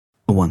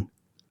A 1,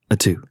 a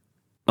 2,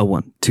 a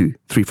 1, 2,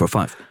 3, 4,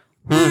 5.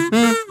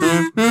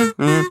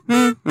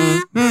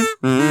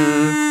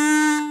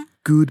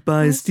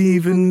 Goodbye,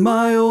 Steven,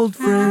 my old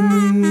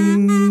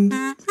friend.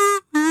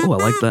 Oh, I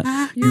like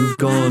that. You've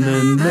gone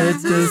and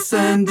met the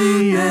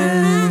sandy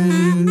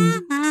end.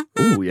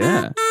 Oh,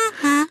 yeah.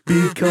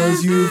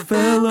 Because you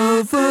fell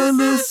over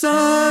the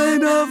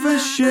side of a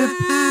ship.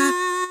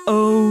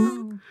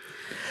 Oh.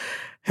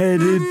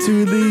 Headed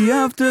to the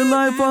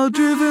afterlife while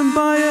driven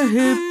by a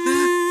hip.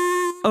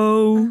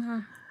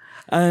 Oh.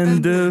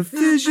 And the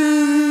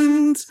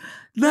visions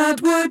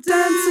that were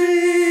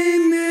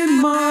dancing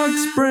in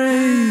Mark's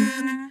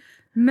brain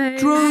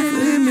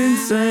drove him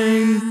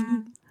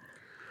insane.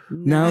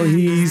 Now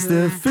he's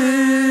the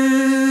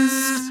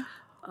fist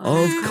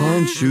of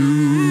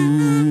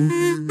Khonshu.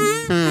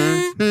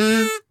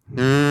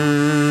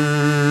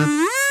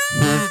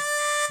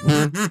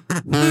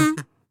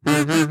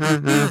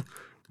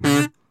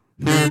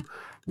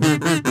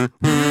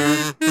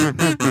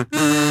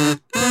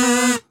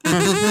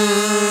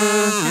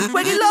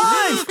 Waking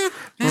live!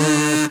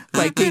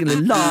 Waking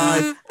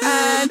alive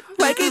and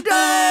waking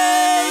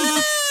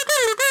day!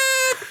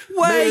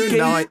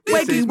 Waking,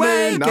 waking,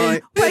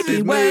 waking,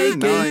 waking,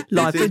 waking,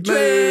 life and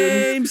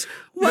dreams.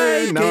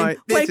 Waking,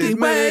 waking,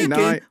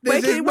 waking,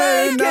 waking,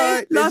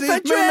 waking, life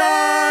and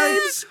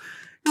dreams.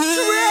 Dreams,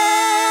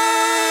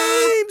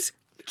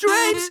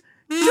 dreams,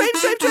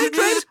 dreams, dreams, dreams,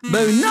 dreams.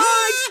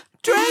 Moonlight,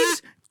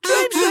 dreams,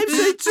 dreams, dreams,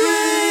 dreams,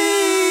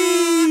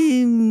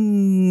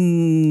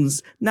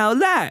 dreams. Now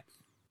that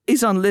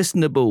is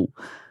unlistenable.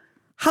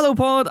 Hello,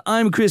 Pod.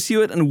 I'm Chris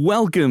Hewitt, and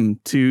welcome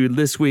to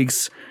this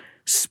week's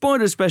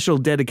spoiler special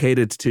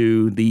dedicated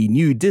to the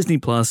new Disney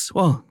Plus,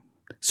 well,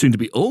 soon to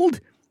be old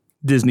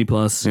Disney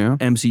Plus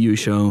MCU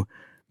show,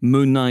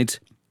 Moon Knight.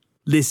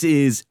 This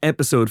is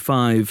episode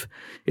 5.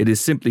 It is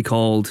simply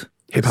called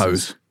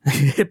Hippos.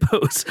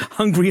 Hippos.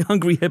 Hungry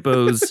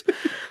Hippos.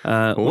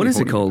 What is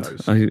it called?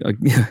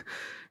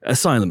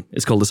 Asylum.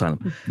 It's called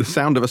Asylum. The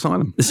Sound of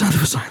Asylum. The Sound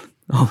of Asylum.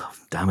 Oh,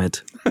 damn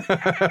it. We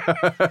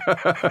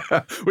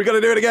got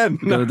to do it again.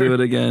 Gotta do it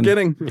again.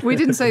 Kidding. We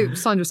didn't say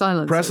Sign of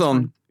Silence. Press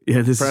on.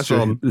 Yeah, this Press is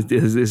true. on.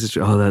 This is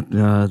true. Oh, that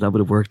would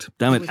have worked.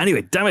 Damn it.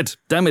 Anyway, damn it.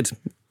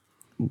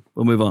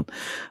 We'll move on.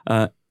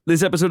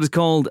 This episode is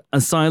called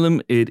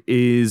Asylum. It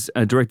is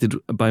directed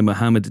by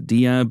Mohammed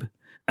Diab,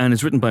 and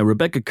it's written by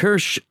Rebecca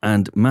Kirsch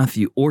and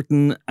Matthew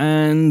Orton.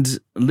 And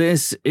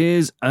this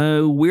is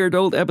a weird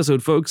old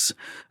episode, folks.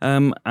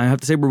 I have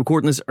to say we're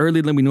recording this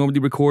earlier than we normally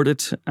record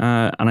it,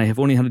 and I have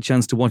only had a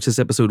chance to watch this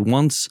episode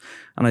once,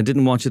 and I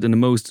didn't watch it in the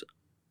most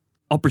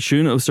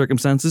opportune of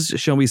circumstances,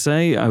 shall we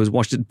say. I was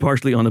watched it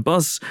partially on a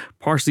bus,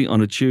 partially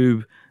on a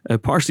tube,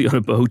 partially on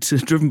a boat,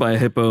 driven by a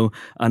hippo,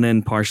 and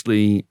then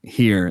partially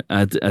here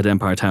at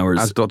Empire Towers.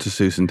 As Dr.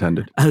 Seuss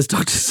intended. As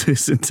Dr.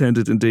 Seuss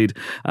intended, indeed.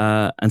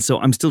 And so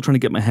I'm still trying to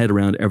get my head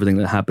around everything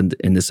that happened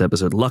in this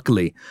episode.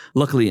 Luckily,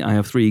 I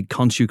have 3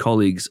 Khonshu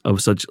colleagues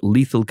of such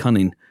lethal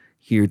cunning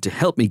here to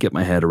help me get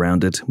my head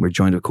around it. We're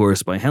joined, of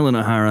course, by Helen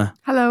O'Hara.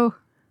 Hello.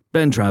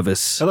 Ben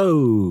Travis.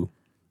 Hello.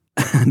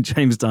 And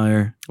James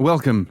Dyer.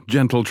 Welcome,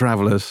 gentle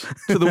travellers,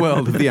 to the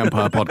world of the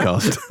Empire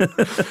podcast.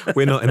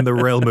 We're not in the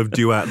realm of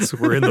duets.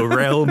 We're in the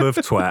realm of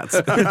twats.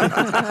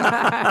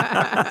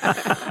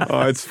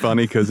 Oh, it's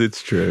funny because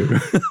it's true.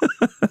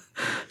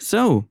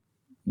 So,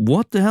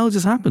 what the hell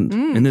just happened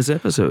in this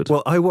episode?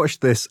 Well, I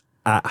watched this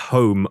at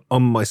home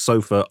on my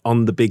sofa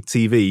on the big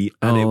TV,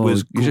 and it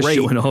was you're great. just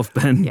showing off,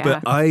 Ben. Yeah.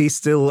 But I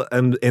still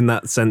am in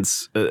that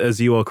sense,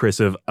 as you are, Chris,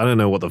 of I don't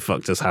know what the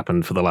fuck just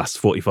happened for the last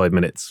 45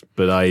 minutes,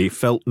 but I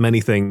felt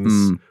many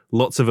things,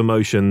 lots of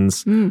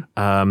emotions,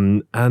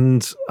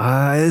 and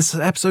this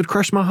episode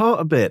crushed my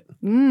heart a bit.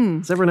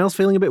 Is everyone else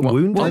feeling a bit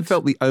wounded? I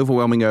felt the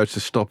overwhelming urge to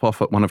stop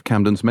off at one of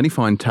Camden's many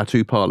fine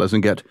tattoo parlours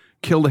and get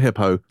kill the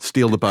hippo,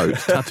 steal the boat,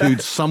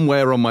 tattooed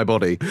somewhere on my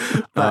body.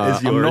 That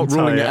is your I'm not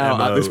ruling it entire out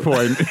at MO. this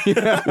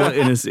point. Well,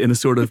 in a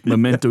sort of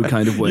memento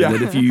kind of way, Yeah.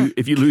 that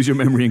if you lose your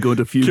memory and go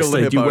into fugue Kill the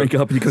state, you hippo, wake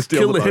up and you go, steal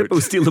kill the the boat. hippo,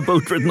 steal the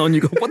boat written on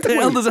you. Go, what the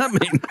hell does that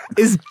mean?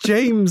 Is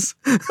James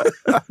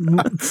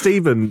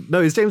Steven?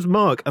 No, is James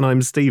Mark and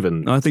I'm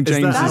Steven? I think Is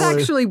James That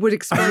is- actually would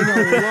explain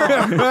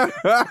a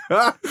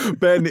lot.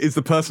 Ben is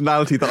the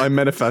personality that I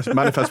manifest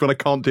when I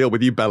can't deal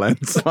with you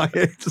bellends.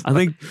 I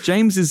think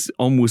James is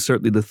almost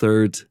certainly the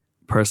third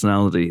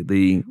personality,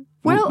 the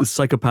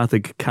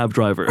psychopathic cab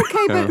driver.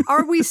 Okay, but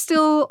are we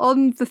still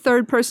on the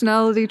third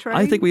personality train?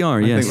 I think we are,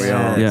 yes. think we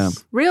are. Yeah.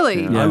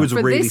 Really? Yeah. I was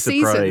For really this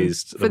season?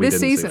 surprised. For this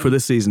season? For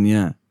this season,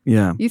 yeah.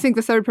 Yeah. You think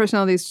the third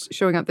personality is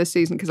showing up this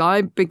season? Because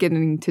I'm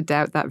beginning to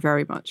doubt that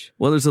very much.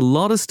 Well, there's a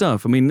lot of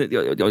stuff. I mean,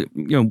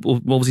 we'll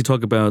obviously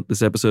talk about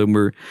this episode.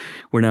 We're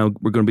going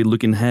to be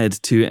looking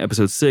ahead to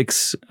episode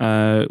 6,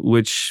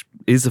 which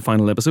is the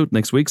final episode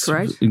next week's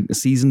Correct.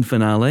 season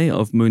finale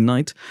of Moon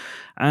Knight.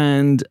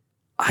 And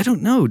I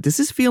don't know. Does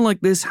this feel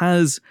like this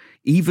has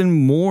even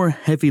more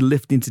heavy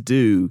lifting to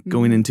do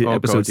going into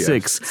episode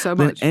 6 So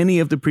than much. any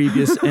of the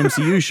previous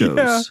MCU shows?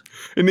 Yeah.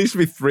 It needs to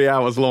be 3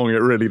 hours long.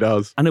 It really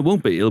does. And it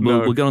won't be.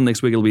 We'll get on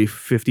next week. It'll be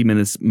 50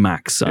 minutes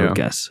max, I would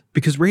guess.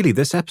 Because really,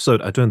 this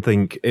episode, I don't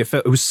think it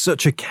was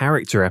such a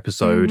character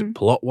episode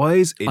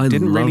plot-wise. It I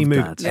didn't really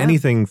loved move that.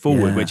 anything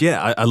forward, Yeah. which,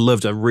 I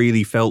loved. I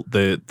really felt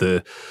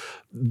the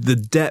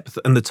depth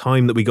and the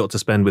time that we got to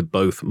spend with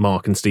both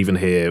Mark and Steven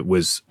here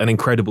was an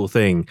incredible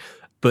thing.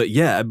 But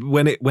yeah,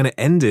 when it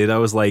ended, I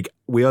was like,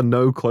 we are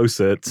no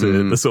closer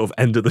to the sort of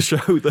end of the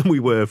show than we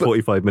were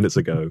 45 minutes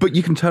ago. But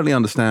you can totally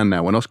understand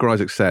now when Oscar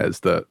Isaac says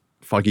that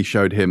Feige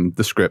showed him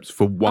the scripts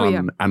for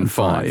 1 and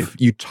 5.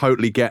 You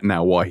totally get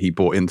now why he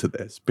bought into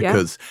this,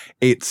 because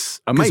it's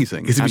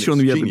amazing. Because if he'd shown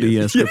them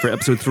the script for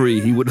episode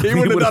 3, he would have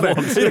done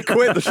it. He'd have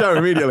quit the show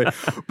immediately.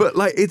 But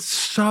like, it's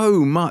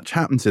so much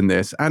happens in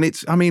this, and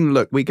it's. I mean,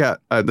 look, we get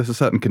there's a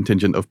certain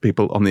contingent of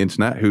people on the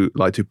internet who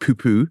like to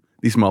poo-poo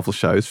these Marvel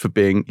shows for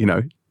being,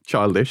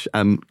 childish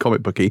and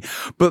comic booky,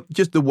 but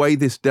just the way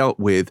this dealt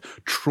with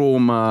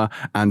trauma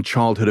and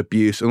childhood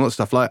abuse and all that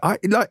stuff, like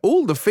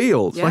all the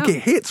feels, like it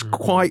hits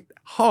quite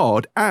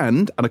hard,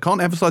 and I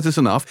can't emphasize this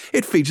enough,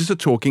 it features a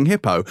talking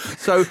hippo.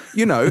 So,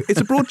 it's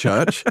a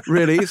Broadchurch,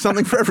 really, it's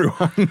something for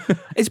everyone.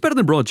 It's better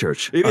than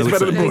Broadchurch. It is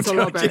better than It's a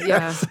lot Broadchurch. better,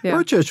 yeah.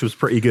 Broadchurch was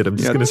pretty good. I'm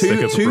just going to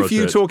stick up for Too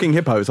few Broadchurch. talking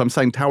hippos. I'm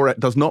saying Towerette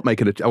does not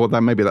make it well,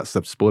 then maybe that's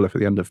the spoiler for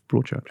the end of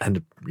Broadchurch.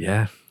 And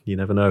yeah, you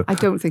never know. I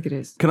don't think it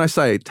is. Can I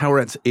say,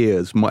 Towerette's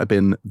ears might have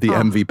been the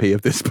MVP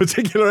of this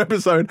particular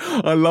episode.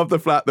 I love the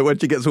fact that when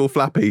she gets all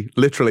flappy,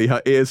 literally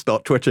her ears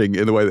start twitching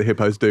in the way that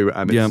hippos do,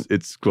 and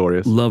it's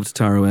glorious. Loved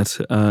Tarouette.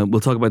 We'll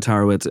talk about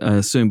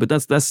Tarouette soon, but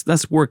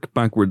that's work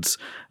backwards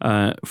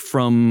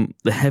from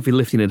the heavy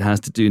lifting it has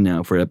to do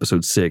now for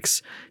episode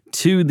 6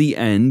 to the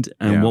end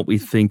and what we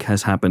think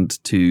has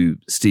happened to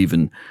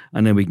Steven,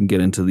 and then we can get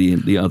into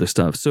the other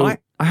stuff. So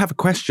I have a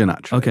question,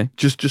 actually. Okay.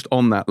 Just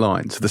on that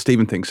line. So the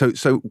Steven thing. So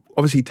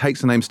obviously he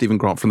takes the name Stephen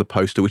Grant from the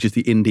poster, which is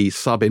the indie,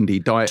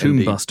 sub-indie, diet Tomb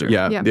indie. Buster.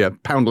 Yeah,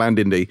 Poundland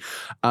indie.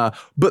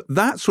 But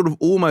that sort of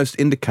almost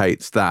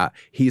indicates that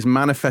he's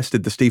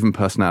manifested the Steven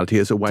personality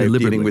as a way of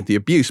dealing with the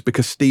abuse,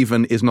 because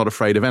Steven is not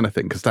afraid of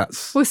anything, because that's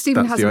Steven that's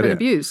the hasn't been idea.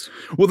 abused.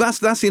 Well, that's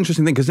the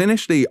interesting thing, because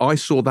initially I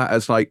saw that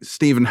as like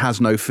Steven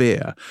has no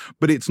fear,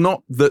 but it's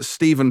not that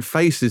Steven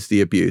faces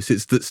the abuse,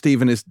 it's that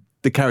Steven is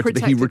the character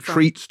that he Protected from.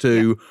 retreats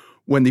to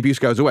when the abuse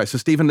goes away. So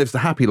Stephen lives the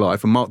happy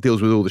life and Mark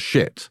deals with all the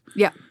shit.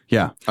 Yeah.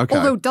 Yeah, okay.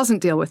 Although doesn't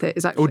deal with it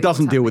is actually Or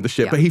doesn't what's deal with the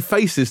shit, happening. but he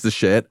faces the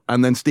shit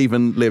and then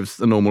Stephen lives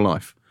a normal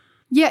life.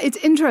 Yeah, it's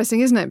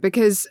interesting, isn't it?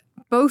 Because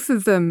both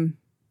of them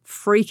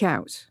freak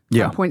out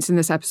Yeah. at points in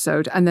this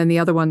episode, and then the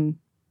other one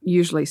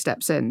usually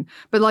steps in.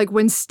 But like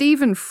when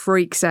Stephen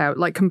freaks out,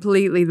 like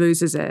completely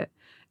loses it,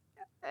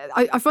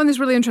 I find this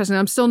really interesting.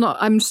 I'm still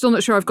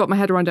not sure I've got my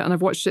head around it, and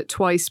I've watched it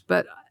twice,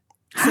 but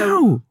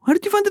How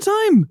did you find the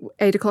time?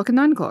 8 o'clock and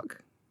 9 o'clock.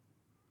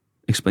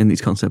 Explain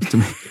these concepts to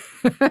me.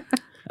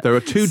 There are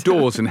two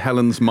doors in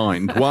Helen's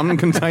mind. One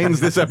contains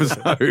this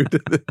episode,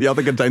 the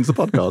other contains the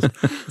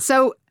podcast.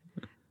 So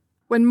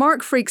when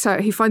Mark freaks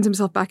out, he finds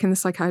himself back in the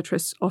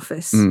psychiatrist's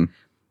office.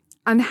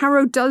 And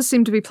Harrow does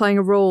seem to be playing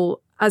a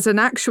role as an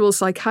actual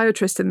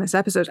psychiatrist in this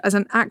episode, as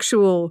an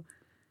actual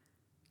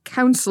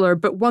counselor,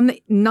 but one that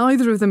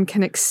neither of them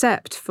can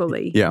accept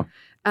fully. Yeah.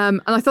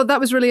 And I thought that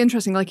was really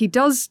interesting. Like he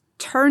does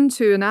turn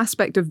to an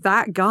aspect of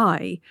that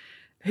guy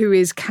who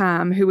is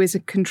calm, who is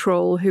in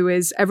control, who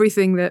is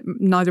everything that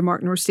neither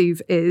Mark nor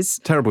Steve is.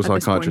 Terrible at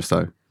this psychiatrist,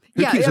 though.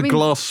 Who Yeah, keeps I a mean-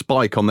 glass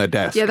spike on their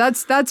desk? Yeah,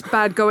 that's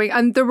bad going.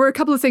 And there were a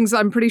couple of things that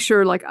I'm pretty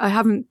sure, like, I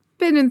haven't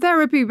been in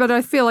therapy, but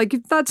I feel like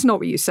that's not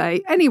what you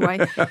say.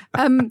 Anyway,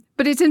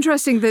 but it's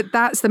interesting that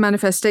that's the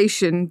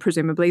manifestation,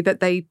 presumably, that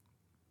they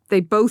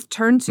both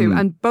turn to.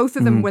 And both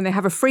of them, when they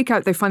have a freak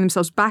out, they find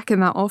themselves back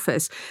in that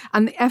office.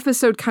 And the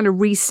episode kind of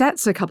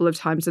resets a couple of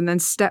times and then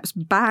steps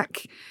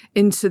back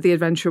into the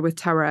adventure with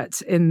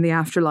Tarouette in the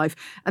afterlife.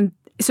 And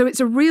so it's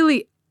a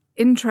really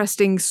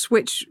interesting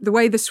switch, the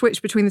way the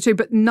switch between the two,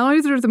 but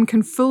neither of them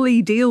can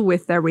fully deal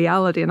with their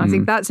reality. And I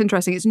think that's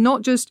interesting. It's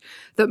not just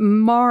that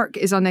Mark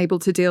is unable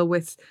to deal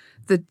with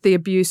the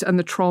abuse and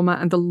the trauma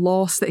and the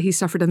loss that he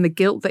suffered and the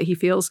guilt that he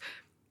feels.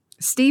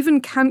 Stephen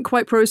can't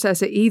quite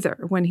process it either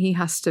when he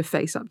has to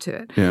face up to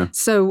it. Yeah.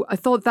 So I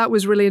thought that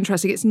was really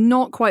interesting. It's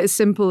not quite as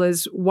simple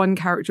as one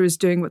character is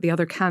doing what the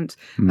other can't.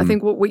 I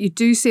think what you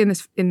do see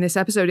in this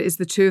episode is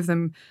the two of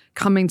them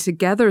coming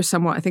together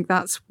somewhat. I think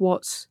that's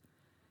what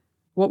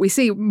we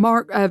see.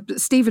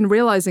 Stephen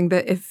realizing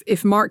that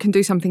if Mark can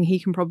do something, he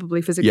can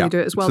probably physically do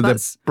it as well. So they're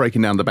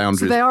breaking down the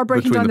boundaries. So they are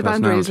breaking between down the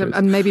boundaries personalities.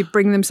 and maybe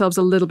bringing themselves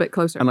a little bit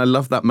closer. And I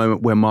love that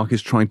moment where Mark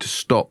is trying to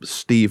stop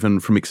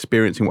Stephen from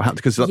experiencing what happens,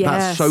 because that's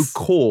Yes. so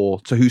core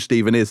to who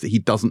Stephen is that he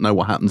doesn't know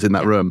what happens in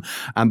that room.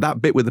 And that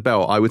bit with the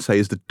bell, I would say,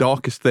 is the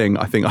darkest thing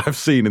I think I've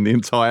seen in the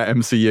entire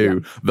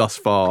MCU thus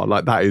far.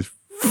 Like, that is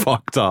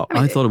fucked up.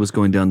 I thought it was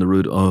going down the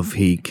route of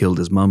he killed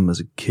his mum as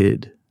a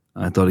kid.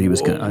 I thought he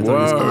was going. I thought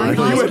he was Whoa,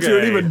 gonna, you went to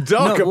an even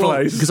darker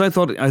place. because I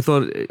thought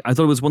it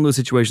was one of those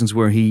situations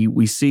where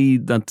we see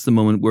that's the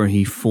moment where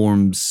he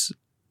forms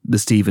the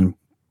Steven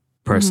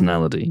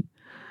personality,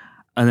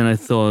 and then I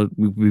thought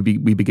we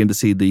begin to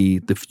see the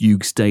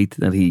fugue state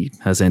that he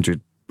has entered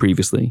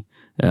previously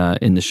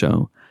in the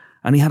show,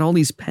 and he had all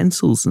these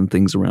pencils and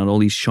things around, all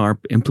these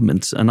sharp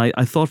implements, and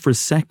I thought for a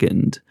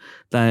second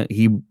that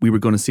we were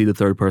going to see the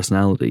third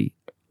personality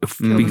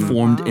be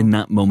formed in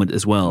that moment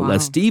as well.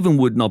 That Steven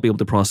would not be able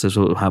to process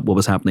what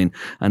was happening,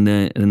 and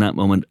then in that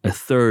moment, a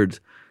third,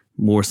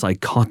 more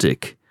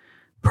psychotic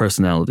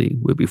personality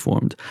would be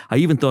formed. I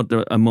even thought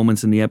there are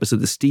moments in the episode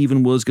that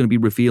Steven was going to be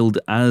revealed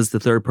as the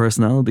third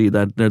personality.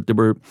 That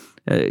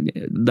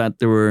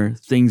there were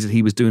things that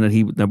he was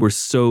doing that were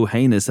so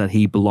heinous that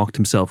he blocked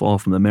himself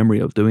off from the memory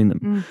of doing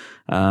them.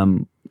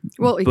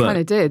 Well, he kind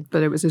of did,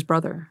 but it was his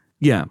brother.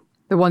 Yeah,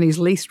 the one he's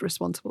least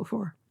responsible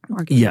for.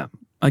 Arguably. Yeah.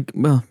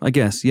 I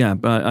guess, yeah,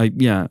 but I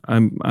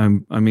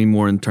mean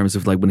more in terms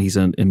of like when he's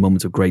in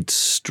moments of great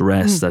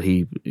stress that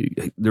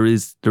there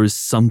is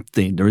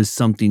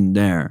something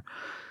there,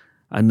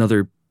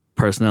 another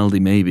personality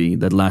maybe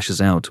that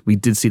lashes out. We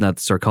did see that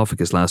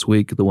sarcophagus last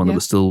week, the one that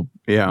was still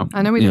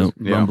I know we did.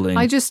 rumbling.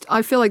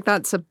 I feel like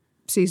that's a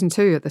season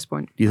 2 at this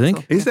point. Do you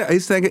think? Is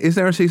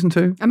there a season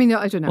 2? I mean,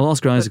 I don't know. Well,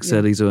 Oscar Isaac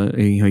said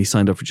he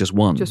signed up for just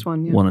one. Just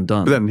one, yeah. One and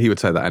done. But then he would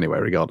say that anyway,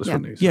 regardless,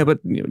 wouldn't he? Yeah, but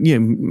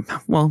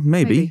well,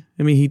 maybe.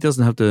 I mean, he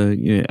doesn't have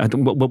to.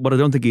 What I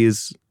don't think he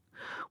is.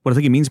 What I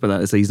think he means by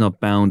that is that he's not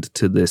bound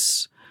to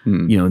this.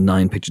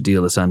 9-picture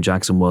deal that Sam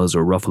Jackson was,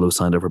 or Ruffalo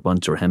signed up for a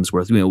bunch, or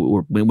Hemsworth.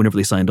 Or whenever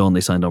they signed on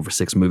for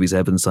 6 movies.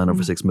 Evans signed on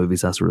for 6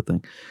 movies, that sort of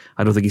thing.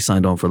 I don't think he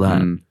signed on for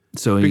that.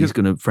 So he's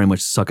going to very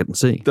much suck it and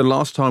see. The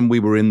last time we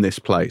were in this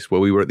place,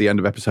 where we were at the end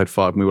of episode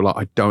 5, and we were like,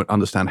 I don't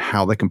understand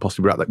how they can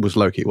possibly wrap that, was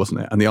Loki,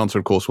 wasn't it? And the answer,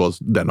 of course, was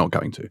they're not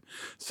going to.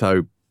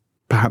 So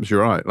perhaps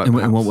you're right.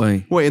 In what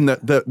way? Well, in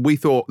that we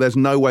thought there's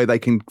no way they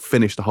can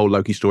finish the whole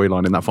Loki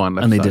storyline in that final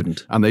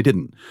episode. And they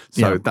didn't.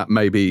 So that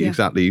may be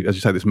exactly, as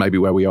you say, this may be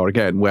where we are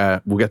again,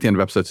 where we'll get to the end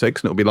of episode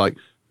 6 and it'll be like,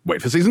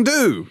 wait for season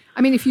 2.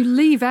 I mean, if you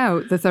leave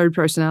out the third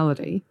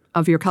personality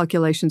of your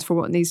calculations for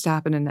what needs to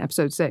happen in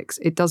episode 6,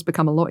 it does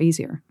become a lot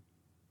easier.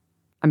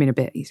 I mean, a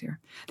bit easier.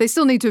 They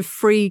still need to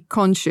free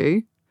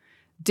Khonshu,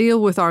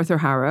 deal with Arthur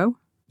Harrow.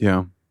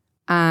 Yeah.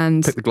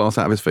 And take the glass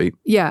out of his feet.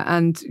 Yeah,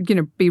 and,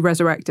 be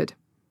resurrected.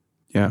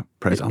 Yeah,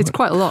 praise Allah. It's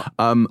quite a lot.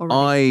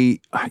 I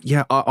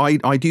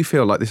do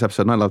feel like this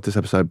episode, and I love this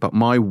episode, but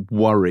my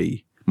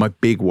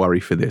big worry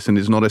for this, and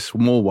it's not a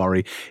small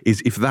worry,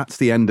 is if that's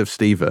the end of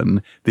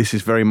Steven, this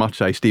is very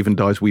much a Steven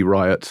dies, we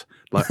riot.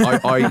 Like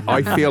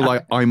I feel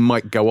like I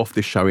might go off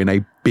this show in a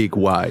big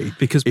way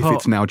because if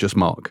it's now just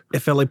Mark.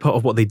 It felt like part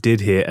of what they did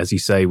here, as you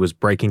say, was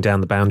breaking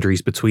down the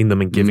boundaries between them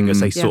and giving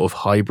us a sort of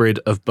hybrid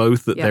of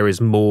both, that there is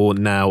more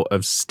now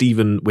of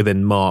Steven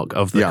within Mark,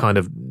 of the kind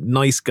of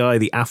nice guy,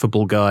 the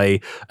affable guy,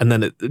 and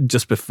then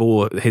just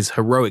before his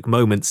heroic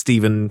moment,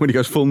 Steven, when he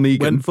goes full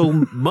Negan, went full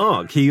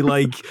Mark. He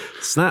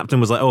snapped and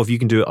was like, oh, if you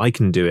can do it, I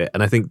can do it.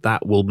 And I think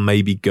that will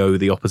maybe go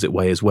the opposite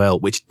way as well,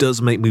 which does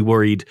make me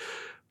worried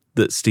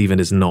that Steven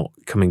is not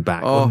coming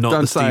back. Oh, or not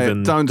don't the say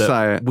Steven it. Don't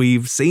say it.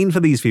 We've seen for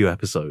these few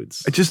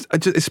episodes. Just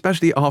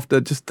especially after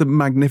just the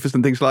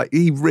magnificent things, like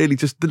he really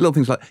just the little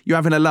things like you're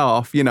having a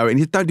laugh, and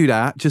he don't do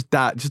that, just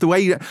the way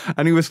you,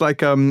 and he was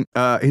like,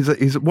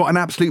 he's what an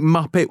absolute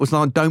muppet was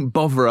like, don't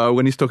bother her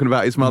when he's talking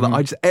about his mother.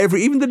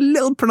 Even the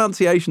little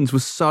pronunciations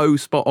was so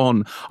spot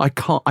on. I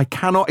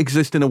cannot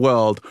exist in a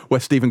world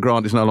where Stephen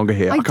Grant is no longer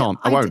here. I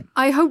won't.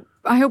 I hope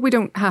we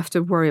don't have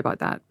to worry about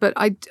that, but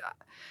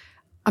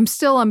I'm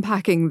still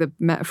unpacking the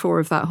metaphor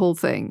of that whole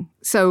thing.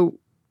 So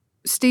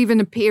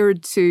Stephen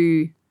appeared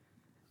to,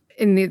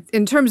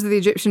 in terms of the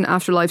Egyptian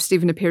afterlife,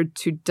 Stephen appeared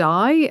to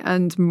die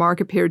and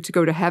Mark appeared to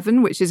go to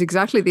heaven, which is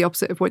exactly the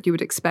opposite of what you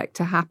would expect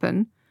to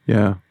happen.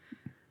 Yeah.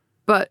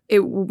 But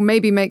it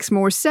maybe makes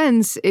more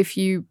sense if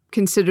you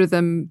consider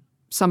them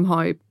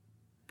somehow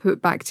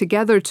put back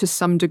together to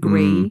some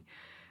degree.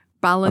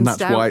 Balanced and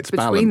that's why it's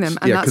between balanced. them,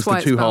 and that's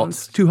why the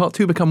it's two hot,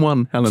 two become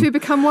one. Helen, two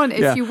become one,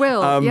 if you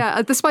will.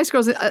 The Spice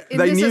Girls.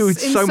 They knew in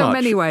so much.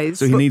 many ways.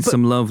 So he needs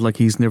some love like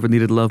he's never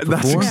needed love before.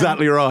 That's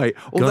exactly right.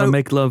 Gotta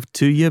make love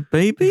to you,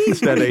 baby.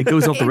 Steady. It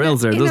goes off the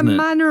rails there, doesn't it? In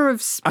a manner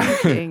of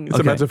speaking. It's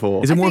a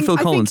metaphor. Is it more Phil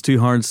Collins?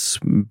 2 hearts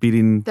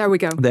beating. There we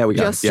go.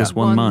 Just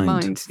one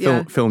mind.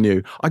 Yeah. Phil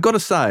knew. I got to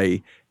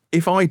say,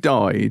 if I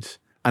died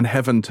and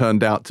heaven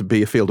turned out to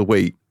be a field of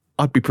wheat,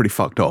 I'd be pretty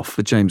fucked off.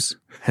 But James,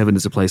 heaven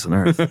is a place on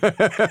earth.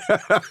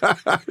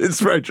 It's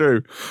very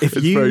true.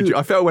 Very true.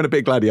 I felt I went a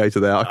bit Gladiator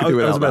there. I could do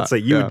it. I was about to say,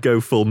 you would go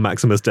full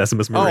Maximus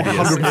Decimus Meridius.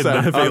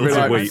 100%. I'd be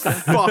like,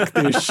 fuck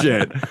this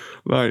shit.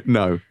 Like,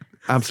 no.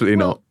 Absolutely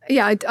not.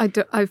 Yeah,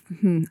 I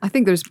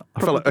think there's.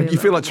 I feel like, you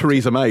feel like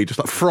Theresa May, just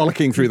like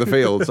frolicking through the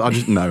fields. I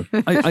just no.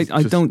 I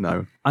don't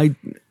know. I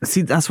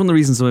see. That's one of the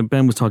reasons why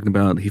Ben was talking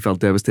about. He felt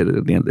devastated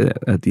at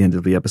the end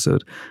of the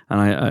episode, and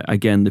I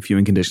again, the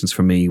viewing conditions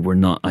for me were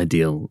not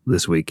ideal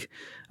this week.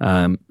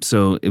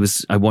 So it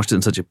was. I watched it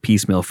in such a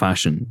piecemeal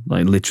fashion.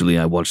 Like literally,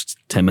 I watched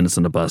 10 minutes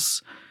on the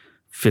bus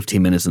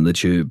 15 minutes in the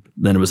tube.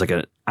 Then it was like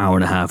an hour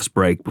and a half's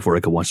break before I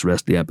could watch the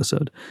rest of the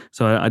episode.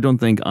 So I don't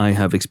think I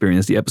have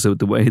experienced the episode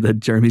the way that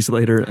Jeremy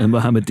Slater and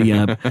Mohammed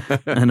Diab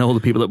and all the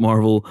people at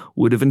Marvel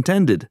would have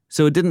intended.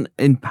 So it didn't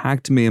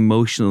impact me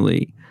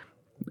emotionally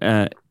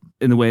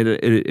in the way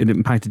that it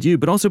impacted you,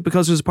 but also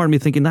because there's a part of me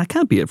thinking that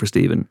can't be it for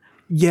Steven.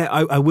 Yeah,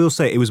 I will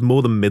say it was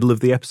more the middle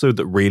of the episode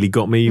that really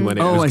got me when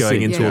it was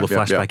going into all the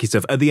flashbacky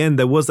stuff. At the end,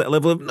 there was that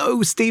level of,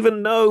 no,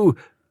 Steven, no.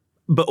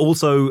 But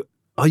also,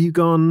 are you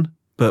gone?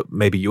 But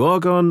maybe you are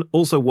gone.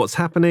 Also, what's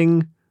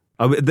happening?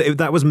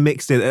 That was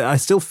mixed in. I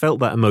still felt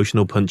that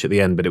emotional punch at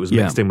the end, but it was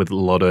mixed in with a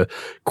lot of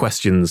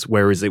questions,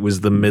 whereas it was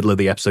the middle of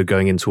the episode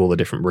going into all the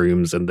different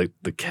rooms and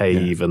the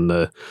cave and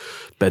the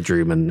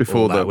bedroom and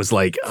before all that the was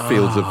like,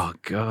 fields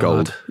of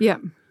gold. Yeah.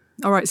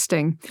 All right,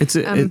 Sting. It's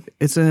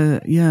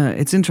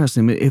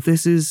interesting. If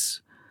this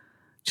is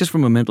just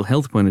from a mental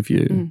health point of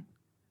view,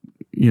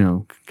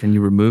 can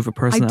you remove a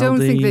personality? I don't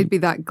think they'd be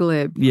that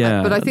glib.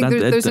 Yeah, but I think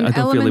there's an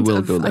element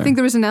of. I think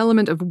there is an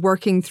element of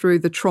working through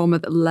the trauma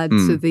that led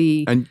to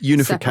the and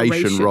unification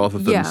separation. rather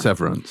than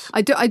severance.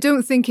 I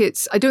don't think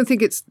it's.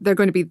 They're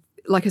going to be.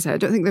 Like I said, I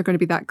don't think they're going to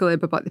be that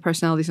glib about the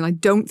personalities, and I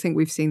don't think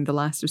we've seen the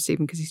last of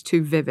Steven because he's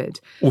too vivid.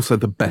 Also,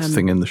 the best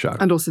thing in the show,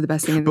 and also the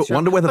best thing in the show. But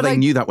wonder whether they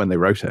knew that when they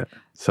wrote it.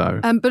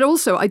 So, but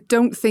also, I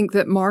don't think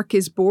that Mark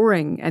is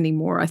boring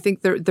anymore. I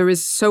think there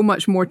is so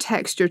much more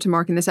texture to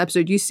Mark in this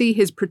episode. You see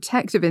his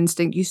protective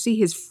instinct, you see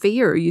his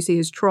fear, you see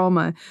his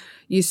trauma,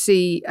 you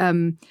see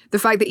the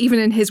fact that even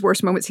in his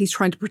worst moments, he's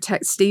trying to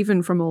protect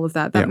Steven from all of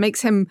that. That makes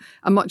him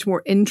a much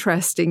more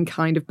interesting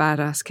kind of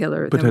badass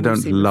killer. But I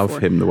don't love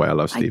him the way I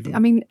love Steven. I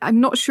mean, I'm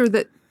not sure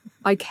that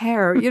I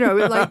care. You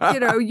love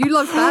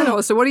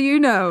Thanos, so what do you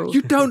know?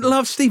 You don't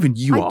love Steven.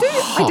 You are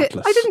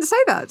heartless. I didn't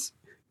say that.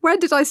 When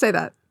did I say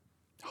that?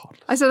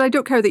 Heartless. I said I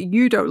don't care that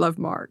you don't love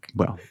Mark.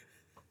 Well.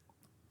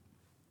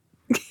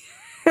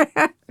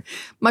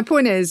 My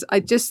point is, I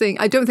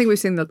don't think we've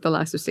seen the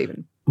last of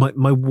Steven.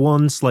 My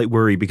one slight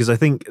worry, because I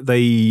think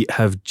they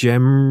have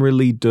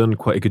generally done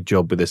quite a good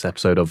job with this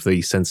episode of the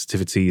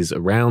sensitivities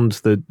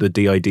around the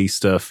DID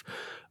stuff.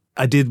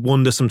 I did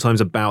wonder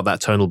sometimes about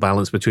that tonal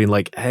balance between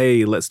like,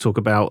 hey, let's talk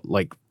about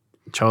like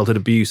childhood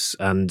abuse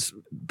and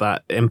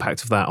that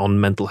impact of that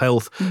on mental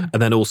health. And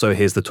then also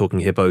here's the talking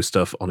hippo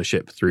stuff on a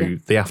ship through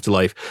the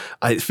afterlife.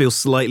 I feel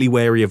slightly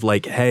wary of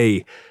like,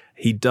 hey,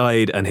 he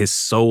died and his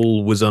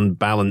soul was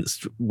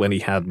unbalanced when he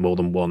had more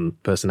than one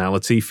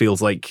personality.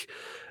 Feels like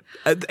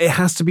it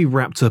has to be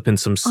wrapped up in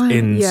some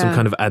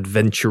kind of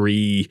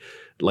adventure-y,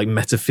 like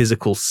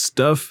metaphysical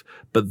stuff.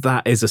 But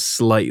that is a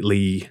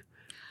slightly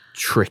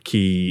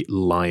tricky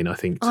line, I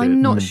think.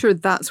 I'm not sure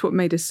that's what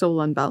made his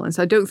soul unbalanced.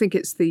 I don't think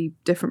it's the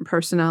different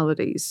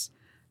personalities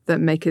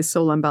that make his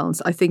soul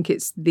unbalanced. I think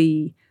it's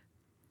the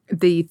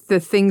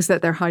things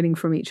that they're hiding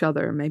from each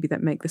other maybe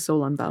that make the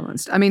soul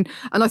unbalanced. I mean,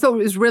 and I thought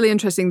it was really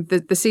interesting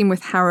the scene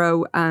with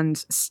Harrow and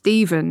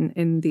Steven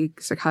in the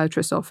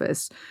psychiatrist's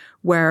office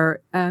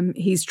where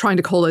he's trying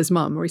to call his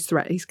mum, or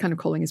he's kind of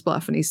calling his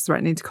bluff and he's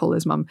threatening to call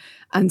his mum.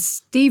 And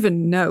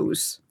Steven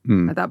knows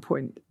at that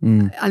point.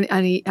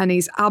 And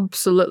he's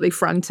absolutely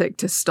frantic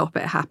to stop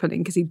it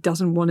happening because he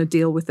doesn't want to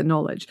deal with the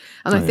knowledge.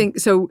 And I think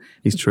so.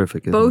 He's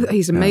terrific.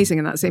 He's amazing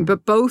in that scene,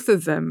 but both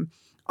of them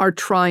are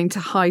trying to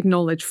hide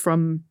knowledge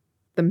from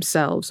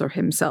themselves or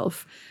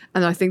himself.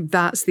 And I think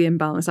that's the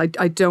imbalance. I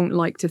don't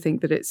like to think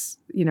that it's,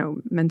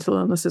 mental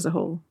illness as a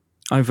whole.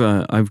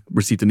 I've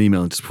received an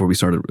email just before we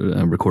started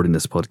recording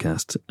this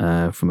podcast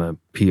from a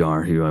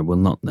PR who I will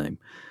not name.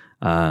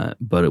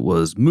 But it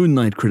was Moon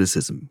Knight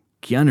criticism.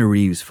 Keanu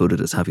Reeves voted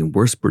as having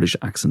worst British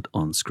accent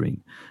on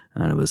screen.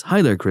 And it was,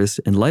 hi there, Chris.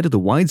 In light of the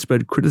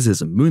widespread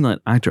criticism Moon Knight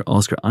actor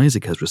Oscar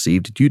Isaac has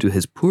received due to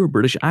his poor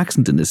British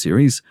accent in this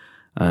series,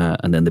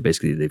 and then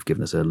they've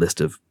given us a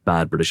list of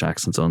bad British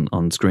accents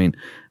on screen.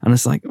 And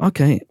it's like,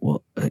 okay,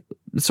 well,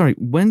 surely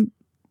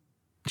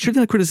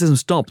that criticism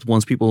stopped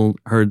once people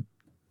heard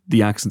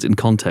the accent in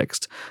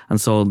context and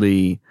saw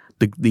the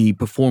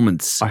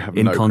performance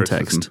in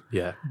context. Criticism.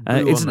 Yeah.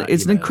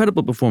 It's an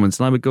incredible performance,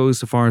 and I would go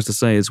so far as to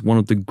say it's one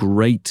of the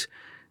great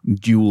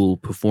dual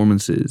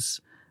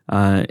performances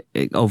of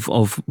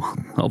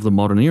the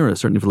modern era,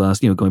 certainly for the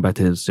last, going back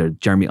to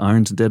Jeremy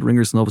Irons and Dead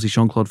Ringers, and obviously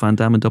Jean-Claude Van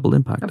Damme and Double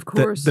Impact. Of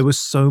course. There were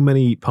so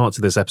many parts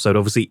of this episode.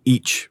 Obviously,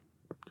 each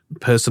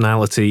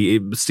personality,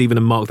 Steven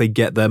and Mark, they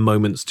get their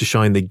moments to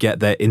shine, they get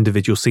their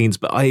individual scenes.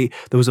 But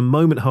there was a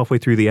moment halfway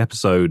through the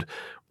episode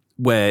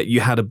where you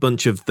had a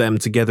bunch of them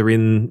together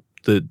in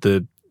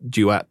the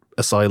duet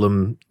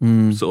Asylum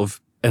sort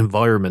of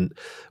environment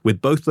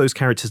with both those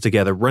characters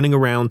together, running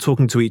around,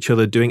 talking to each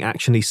other, doing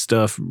action-y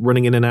stuff,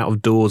 running in and out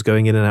of doors,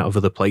 going in and out of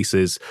other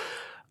places.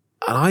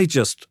 And I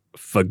just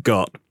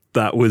forgot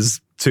that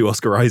was two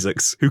Oscar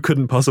Isaacs who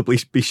couldn't possibly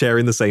be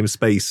sharing the same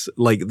space.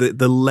 Like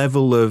the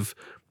level of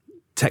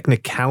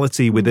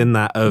technicality within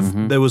that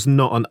there was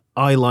not an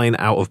eye line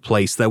out of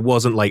place. There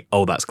wasn't like,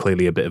 oh, that's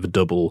clearly a bit of a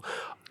double.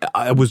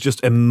 I was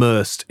just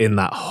immersed in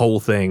that whole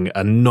thing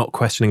and not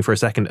questioning for a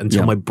second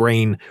until my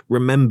brain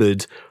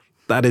remembered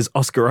that is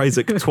Oscar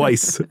Isaac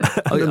twice.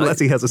 Unless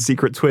he has a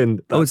secret twin.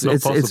 That's not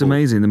possible. It's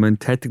amazing. I mean,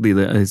 technically,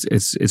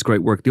 it's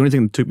great work. The only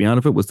thing that took me out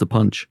of it was the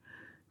punch.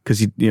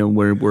 Because,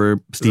 where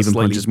Steven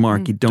punches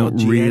Mark, you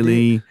don't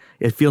really... Edit.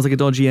 It feels like a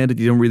dodgy edit.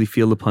 You don't really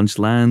feel the punch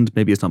land.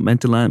 Maybe it's not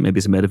meant to land. Maybe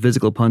it's a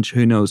metaphysical punch.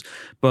 Who knows?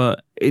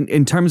 But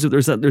in terms of...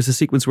 There's a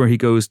sequence where he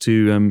goes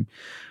to...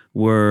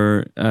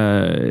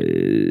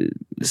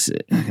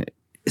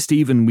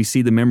 Steven, we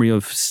see the memory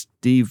of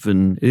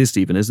Steven. It is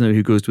Steven, isn't it?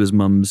 Who goes to his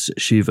mum's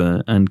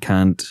Shiva and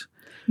can't...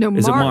 No,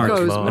 is Mark it Mark?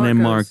 goes. And then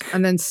Mark...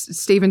 And then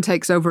Steven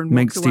takes over and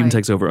walks away. Steven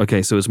takes over.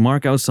 Okay, so it's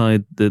Mark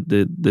outside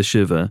the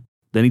Shiva.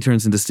 Then he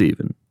turns into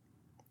Steven.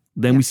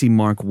 Then we see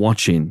Mark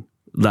watching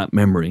that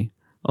memory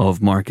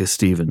of Mark as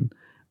Steven.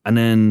 And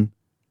then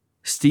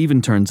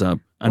Steven turns up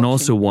and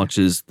also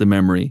watches the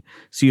memory.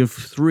 So you have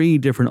 3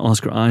 different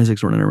Oscar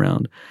Isaacs running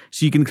around.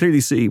 So you can clearly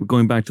see,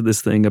 going back to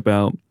this thing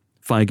about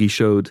Feige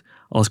showed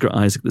Oscar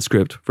Isaac the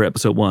script for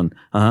episode 1.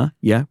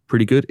 Yeah,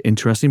 pretty good,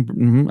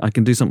 interesting. I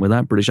can do something with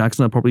that British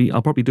accent.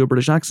 I'll probably do a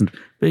British accent.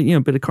 But,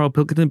 bit of Carl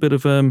Pilkington, bit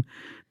of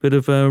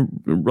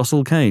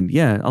Russell Kane.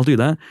 Yeah, I'll do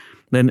that.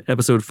 Then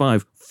episode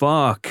 5,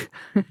 fuck,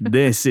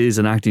 this is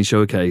an acting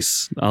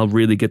showcase. I'll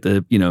really get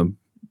the,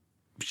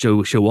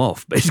 show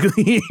off,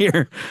 basically,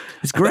 here.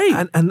 It's great.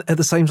 And at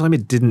the same time,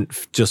 it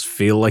didn't just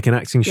feel like an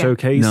acting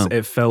showcase. No.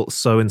 It felt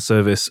so in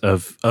service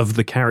of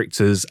the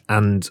characters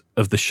and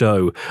of the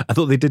show. I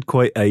thought they did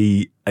quite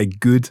a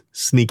good,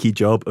 sneaky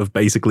job of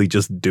basically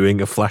just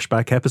doing a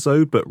flashback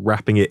episode, but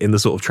wrapping it in the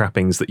sort of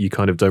trappings that you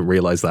kind of don't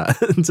realize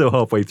that until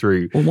halfway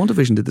through. Well,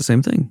 WandaVision did the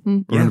same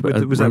thing.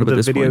 It was out of the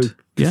video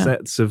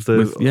cassettes of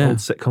the old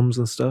sitcoms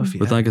and stuff.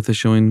 With Agatha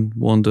showing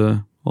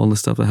Wanda all the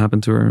stuff that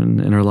happened to her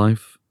in her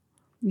life.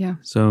 Yeah.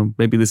 So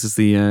maybe this is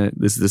the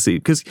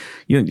because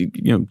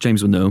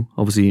James would know,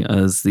 obviously,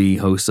 as the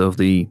host of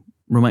the,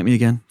 remind me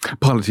again,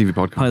 Pilot TV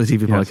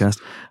podcast.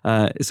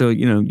 So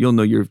you'll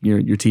know your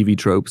TV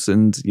tropes,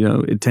 and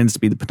it tends to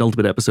be the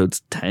penultimate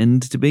episodes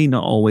tend to be,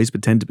 not always,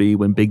 but tend to be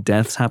when big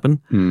deaths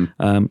happen.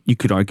 You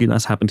could argue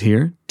that's happened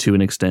here to an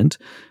extent,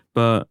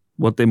 but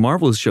what the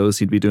Marvel shows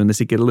seem to be doing is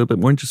they get a little bit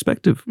more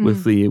introspective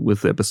with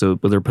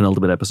their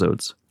penultimate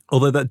episodes.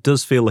 Although that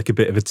does feel like a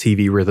bit of a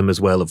TV rhythm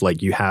as well, of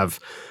like you have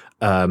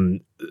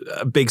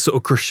a big sort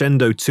of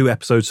crescendo 2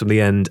 episodes from the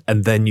end,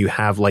 and then you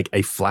have like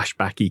a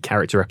flashbacky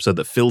character episode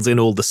that fills in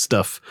all the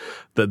stuff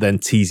that then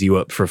tease you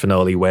up for a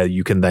finale where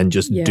you can then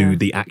just do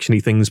the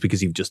actiony things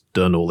because you've just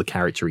done all the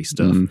charactery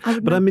stuff.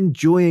 But I'm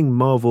enjoying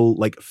Marvel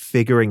like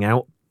figuring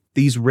out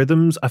these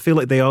rhythms. I feel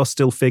like they are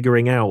still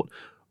figuring out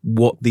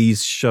what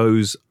these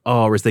shows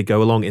are as they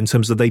go along, in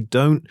terms of they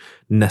don't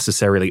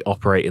necessarily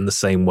operate in the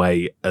same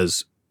way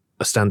as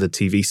a standard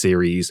TV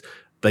series.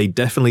 They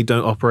definitely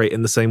don't operate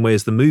in the same way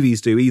as the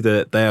movies do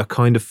either. They are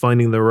kind of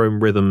finding their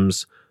own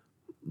rhythms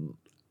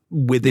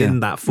within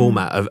that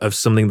format of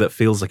something that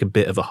feels like a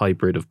bit of a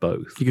hybrid of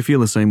both. You could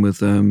feel the same with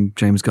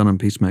James Gunn and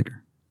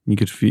Peacemaker. You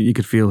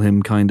could feel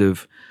him kind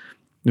of...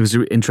 It was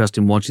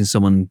interesting watching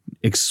someone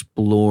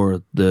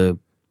explore the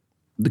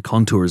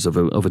contours of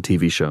a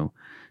TV show.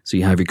 So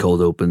you have your cold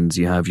opens,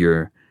 you have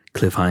your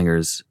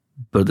cliffhangers,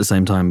 but at the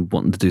same time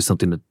wanting to do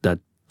something that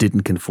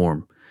didn't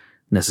conform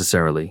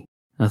necessarily.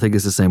 I think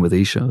it's the same with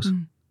these shows.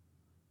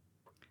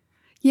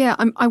 Yeah,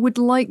 I would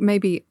like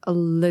maybe a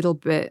little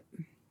bit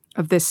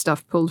of this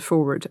stuff pulled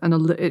forward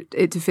and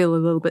it to feel a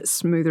little bit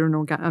smoother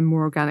and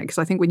more organic. Because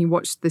I think when you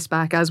watch this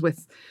back, as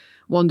with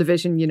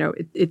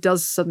WandaVision, it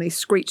does suddenly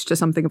screech to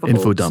something of a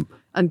info halt dump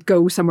and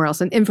go somewhere else.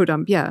 An info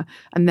dump,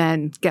 and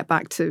then get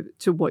back to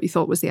what you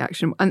thought was the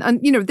action.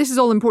 And this is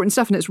all important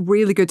stuff, and it's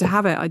really good to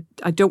have it.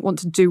 I don't want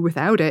to do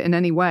without it in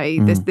any way.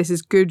 This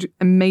is good,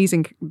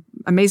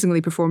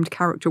 amazingly performed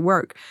character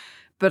work.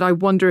 But I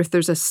wonder if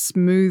there's a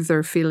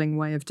smoother feeling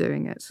way of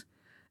doing it.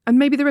 And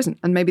maybe there isn't.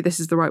 And maybe this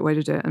is the right way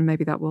to do it. And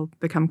maybe that will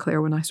become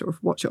clear when I sort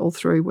of watch it all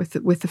through with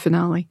the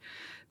finale.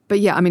 But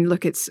yeah, I mean,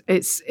 look, it's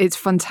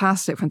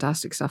fantastic,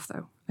 fantastic stuff,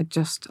 though.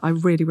 I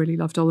really, really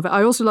loved all of it.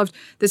 I also loved,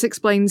 this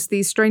explains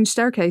the strange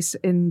staircase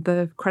in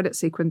the credit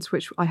sequence,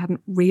 which I hadn't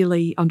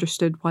really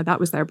understood why that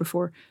was there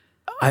before.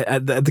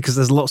 Because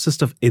there's lots of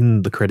stuff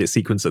in the credit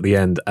sequence at the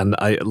end, and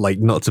I like,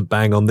 not to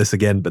bang on this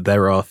again, but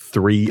there are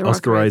three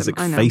Oscar Isaac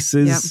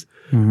faces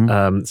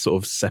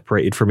sort of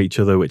separated from each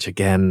other, which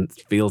again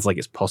feels like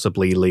it's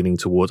possibly leaning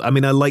towards. I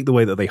mean, I like the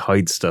way that they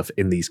hide stuff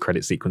in these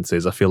credit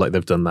sequences. I feel like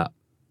they've done that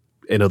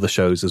in other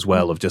shows as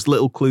well, of just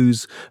little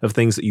clues of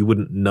things that you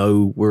wouldn't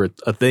know were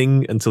a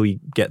thing until you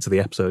get to the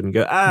episode and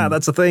go,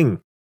 that's a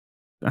thing.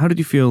 How did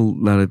you feel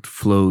that it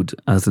flowed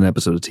as an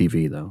episode of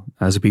TV, though,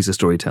 as a piece of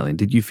storytelling?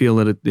 Did you feel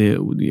that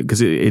because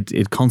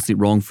it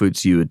constantly wrong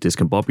foots you, it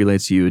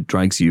discombobulates you, it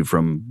drags you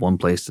from one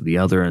place to the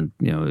other, and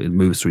it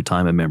moves through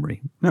time and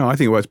memory? No, I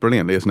think it works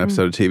brilliantly as an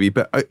episode of TV,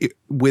 but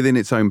within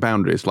its own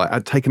boundaries.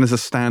 Like, taken as a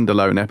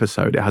standalone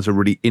episode, it has a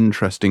really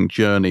interesting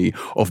journey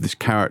of this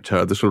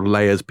character, the sort of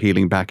layers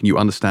peeling back, and you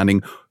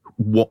understanding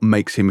what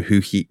makes him who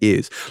he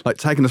is. Like,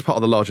 taken as part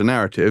of the larger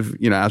narrative,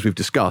 as we've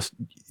discussed,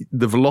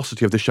 the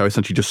velocity of the show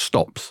essentially just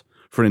stops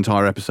for an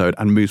entire episode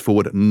and moves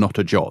forward not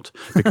a jot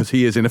because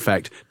he is in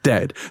effect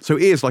dead. So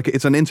it is like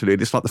it's an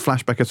interlude. It's like the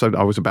flashback episode.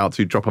 I was about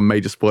to drop a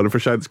major spoiler for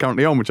a show that's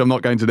currently on, which I'm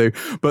not going to do.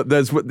 But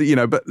there's but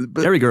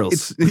Derry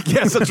Girls.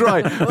 Yes, that's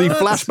right. The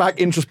flashback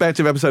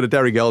introspective episode of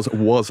Derry Girls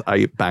was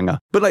a banger.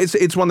 But like,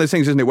 it's one of those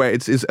things, isn't it, where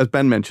it's as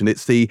Ben mentioned,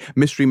 it's the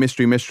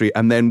mystery,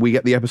 and then we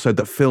get the episode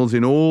that fills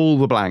in all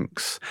the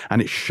blanks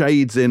and it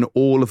shades in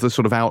all of the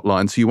sort of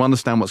outlines so you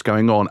understand what's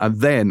going on,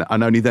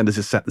 and only then does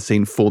it set the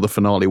scene for the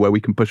finale where we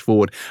can push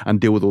forward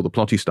and deal with all the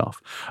plotty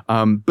stuff.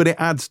 But it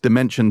adds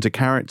dimension to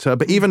character.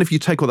 But even if you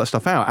take all that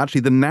stuff out,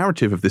 actually the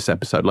narrative of this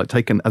episode, like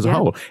taken as a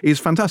whole, is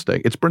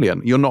fantastic. It's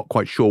brilliant. You're not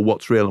quite sure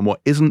what's real and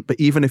what isn't, but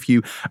even if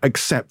you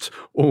accept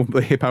all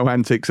the hippo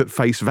antics at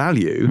face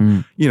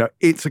value,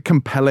 it's a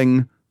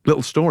compelling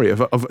little story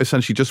of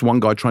essentially just one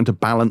guy trying to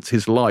balance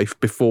his life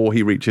before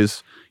he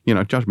reaches,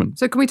 judgment.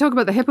 So can we talk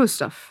about the hippo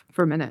stuff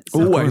for a minute?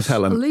 So always,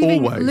 Helen,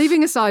 always.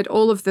 Leaving aside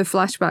all of the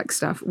flashback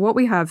stuff, what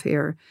we have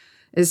here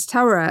is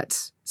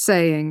Taweret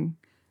saying,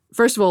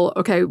 first of all,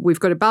 okay, we've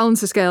got to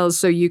balance the scales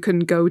so you can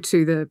go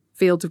to the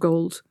field of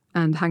gold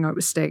and hang out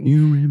with Sting.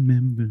 You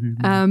remember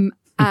me.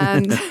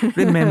 And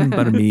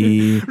Remember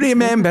me.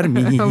 Remember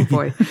me. Oh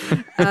boy.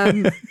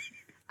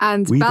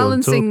 And we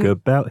balancing. don't talk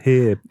about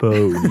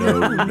hippo.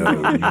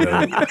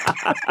 No.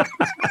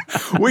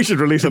 We should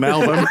release an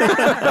album.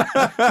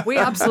 We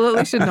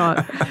absolutely should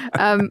not.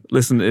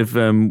 Listen, if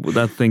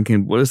that thing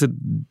can, what is it,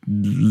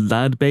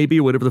 Lad Baby,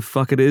 whatever the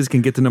fuck it is,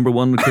 can get to number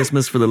one on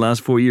Christmas for the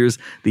last 4 years,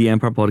 the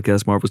Empire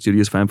Podcast, Marvel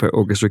Studios, Fanfare,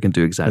 Orchestra can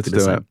do exactly the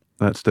same.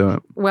 Let's do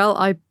it.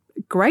 Well,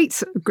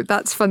 great.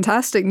 That's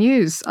fantastic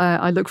news.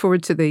 I look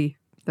forward to the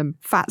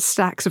fat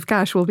stacks of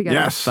cash we'll be getting.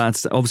 Yes.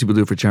 Obviously, we'll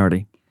do it for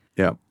charity.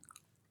 Yeah.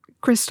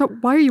 Chris, stop.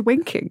 Why are you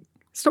winking?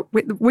 Stop.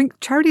 Wink.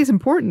 Charity is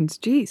important.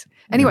 Jeez.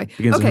 Anyway,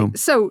 okay.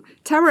 So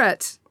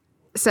Taweret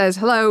says,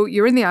 hello,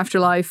 you're in the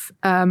afterlife.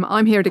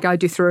 I'm here to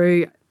guide you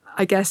through.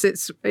 I guess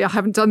I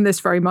haven't done this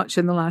very much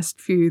in the last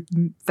few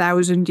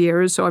thousand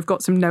years, so I've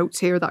got some notes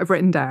here that I've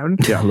written down.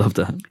 Yeah, I love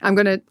that. I'm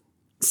going to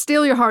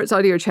steal your hearts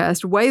out of your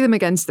chest, weigh them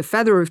against the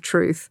feather of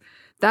truth.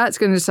 That's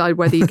going to decide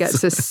whether you get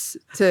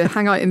to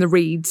hang out in the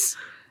reeds.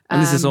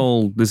 And this is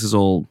all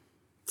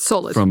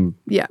solid. From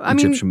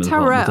Egyptian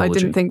Taweret, I mythology.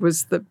 didn't think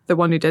was the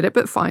one who did it,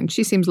 but fine.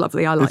 She seems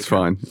lovely. I like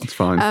her. It's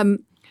fine.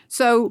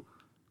 So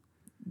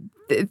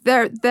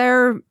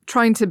they're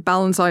trying to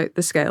balance out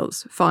the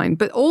scales. Fine.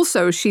 But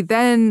also she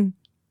then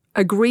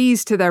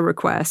agrees to their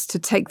request to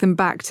take them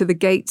back to the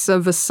gates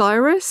of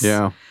Osiris.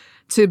 Yeah.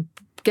 To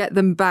get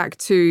them back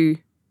to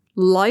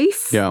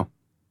life. Yeah.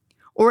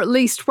 Or at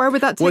least, where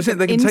would that take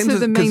them? Into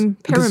the main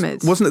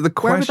pyramids? Wasn't it the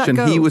question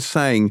go? he was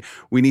saying,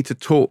 we need to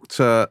talk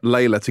to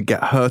Layla to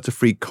get her to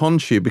free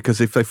Khonshu,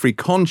 because if they free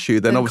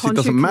Khonshu, then obviously it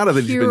doesn't matter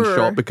that he's been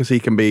shot because he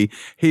can be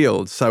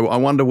healed. So I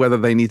wonder whether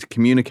they need to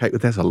communicate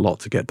with, there's a lot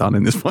to get done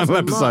in this final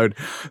episode.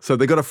 So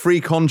they've got to free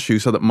Khonshu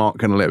so that Mark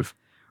can live.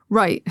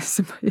 Right.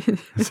 So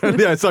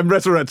I'm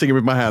resurrecting him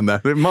with my hand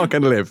there. Mark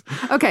can live.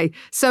 Okay,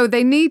 so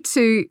they need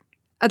to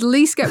at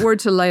least get word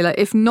to Layla,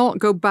 if not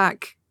go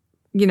back,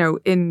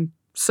 in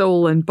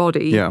soul and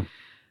body. Yeah.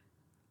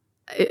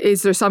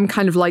 Is there some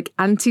kind of like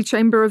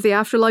antechamber of the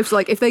afterlife?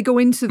 Like if they go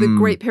into the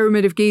Great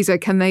Pyramid of Giza,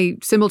 can they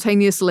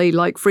simultaneously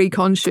like free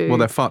Khonshu? Well,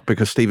 they're fucked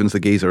because Stephen's the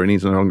geezer and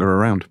he's no longer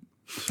around.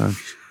 So.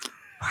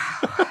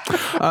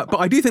 But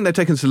I do think they've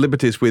taken some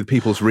liberties with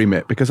people's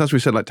remit, because as we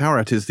said, like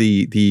Taweret is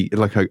the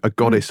like a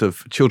goddess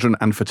of children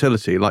and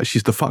fertility. Like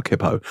she's the fuck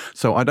hippo.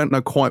 So I don't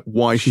know quite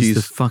why she's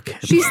the fuck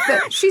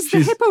hippo. She's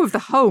the hippo of the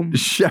home,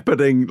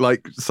 shepherding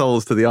like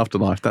souls to the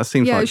afterlife. That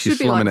seems like she's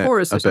slumming it. Yeah, it should be like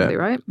Horus or something,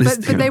 right?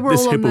 But they were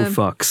this all hippo on the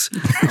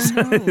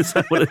fucks. Is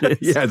that what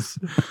it is? Yes.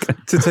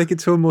 To take it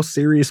to a more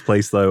serious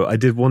place, though, I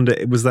did wonder,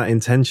 was that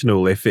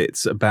intentional? If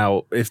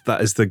that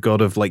is the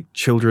god of like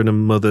children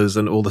and mothers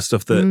and all the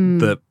stuff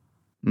that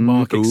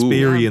Mark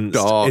experienced,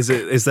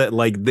 is that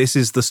like this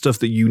is the stuff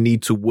that you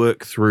need to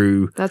work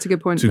through? That's a good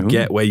point. To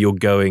get where you're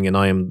going, and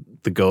I am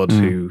the god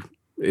who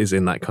is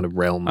in that kind of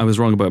realm. I was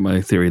wrong about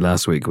my theory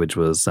last week, which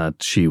was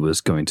that she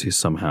was going to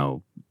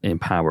somehow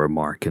empower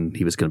Mark and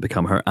he was going to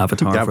become her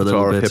avatar for a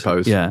little bit.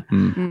 Hippos. Yeah,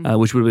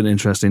 which would have been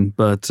interesting.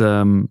 But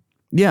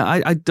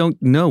I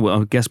don't know.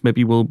 I guess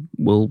maybe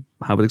we'll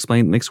have it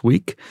explained next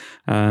week,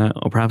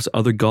 or perhaps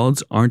other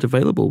gods aren't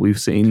available.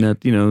 We've seen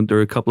that there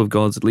are a couple of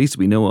gods at least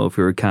we know of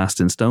who are cast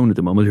in stone at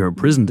the moment, who are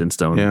imprisoned in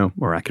stone,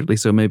 more accurately.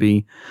 So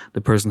maybe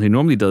the person who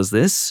normally does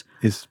this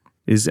is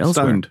elsewhere.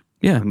 Stoned.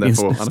 Yeah, and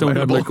therefore stoned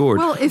out of their gourd.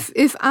 Well, if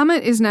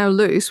Amit is now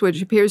loose,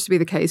 which appears to be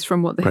the case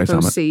from what the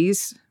hippo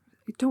sees.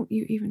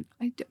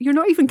 You're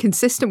not even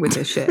consistent with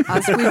this shit,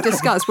 as we've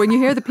discussed. When you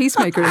hear the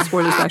Peacemaker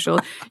spoiler special,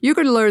 you're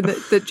going to learn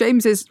that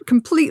James is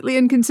completely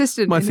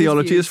inconsistent. My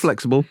theology is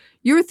flexible.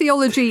 Your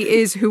theology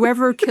is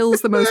whoever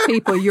kills the most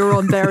people, you're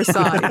on their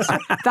side.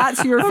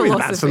 That's your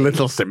philosophy. That's a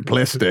little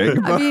simplistic.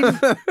 I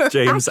mean,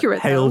 James,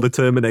 hail the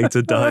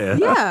Terminator Dyer.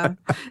 Yeah.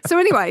 So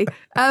anyway,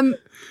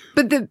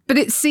 but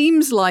it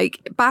seems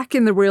like back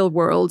in the real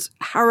world,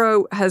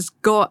 Harrow has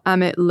got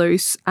Amit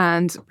loose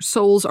and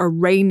souls are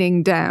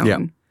raining down. Yeah.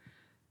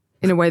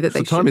 In a way that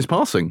they time is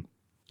passing.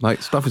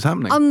 Like, stuff is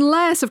happening.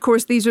 Unless, of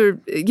course, these are,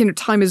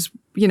 time is,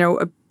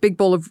 a big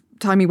ball of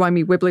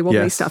timey-wimey,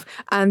 wibbly-wobbly stuff.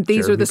 And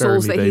these are the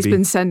souls that he's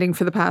been sending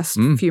for the past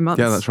few months.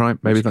 Yeah, that's right.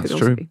 Maybe that's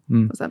true.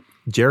 What's that?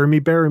 Jeremy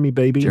Bury Me,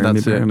 baby.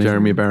 That's it.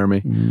 Jeremy Bury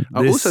Me.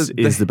 This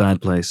is the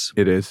bad place.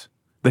 It is.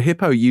 The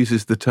hippo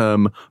uses the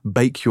term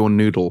bake your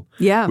noodle,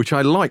 which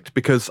I liked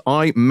because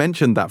I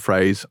mentioned that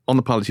phrase on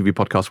the Pilot TV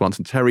podcast once,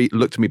 and Terry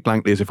looked at me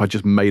blankly as if I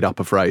just made up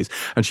a phrase.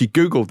 And she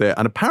Googled it,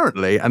 and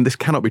apparently, and this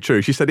cannot be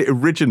true, she said it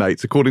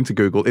originates, according to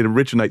Google, it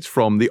originates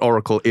from the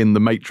Oracle in The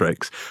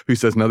Matrix, who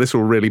says, now this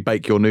will really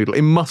bake your noodle.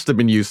 It must have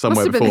been used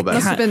somewhere before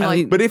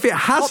then. But if it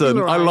hasn't,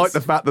 I like the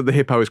fact that the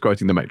hippo is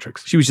quoting The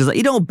Matrix. She was just like,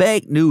 you don't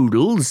bake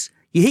noodles.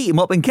 You heat them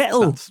up in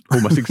kettle. That's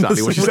almost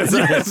exactly what she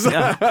said.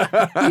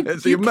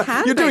 So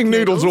you're doing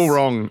noodles all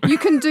wrong. You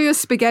can do a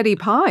spaghetti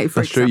pie,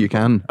 for That's true, you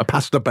can. A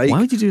pasta bake. Why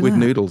would you do with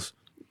that?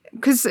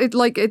 Because because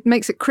it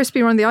makes it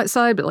crispy around the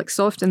outside, but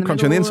soft in the middle.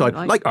 Crunchy on the inside,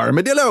 like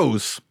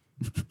armadillos.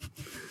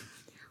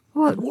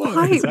 What?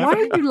 Why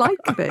are you like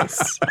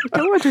this? I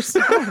don't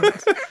understand.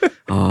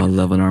 Oh, I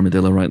love an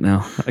armadillo right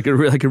now. I could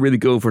really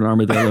go for an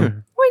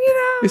armadillo.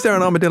 Is there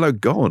an armadillo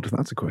god?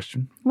 That's a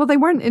question. Well, they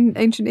weren't in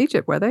ancient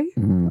Egypt, were they?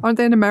 Aren't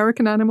they an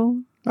American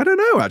animal? I don't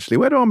know, actually.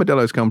 Where do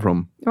armadillos come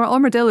from? Well,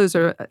 armadillos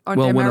aren't well,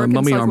 they when a American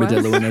mummy Southwest?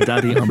 armadillo and a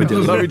daddy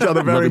armadillo love each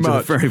other very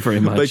much. Very,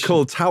 very much. They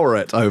call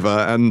Towerette over,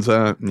 and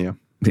yeah.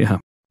 Yeah.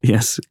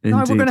 Yes, indeed. No,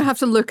 we're going to have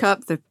to look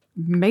up the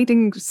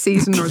mating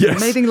season or the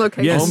mating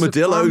location. Yes,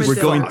 armadillos.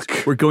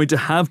 We're going to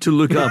have to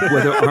look up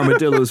whether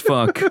armadillos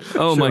fuck.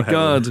 Oh my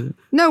God!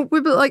 No,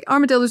 but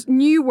armadillos,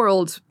 New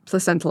World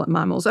placental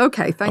mammals.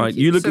 Okay, thank you. All right,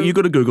 you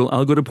go to Google.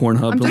 I'll go to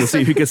Pornhub, and we'll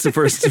see who gets the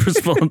first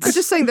response. I'm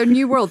just saying they're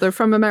New World. They're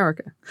from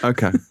America.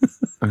 Okay.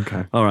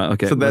 All right.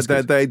 Okay. So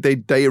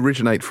they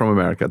originate from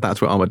America.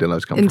 That's where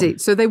armadillos come from. Indeed.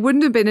 So they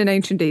wouldn't have been in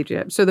ancient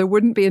Egypt. So there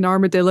wouldn't be an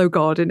armadillo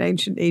god in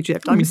ancient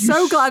Egypt. I'm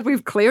so glad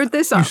we've cleared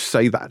this You up.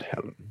 say that,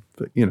 Helen,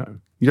 but you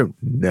don't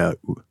know.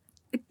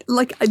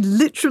 I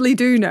literally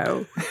do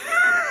know.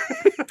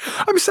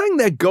 I'm saying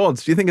they're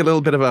gods. Do you think a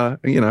little bit of a,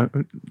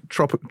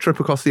 trip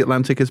across the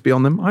Atlantic is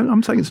beyond them?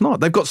 I'm saying it's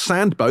not. They've got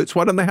sand boats.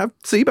 Why don't they have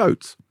sea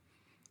boats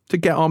to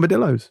get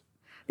armadillos?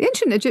 The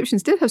ancient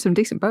Egyptians did have some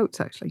decent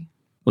boats, actually.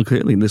 Well,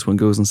 clearly this one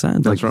goes in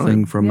sand, That's like right. the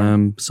thing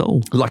from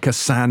Soul. Like a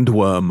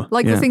sandworm.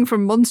 Like the thing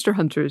from Monster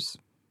Hunters.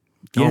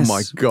 Yes. Oh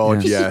my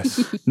God,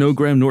 yes. No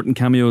Graham Norton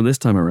cameo this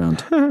time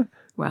around.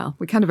 Well,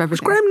 we kind of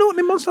everything. Graham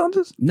Norton in Monster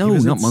Hunters? No,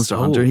 was not in Monster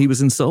Soul. Hunter. He was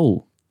in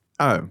Soul.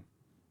 Oh.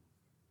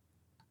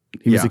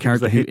 He was a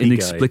character he who was the hippie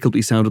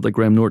inexplicably sounded like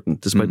Graham Norton,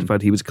 despite the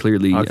fact he was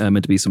clearly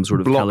meant to be some sort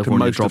of Blocked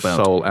California most of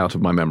dropout. Soul out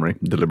of my memory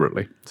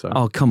deliberately. So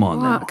Oh, come on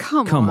now.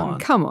 Come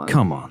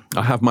on.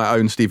 I have my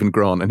own Stephen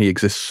Grant, and he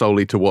exists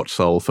solely to watch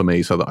Soul for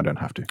me, so that I don't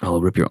have to.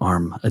 I'll rip your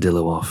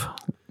armadillo off.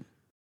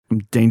 I'm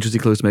dangerously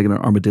close to making an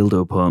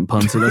armadillo pun,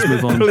 so let's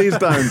move on. Please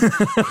don't.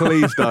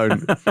 Please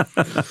don't.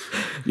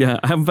 Yeah,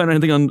 I haven't found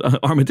anything on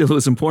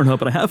armadillos in Pornhub,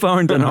 but I have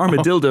found an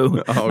armadillo.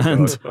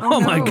 God.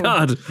 My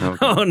God.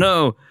 Oh,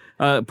 no.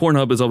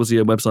 Pornhub is obviously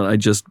a website I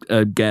just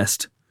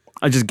guessed.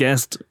 I just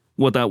guessed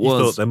what that You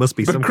was. thought there must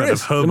be some kind of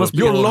Chris, hub. must be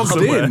You're all logged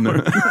somewhere. in.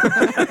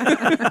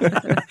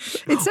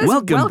 It says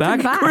Welcome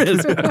back,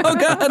 Chris. Oh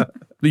God,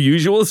 the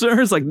usual, sir.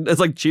 It's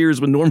like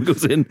Cheers when Norm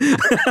goes in.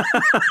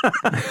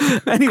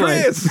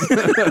 Anyway,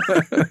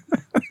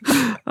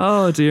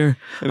 oh dear.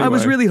 I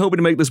was really hoping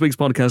to make this week's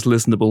podcast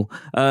listenable,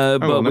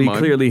 but we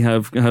clearly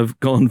have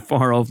gone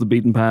far off the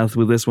beaten path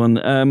with this one.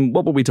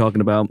 What were we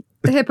talking about?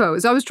 The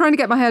hippos. I was trying to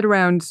get my head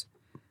around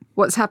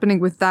what's happening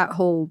with that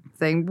whole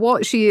thing,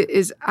 what she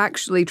is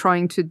actually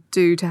trying to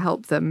do to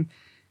help them,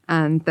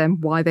 and then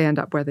why they end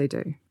up where they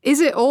do. Is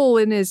it all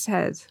in his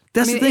head?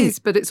 That's the thing. It is,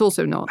 but it's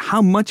also not.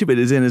 How much of it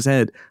is in his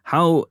head?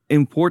 How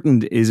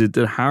important is it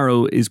that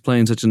Harrow is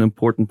playing such an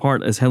important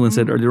part? As Helen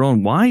said earlier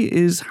on, why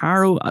is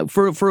Harrow,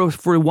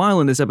 for a while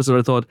in this episode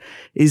I thought,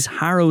 is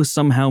Harrow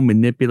somehow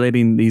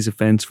manipulating these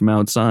events from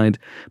outside?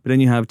 But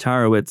then you have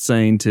Tarowit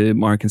saying to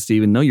Marc and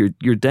Steven, no,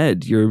 you're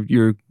dead.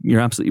 You're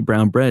absolutely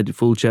brown bread,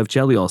 full Chev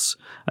Chelios.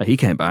 He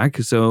came back,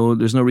 so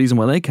there's no reason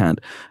why they can't.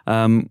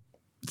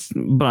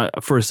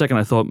 But for a second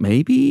I thought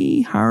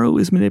maybe Harrow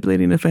is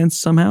manipulating events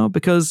somehow,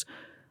 because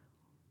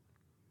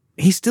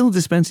he's still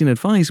dispensing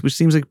advice, which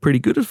seems like pretty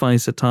good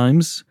advice at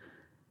times.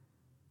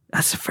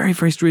 That's a very,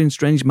 very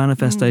strange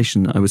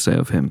manifestation, I would say,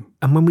 of him.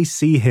 And when we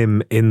see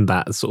him in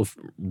that sort of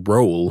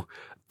role,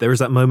 there is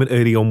that moment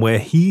early on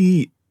where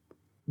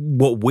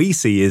what we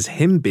see is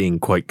him being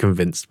quite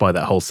convinced by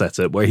that whole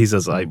setup, where he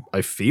says,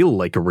 I feel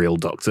like a real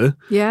doctor.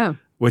 Yeah.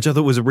 Which I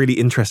thought was a really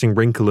interesting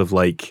wrinkle of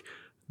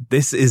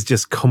this is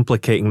just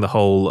complicating the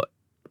whole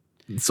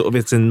sort of,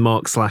 it's in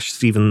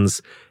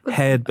Mark/Steven's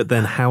head, but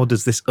then how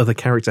does this other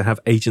character have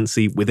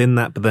agency within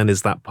that? But then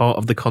is that part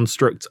of the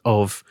construct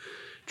of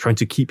trying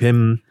to keep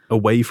him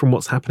away from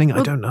what's happening?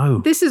 I don't know.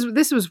 This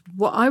was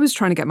what I was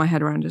trying to get my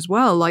head around as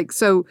well.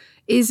 So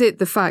is it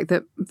the fact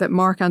that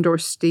Mark and/or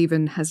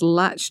Steven has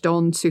latched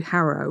on to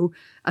Harrow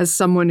as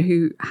someone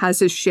who has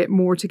his shit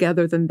more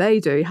together than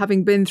they do,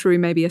 having been through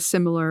maybe a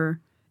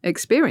similar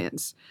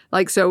experience?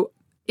 So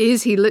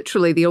Is he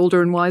literally the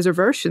older and wiser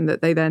version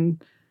that they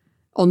then,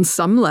 on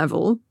some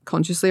level,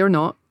 consciously or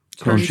not,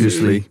 thank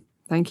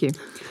you,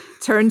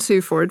 turn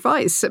to for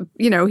advice?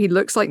 You know, he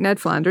looks like Ned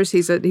Flanders.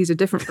 He's a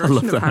different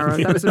version of Harrow.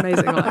 That was an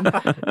amazing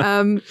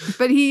line.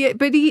 But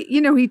he,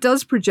 you know, he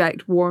does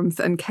project warmth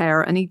and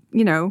care, and he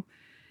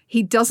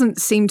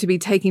doesn't seem to be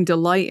taking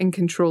delight in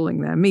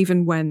controlling them,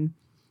 even when,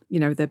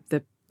 you know,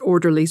 the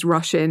orderlies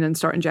rush in and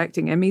start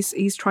injecting him.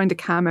 He's trying to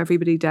calm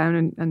everybody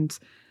down and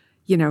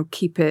you know,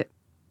 keep it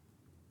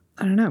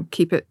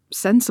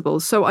sensible.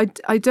 So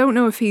I don't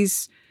know if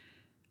it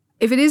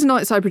is an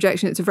outside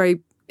projection,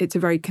 it's a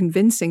very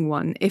convincing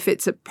one. If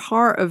it's a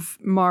part of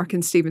Marc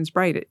and Steven's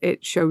brain,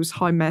 it shows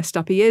how messed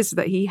up he is,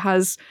 that he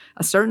has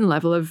a certain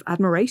level of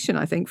admiration,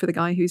 I think, for the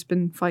guy who's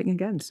been fighting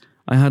against.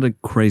 I had a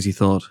crazy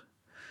thought,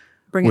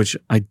 which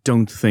I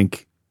don't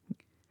think,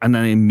 and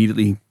then I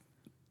immediately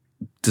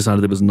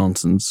decided it was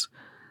nonsense,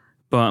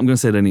 but I'm going to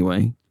say it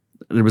anyway.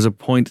 There was a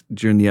point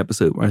during the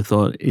episode where I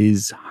thought,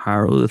 is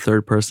Harrow the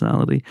third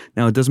personality?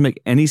 Now, it doesn't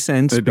make any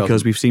sense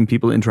because we've seen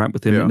people interact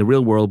with him in the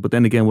real world, but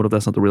then again, what if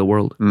that's not the real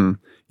world?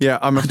 Yeah,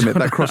 I must admit,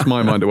 that crossed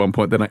my mind at one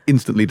point, then I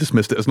instantly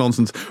dismissed it as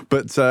nonsense.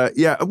 But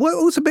well,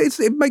 also,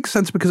 it makes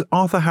sense because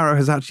Arthur Harrow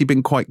has actually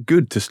been quite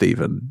good to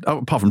Stephen,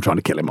 apart from trying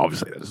to kill him,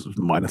 obviously, that's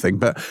a minor thing.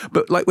 But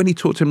like when he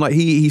talked to him, like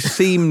he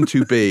seemed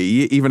to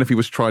be, even if he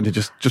was trying to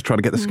just trying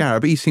to get the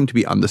scarab, he seemed to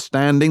be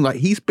understanding. Like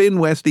he's been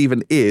where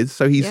Stephen is,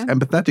 so he's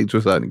empathetic to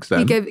a certain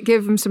extent. He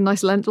gave him some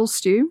nice lentil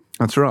stew.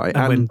 That's right.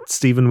 And when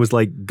Stephen was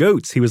like,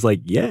 goats, he was like,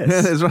 yes.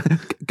 Yeah, that's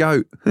right.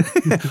 Goat.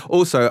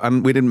 Also,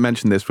 and we didn't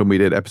mention this when we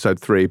did episode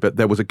 3, but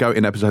there was a goat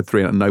in episode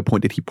 3, and at no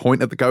point did he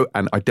point at the goat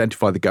and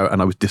identify the goat,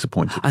 and I was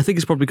disappointed. I think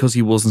it's probably because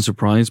he wasn't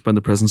surprised by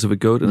the presence of a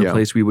goat in a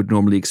place we would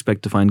normally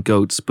expect to find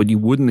goats, but you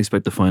wouldn't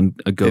expect to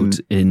find a goat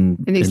in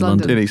East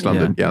London. In East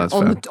London, yeah, that's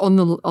fair.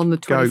 On the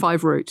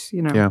 25 route,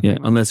 you know. Yeah,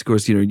 unless, of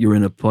course, you're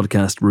in a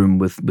podcast room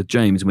with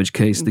James, in which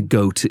case the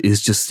goat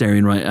is just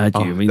staring right at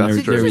you. I mean,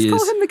 did you just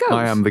call him the goat?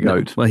 I am the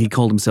goat. No, well, he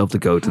called himself the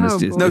goat. One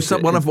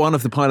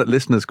of the pilot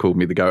listeners called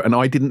me the goat, and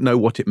I didn't know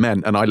what it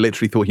meant, and I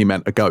literally thought he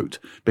meant a goat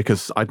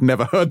because I'd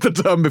never heard the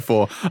term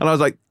before, and I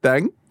was like,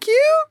 thank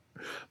you.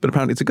 But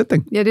apparently it's a good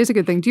thing. Yeah, it is a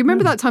good thing. Do you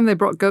remember that time they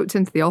brought goats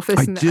into the office?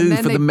 I do,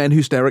 for the men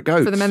who stare at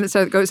goats. For the men that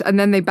stare at goats, and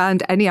then they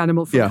banned any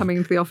animal from coming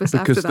into the office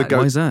after that.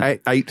 Because the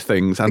goats ate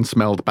things and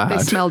smelled bad.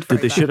 They smelled very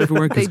bad. Did they shit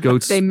everywhere? Because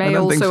goats... They may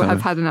also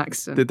have had an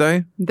accident. Did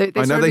they?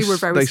 I know they were very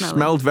smelly. They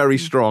smelled very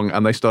strong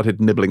and they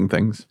started nibbling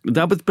things.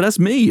 But that's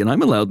me, and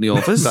I'm allowed in the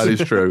office. That is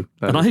true.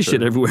 And I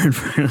shit everywhere in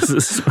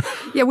fairness.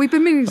 Yeah, we've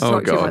been meaning to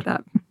talk to you about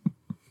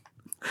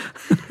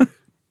that.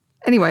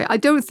 Anyway, I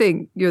don't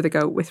think you're the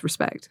goat with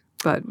respect,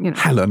 but, you know.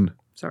 Helen.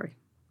 Sorry.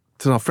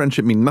 Does our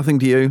friendship mean nothing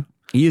to you?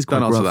 He is quite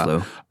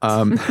gruff,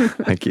 though.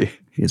 Thank you.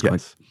 He is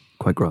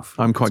quite gruff.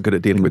 I'm quite good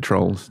at dealing with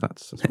trolls.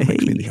 That's what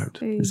makes me the goat.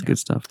 It's good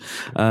stuff.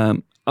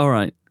 All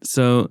right.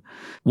 So,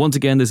 once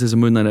again, this is a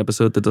Moon Knight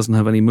episode that doesn't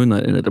have any Moon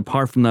Knight in it,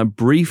 apart from that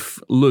brief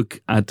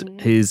look at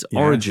his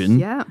origin.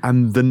 Yeah.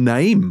 And the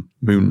name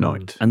Moon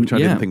Knight, which I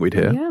didn't think we'd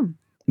hear. Yeah.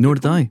 Nor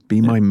did I.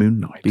 Be my Moon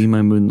Knight. Be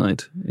my Moon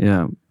Knight.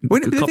 Yeah.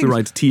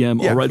 Copyright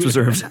TM, all rights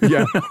reserved.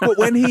 Yeah. But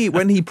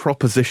when he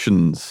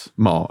propositions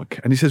Mark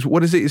and he says,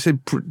 what is it? He said,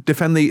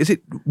 is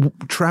it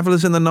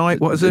Travelers in the Night?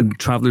 What is it?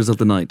 Travelers of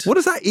the Night. What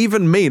does that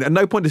even mean? At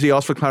no point does he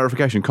ask for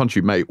clarification. Can't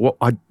you, mate?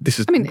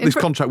 This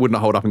contract wouldn't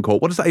hold up in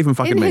court. What does that even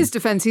fucking mean? In his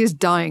defense, he is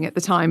dying at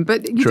the time,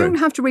 but you don't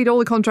have to read all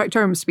the contract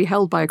terms to be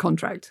held by a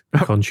contract.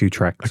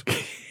 Contract.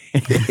 I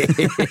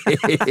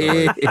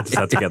just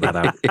had to get that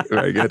out.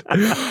 Very good.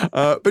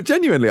 But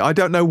genuinely, I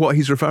don't know what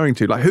he's referring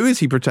to. Like, who is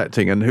he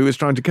protecting and who is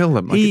trying to kill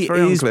them? Like, he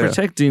is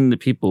protecting the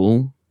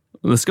people,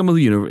 the scum of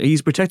the universe.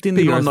 He's protecting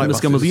the earth from the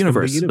scum of the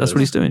universe. That's what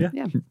he's doing.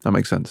 Yeah. That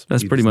makes sense.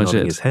 That's pretty much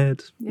it. His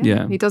head.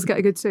 Yeah. He does get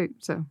a good suit,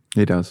 so.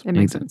 He does. It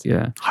makes sense.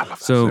 Yeah. I love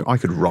that suit. I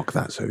could rock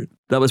that suit.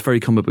 That was very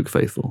comic book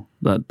faithful.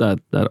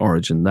 That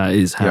origin. That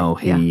is how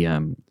he...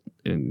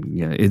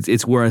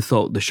 it's where I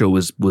thought the show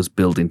was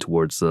building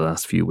towards the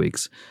last few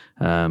weeks,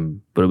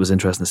 but it was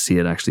interesting to see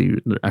it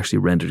actually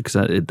rendered, because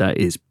that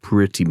is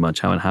pretty much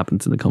how it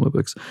happens in the comic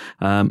books.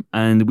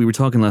 And we were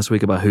talking last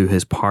week about who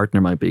his partner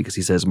might be, because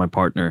he says my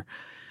partner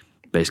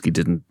basically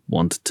didn't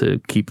want to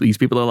keep these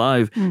people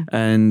alive,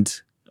 and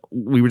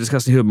we were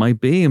discussing who it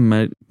might be,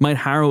 and might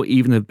Harrow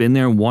even have been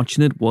there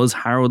watching it? Was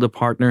Harrow the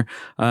partner?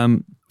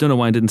 Don't know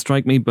why it didn't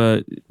strike me,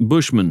 but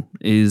Bushman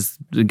is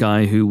the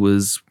guy who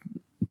was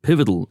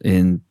pivotal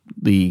in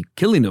the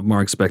killing of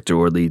Mark Spector,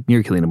 or the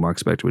near killing of Mark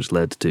Spector, which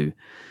led to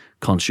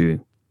Khonshu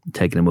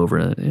taking him over,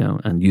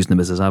 and using him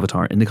as his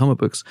avatar in the comic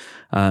books.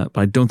 But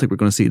I don't think we're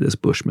going to see this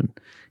Bushman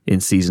in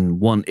season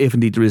 1. If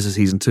indeed there is a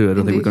season 2, I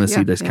don't think we're going to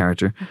see this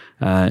character,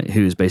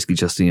 who is basically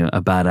just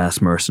a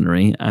badass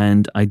mercenary.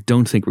 And I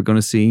don't think we're going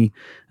to see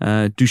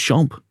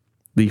Duchamp,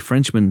 the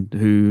Frenchman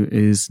who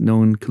is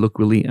known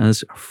colloquially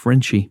as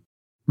Frenchie.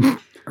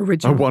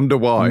 Original. I wonder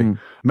why.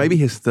 Maybe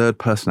his third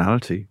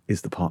personality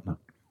is the partner.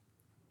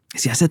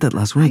 See, I said that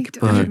last week,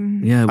 but I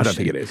don't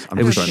think it is.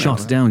 It was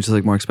shot down just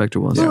like Mark Spector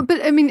was. Well,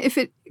 but I mean,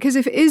 because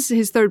if it is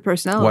his third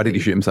personality, why did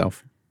he shoot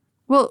himself?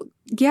 Well,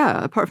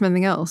 yeah, apart from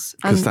anything else.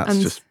 Because that's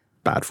and just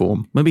bad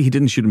form. Maybe he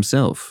didn't shoot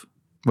himself.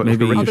 Well,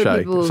 Maybe Ricochet. other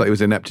people- It's like it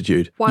was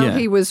ineptitude. while Yeah.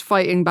 he was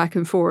fighting back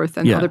and forth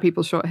and Yeah. other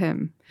people shot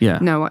him. Yeah.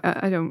 No,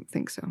 I don't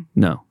think so.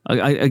 No,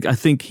 I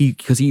think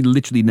because he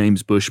literally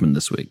names Bushman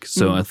this week,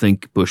 so I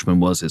think Bushman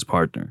was his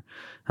partner.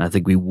 I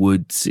think we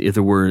would see if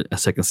there were a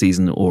second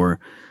season, or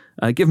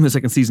give him a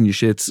second season, you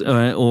shits,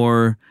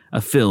 or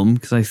a film,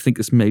 because I think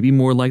it's maybe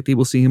more likely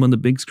we'll see him on the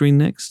big screen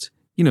next.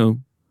 You know,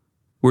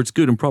 where it's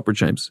good and proper,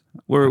 James.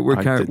 Where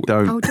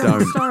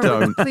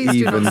Don't Please do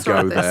even not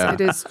start go this. there.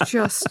 It is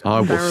just I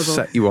will unbearable.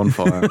 set you on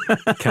fire.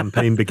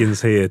 Campaign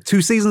begins here.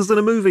 2 seasons in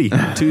a movie.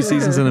 2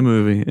 seasons in a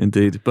movie,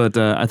 indeed. But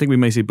I think we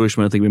may see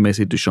Bushman. I think we may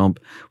see Duchamp.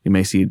 We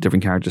may see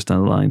different characters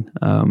down the line.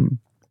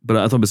 But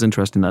I thought it was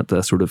interesting that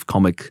sort of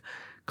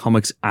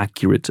comics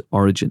accurate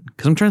origin,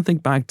 because I'm trying to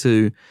think back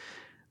to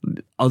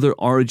other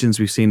origins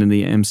we've seen in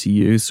the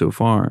MCU so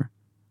far,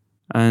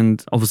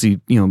 and obviously,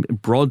 you know,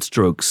 broad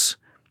strokes,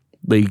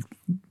 they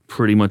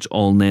pretty much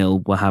all nail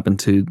what happened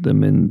to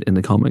them in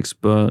the comics,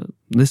 but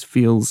this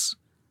feels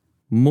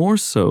more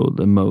so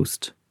than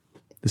most.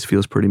 This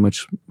feels pretty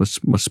much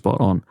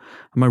spot on.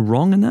 Am I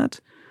wrong in that?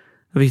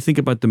 If you think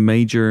about the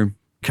major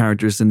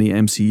characters in the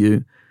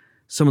MCU,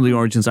 some of the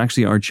origins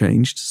actually are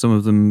changed. Some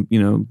of them,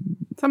 you know...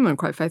 Some of them are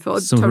quite faithful.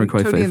 Some of them are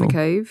quite Tony faithful. in the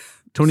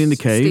Cave. Tony in the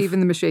Cave. Steve in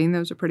the Machine,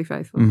 those are pretty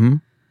faithful. Mm-hmm.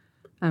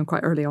 And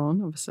quite early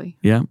on, obviously.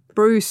 Yeah.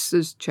 Bruce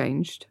has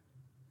changed.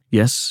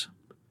 Yes.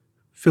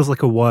 Feels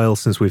like a while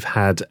since we've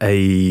had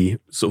a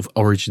sort of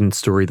origin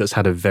story that's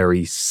had a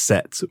very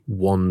set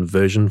one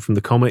version from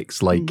the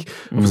comics. Like,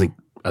 obviously,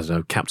 I don't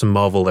know, Captain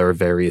Marvel, there are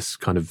various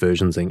kind of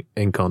versions and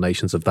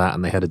incarnations of that,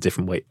 and they had a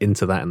different way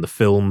into that in the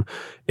film.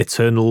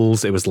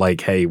 Eternals, it was like,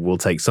 hey, we'll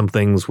take some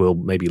things, we'll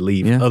maybe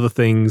leave other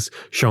things.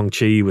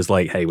 Shang-Chi was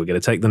like, hey, we're going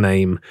to take the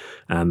name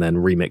and then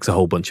remix a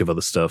whole bunch of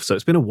other stuff. So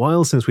it's been a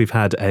while since we've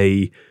had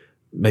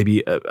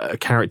maybe a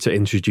character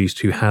introduced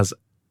who has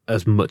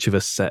as much of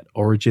a set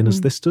origin as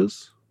this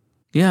does.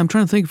 Yeah, I'm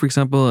trying to think, for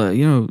example,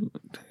 you know,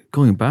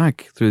 going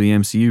back through the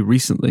MCU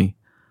recently,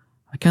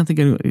 I can't think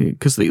of any,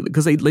 because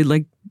they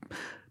like,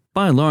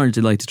 by and large,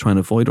 they like to try and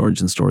avoid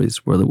origin stories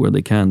where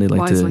they can. They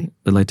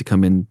like to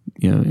come in,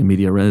 you know, in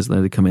media res. They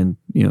like to come in,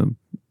 you know,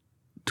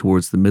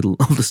 towards the middle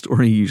of the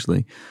story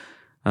usually.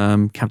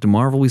 Captain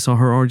Marvel, we saw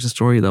her origin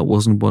story. That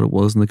wasn't what it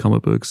was in the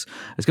comic books.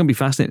 It's going to be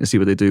fascinating to see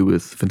what they do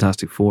with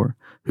Fantastic Four,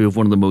 who have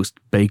one of the most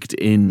baked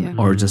in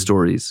origin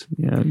stories.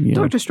 Yeah,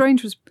 Doctor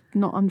Strange was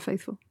not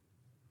unfaithful.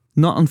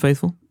 Not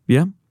unfaithful.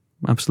 Yeah,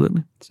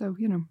 absolutely. So,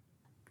 you know.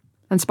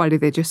 And Spidey,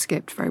 they just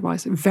skipped very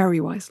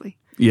wisely.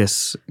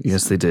 Yes,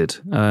 they did.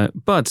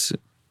 But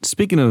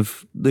speaking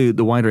of the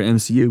wider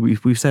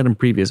MCU, we've said in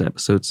previous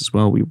episodes as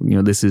well.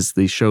 This is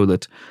the show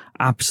that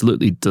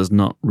absolutely does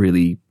not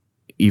really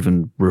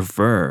even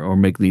refer or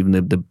make even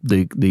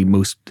the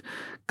most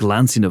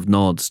glancing of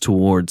nods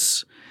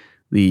towards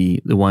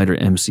the wider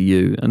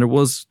MCU. And there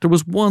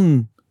was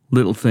one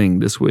little thing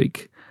this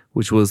week,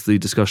 which was the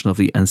discussion of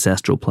the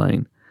ancestral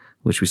plane,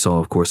 which we saw,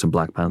 of course, in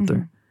Black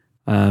Panther.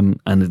 And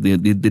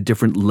the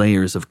different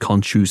layers of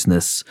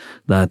consciousness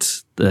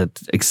that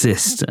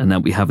exist and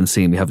that we haven't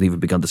seen. We haven't even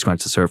begun to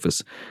scratch the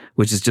surface,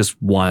 which is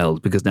just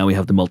wild, because now we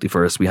have the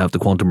multiverse, we have the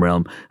quantum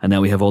realm, and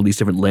now we have all these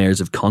different layers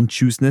of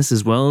consciousness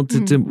as well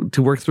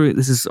to work through.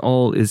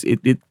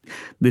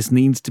 This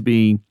needs to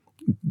be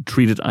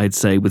treated, I'd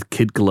say, with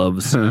kid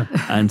gloves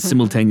and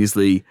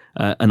simultaneously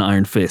an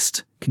iron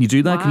fist. Can you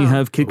do that? Wow. Can you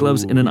have kid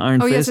gloves in an iron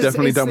fist? Yes,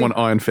 Definitely don't want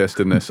Iron Fist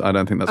in this. I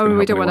don't think that's going to happen.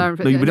 We don't want Iron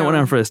Fist. No, we don't want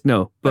Iron Fist.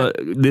 No, but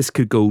this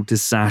could go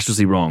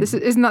disastrously wrong.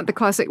 Isn't that the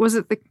classic? Was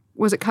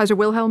it Kaiser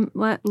Wilhelm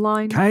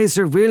line?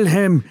 Kaiser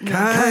Wilhelm.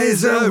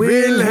 Kaiser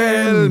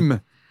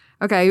Wilhelm.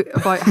 Okay,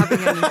 about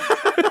having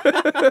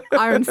an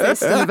Iron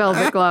Fist and a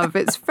velvet glove.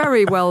 It's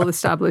very well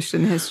established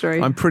in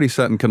history. I'm pretty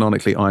certain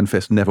canonically Iron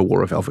Fist never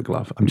wore a velvet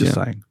glove. I'm just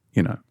saying,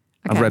 you know.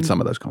 I've read some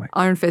of those comics.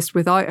 Iron Fist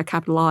without a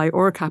capital I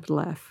or a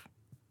capital F.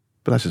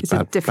 But that's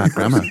just bad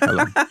grammar,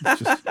 Helen.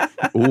 It's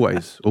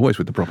just always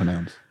with the proper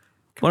nouns.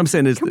 What I'm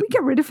saying is, can we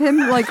get rid of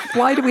him? Like,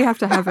 why do we have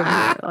to have him?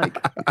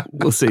 Like,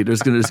 we'll see.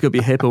 There's going to be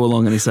a hippo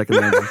along any second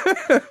now.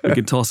 We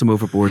can toss him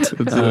overboard.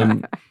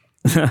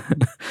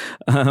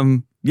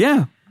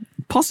 Yeah,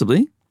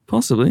 possibly.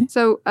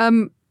 So,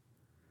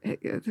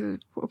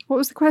 what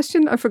was the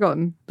question? I've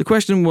forgotten. The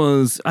question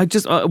was,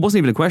 it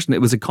wasn't even a question.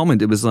 It was a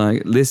comment. It was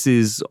like, this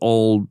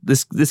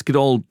could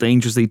all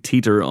dangerously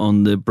teeter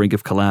on the brink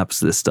of collapse,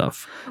 this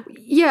stuff.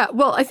 Yeah,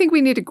 well, I think we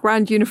need a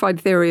grand unified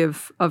theory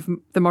of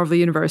the Marvel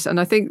Universe, and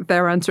I think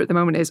their answer at the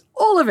moment is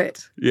all of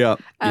it. Yeah,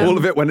 all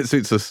of it when it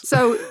suits us.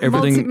 So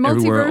everything,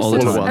 everywhere, all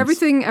at multiverses, once.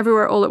 Everything,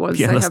 everywhere, all at once.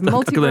 Yeah, they that's have the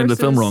multiverses. the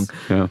film wrong.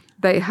 Yeah.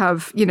 They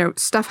have,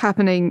 stuff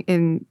happening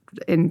in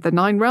the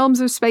 9 realms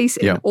of space,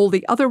 in all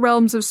the other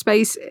realms of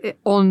space,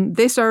 on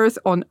this Earth,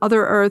 on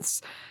other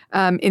Earths,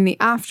 in the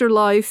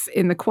afterlife,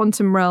 in the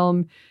quantum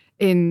realm,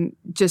 in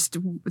just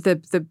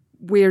the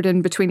weird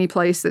in-betweeny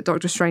place that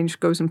Doctor Strange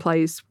goes and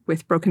plays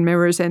with broken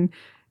mirrors in.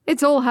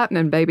 It's all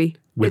happening, baby.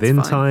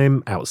 Within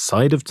time,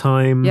 outside of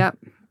time. Yeah.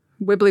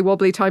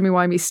 Wibbly-wobbly,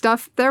 timey-wimey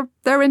stuff.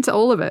 They're into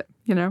all of it,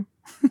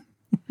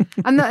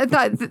 And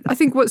that I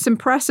think what's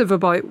impressive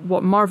about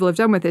what Marvel have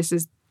done with this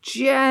is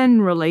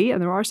generally,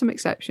 and there are some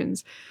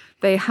exceptions,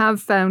 they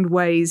have found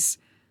ways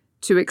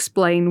to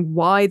explain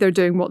why they're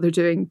doing what they're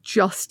doing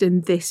just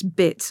in this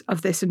bit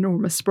of this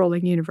enormous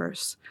sprawling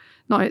universe.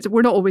 Now,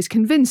 we're not always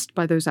convinced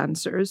by those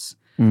answers,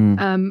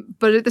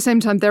 but at the same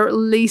time, they're at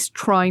least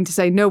trying to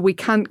say, no, we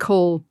can't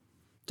call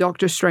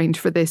Doctor Strange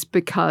for this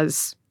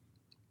because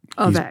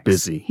of X.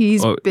 Busy.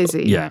 He's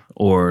busy. Yeah,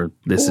 or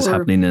this is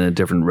happening in a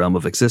different realm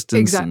of existence.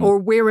 Exactly. Or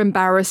we're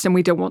embarrassed and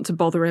we don't want to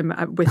bother him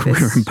with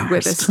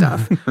this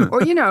stuff.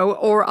 Or,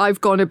 or I've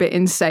gone a bit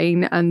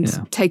insane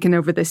and taken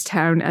over this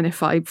town, and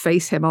if I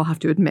face him, I'll have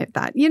to admit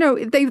that.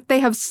 They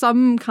have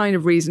some kind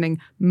of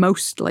reasoning,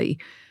 mostly,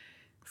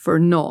 for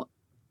not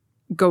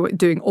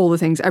doing all the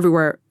things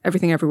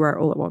everything everywhere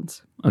all at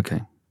once.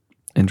 Okay.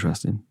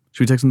 Interesting.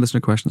 Should we take some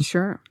listener questions?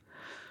 Sure.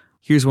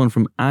 Here's one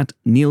from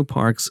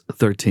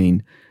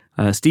 @NeilParks13.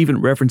 Steven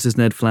references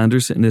Ned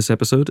Flanders in this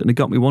episode, and it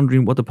got me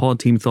wondering what the pod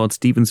team thought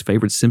Steven's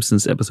favourite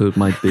Simpsons episode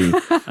might be.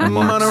 And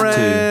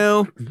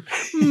Monorail.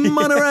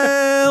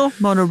 Yeah,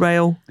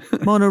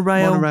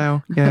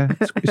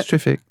 it's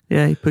terrific.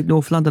 Yeah, he put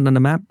North London on the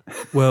map.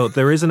 Well,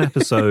 there is an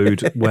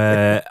episode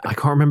where I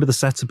can't remember the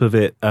setup of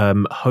it.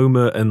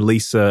 Homer and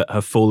Lisa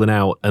have fallen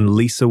out, and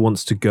Lisa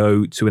wants to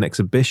go to an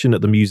exhibition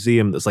at the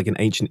museum that's like an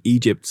ancient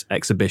Egypt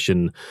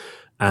exhibition.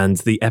 And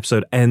the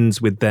episode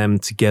ends with them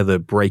together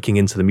breaking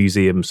into the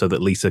museum so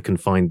that Lisa can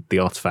find the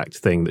artifact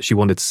thing that she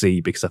wanted to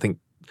see, because I think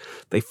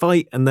they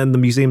fight and then the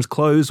museum's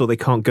closed, or they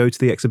can't go to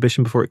the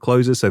exhibition before it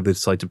closes, so they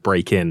decide to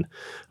break in.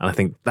 And I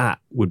think that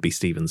would be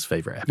Steven's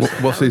favourite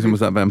episode. What season was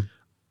that, Ben?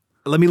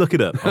 Let me look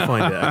it up. I'll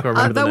find it. I can't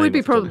remember that would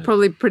be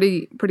probably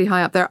pretty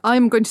high up there.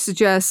 I'm going to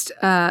suggest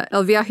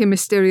El Viaje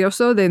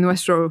Misterioso de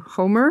Nuestro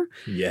Homer.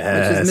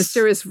 Yes. Which is a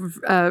mysterious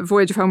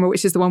voyage of Homer,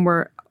 which is the one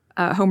where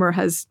Homer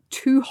has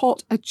too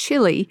hot a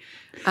chili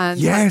and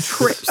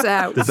trips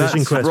out. The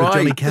Vision Quest with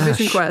Johnny Cash. The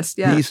Vision Quest,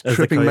 yeah. He's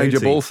tripping major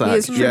ball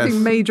sacks. He is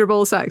tripping major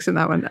ball sacks in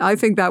that one. I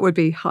think that would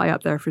be high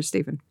up there for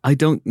Stephen. I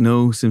don't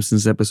know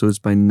Simpsons episodes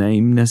by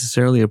name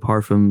necessarily,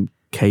 apart from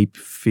Cape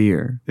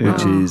Fear,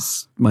 which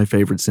is my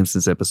favourite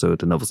Simpsons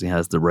episode, and obviously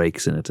has the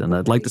rakes in it. And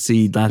I'd like to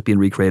see that being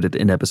recreated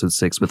in episode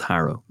 6 with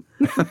Harrow.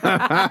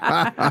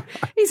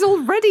 He's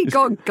already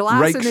got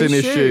glass rakes in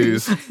his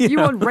shoes. You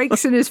want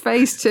rakes in his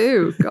face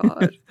too.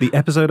 God. The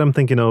episode I'm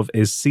thinking of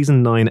is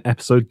season 9,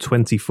 episode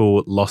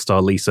 24, Lost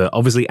Our Lisa.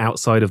 Obviously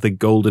outside of the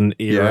golden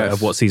era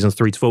of what seasons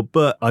 3 to 4.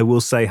 But I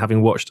will say,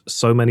 having watched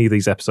so many of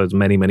these episodes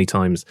many, many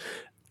times,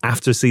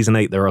 after season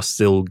 8, there are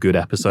still good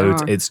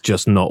episodes. It's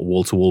just not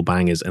wall-to-wall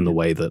bangers in the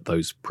way that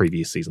those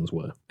previous seasons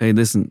were. Hey,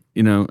 listen,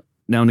 now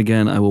and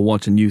again, I will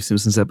watch a new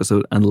Simpsons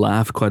episode and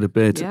laugh quite a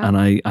bit. Yeah. And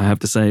I have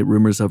to say,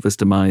 rumours of his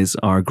demise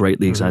are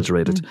greatly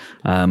exaggerated.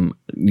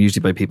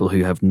 Usually by people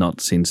who have not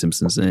seen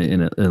Simpsons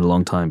in a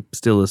long time.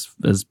 Still as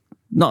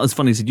not as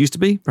funny as it used to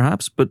be,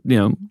 perhaps. But,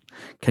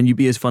 can you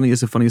be as funny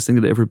as the funniest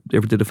thing that ever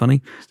did a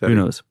funny? Who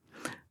knows?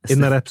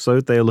 In that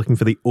episode, they are looking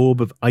for the Orb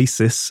of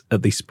Isis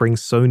at the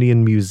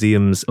Springonian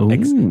Museum's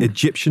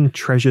Egyptian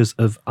Treasures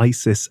of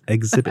Isis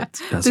exhibit.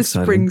 That's the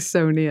exciting.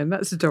 Springonian.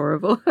 That's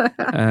adorable.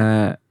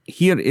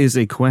 Here is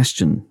a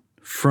question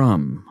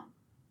from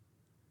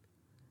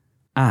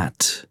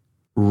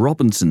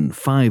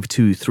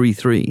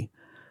 @Robinson5233.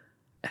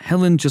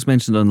 Helen just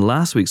mentioned on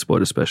last week's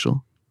spoiler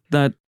special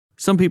that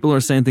some people are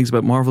saying things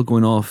about Marvel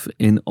going off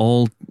in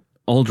all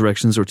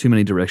directions or too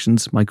many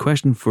directions. My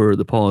question for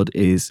the pod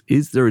is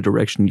there a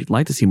direction you'd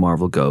like to see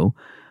Marvel go,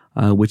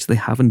 which they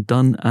haven't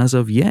done as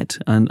of yet?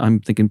 And I'm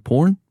thinking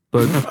porn,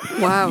 but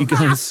wow. You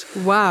guys...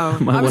 Wow.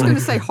 I was going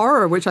to say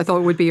horror, which I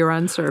thought would be your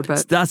answer,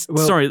 but...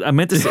 Sorry, I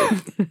meant to say...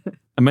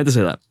 I meant to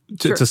say that.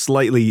 To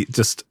slightly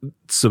just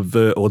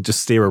subvert or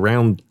just steer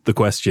around the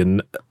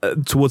question,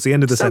 towards the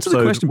end of this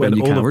episode,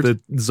 when all of the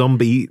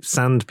zombie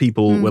sand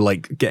people were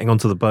like getting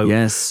onto the boat,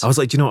 I was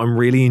like, I'm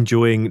really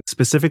enjoying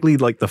specifically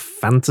like the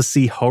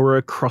fantasy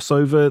horror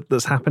crossover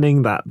that's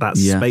happening, that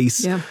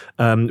space,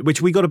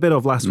 which we got a bit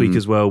of last week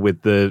as well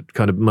with the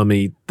kind of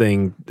mummy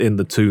thing in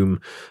the tomb.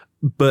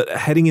 But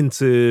heading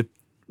into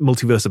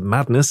Multiverse of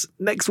Madness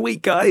next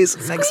week, guys.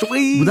 Next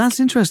week. Well, that's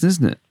interesting,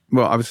 isn't it?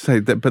 Well, I would say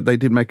that, but they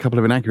did make a couple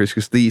of inaccuracies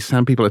because the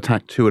sand people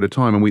attack 2 at a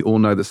time, and we all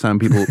know that sand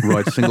people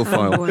ride single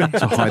file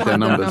to hide their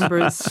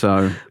numbers.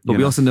 So, but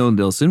we also know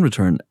they'll soon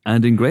return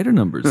and in greater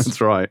numbers. That's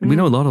right. We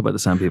know a lot about the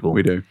sand people.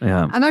 We do.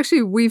 Yeah. And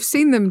actually, we've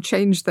seen them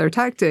change their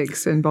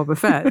tactics in Boba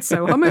Fett.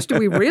 So, how much do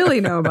we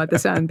really know about the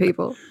sand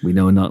people? We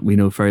know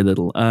very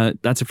little.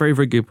 That's a very,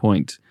 very good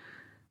point.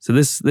 So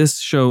this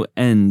show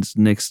ends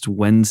next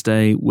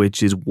Wednesday,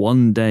 which is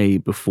one day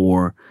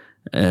before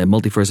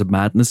Multiverse of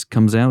Madness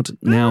comes out.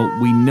 Now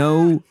we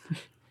know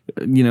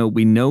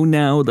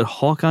now that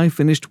Hawkeye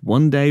finished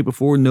one day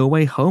before No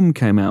Way Home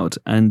came out,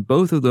 and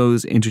both of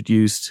those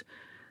introduced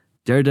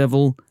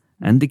Daredevil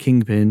and the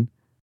Kingpin.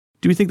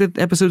 Do we think that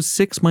episode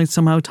 6 might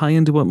somehow tie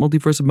into what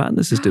Multiverse of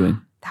Madness is doing?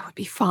 That would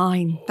be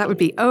fine. That would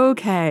be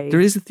okay.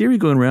 There is a theory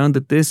going around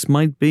that this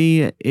might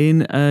be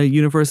in a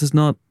universe that's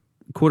not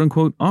quote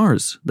unquote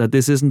ours, that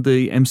this isn't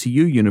the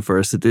MCU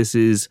universe, that this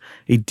is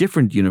a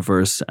different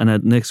universe, and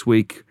that next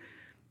week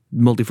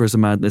Multiverse of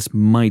Madness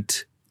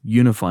might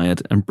unify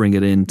it and bring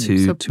it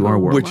into to our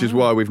world. Which is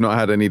why we've not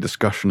had any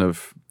discussion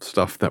of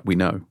stuff that we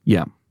know.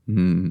 Yeah.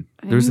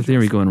 There's a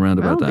theory going around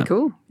about that.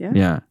 Cool. Yeah.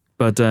 Yeah.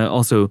 But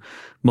also,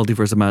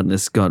 Multiverse of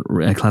Madness got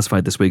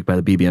classified this week by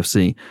the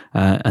BBFC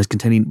as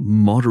containing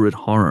moderate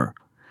horror,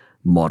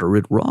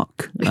 moderate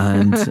rock.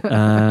 And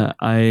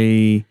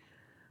I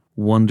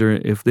wonder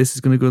if this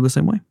is going to go the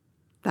same way.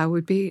 That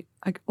would be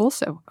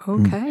also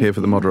okay. Here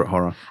for the moderate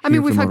horror. I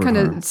mean, we've had kind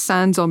of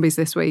sand zombies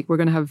this week. We're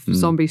going to have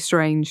Zombie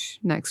Strange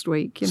next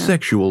week. You know?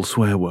 Sexual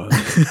swear words.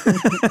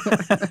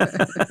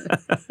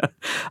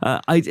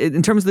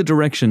 In terms of the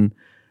direction,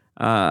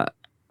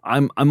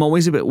 I'm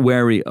always a bit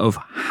wary of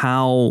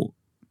how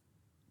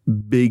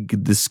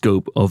big the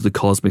scope of the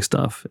cosmic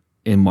stuff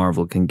in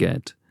Marvel can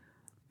get,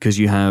 because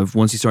you have,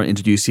 once you start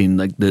introducing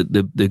like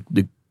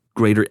the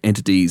greater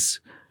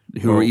entities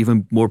who are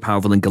even more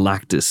powerful than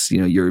Galactus, you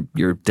know,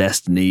 your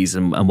destinies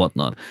and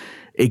whatnot,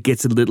 it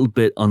gets a little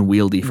bit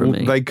unwieldy for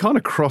me. They kind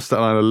of crossed that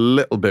line a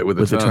little bit with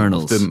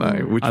Eternals, didn't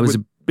they? Which I was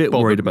a bit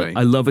worried about.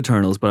 I love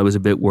Eternals, but I was a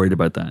bit worried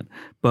about that.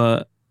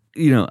 But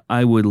you know,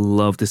 I would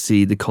love to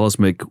see the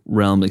cosmic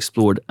realm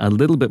explored a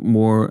little bit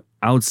more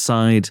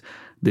outside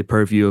the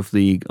purview of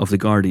the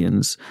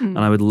Guardians, and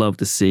I would love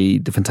to see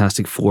the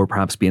Fantastic Four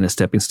perhaps being a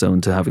stepping stone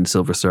to having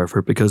Silver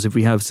Surfer, because if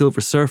we have Silver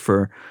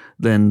Surfer,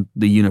 then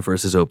the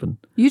universe is open.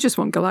 You just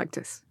want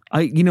Galactus.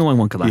 I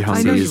want Galactus.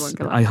 I know you want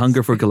Galactus. I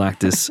hunger for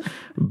Galactus,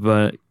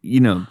 but you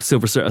know,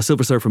 a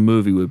Silver Surfer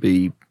movie would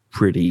be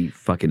pretty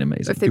fucking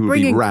amazing. It would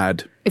be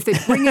rad. If they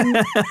bring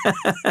in,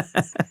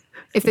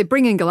 if they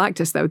bring in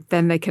Galactus, though,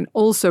 then they can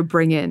also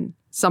bring in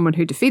someone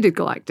who defeated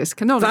Galactus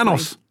canonically.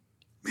 Thanos.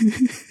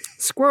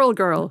 Squirrel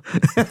Girl.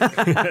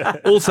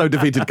 Also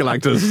defeated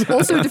Galactus.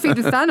 Also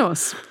defeated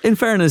Thanos. In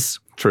fairness,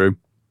 True.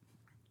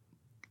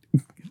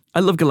 I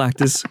love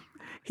Galactus.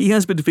 He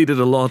has been defeated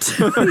a lot.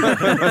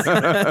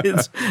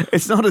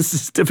 it's not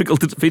as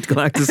difficult to defeat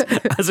Galactus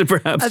as it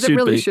perhaps as should be. As it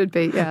really should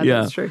be. Yeah,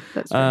 that's true.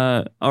 That's true.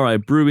 All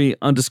right,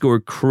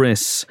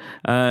 Brewy_Chris.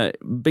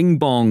 Bing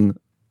Bong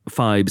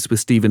vibes with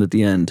Steven at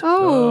the end.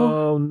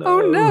 Oh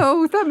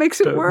no, that makes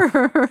it worse.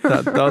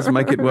 That does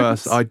make it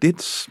worse. I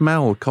did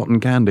smell cotton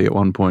candy at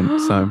one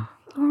point, so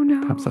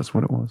perhaps that's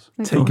what it was.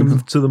 Take him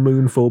to the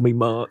moon for me,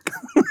 Mark.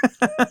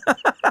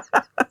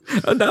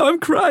 And now I'm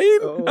crying.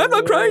 I'm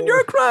not crying.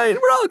 You're crying.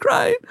 We're all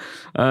crying.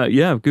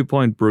 Yeah, good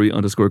point,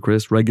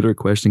 Brewy_Chris. Regular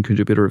question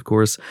contributor, of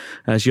course.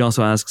 She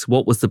also asks,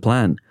 what was the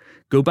plan?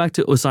 Go back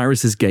to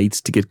Osiris's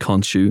gates to get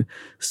Khonshu,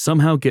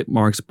 somehow get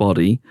Mark's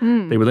body.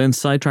 They were then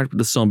sidetracked with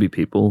the zombie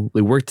people.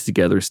 They worked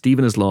together.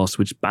 Steven is lost,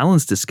 which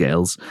balanced the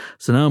scales.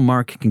 So now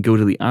Mark can go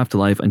to the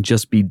afterlife and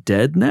just be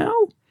dead now?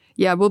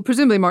 Yeah, well,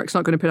 presumably Mark's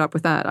not going to put up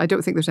with that. I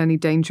don't think there's any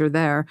danger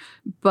there.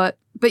 But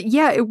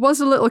yeah, it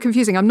was a little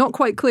confusing. I'm not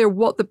quite clear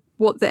what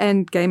the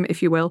end game,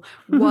 if you will,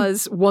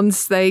 was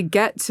once they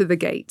get to the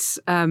gates.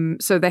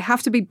 So they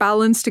have to be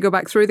balanced to go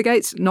back through the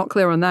gates. Not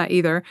clear on that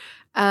either.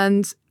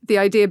 And the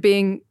idea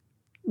being,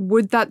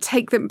 would that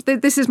take them...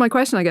 This is my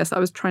question, I guess, I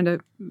was trying to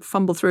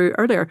fumble through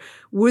earlier.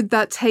 Would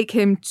that take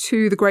him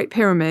to the Great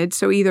Pyramid?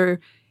 So either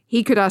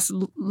he could ask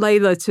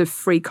Layla to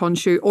free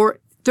Khonshu, or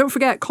don't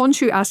forget,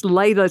 Khonshu asked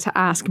Layla to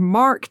ask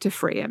Mark to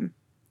free him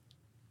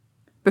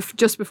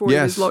just before he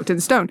was locked in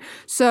stone.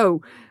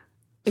 So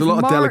there's a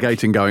lot of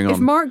delegating going on. If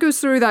Mark goes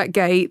through that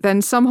gate,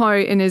 then somehow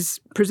in his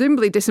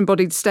presumably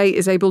disembodied state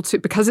is able to,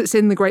 because it's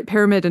in the Great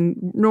Pyramid and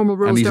normal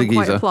rules don't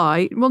quite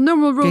apply. Well,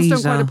 normal rules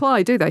don't quite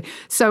apply, do they?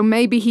 So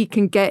maybe he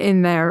can get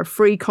in there,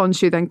 free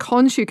Khonshu, then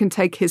Khonshu can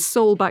take his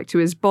soul back to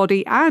his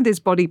body and his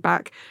body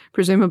back,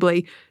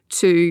 presumably,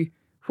 to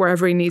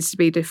wherever he needs to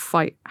be to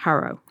fight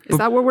Harrow. Is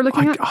that what we're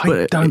looking at?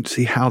 I don't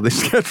see how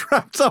this gets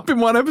wrapped up in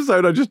one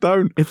episode. I just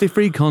don't. If they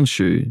free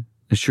Khonshu,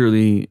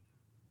 surely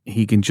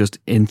he can just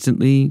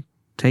instantly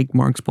take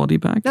Mark's body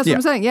back? That's what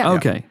I'm saying, yeah.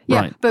 Okay,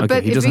 yeah. right.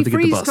 But he if he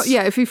frees,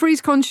 if he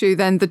frees Khonshu,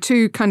 then the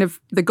two kind of,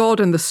 the god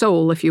and the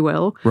soul, if you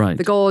will,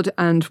 the god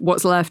and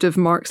what's left of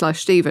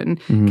Mark/Steven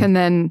can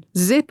then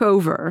zip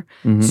over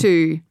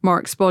to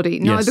Mark's body.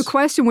 Now, the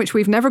question which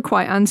we've never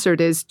quite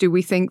answered is, do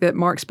we think that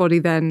Mark's body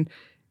then,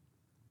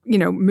 you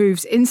know,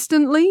 moves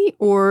instantly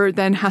or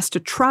then has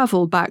to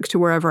travel back to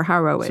wherever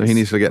Harrow is? So he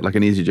needs to get like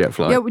an EasyJet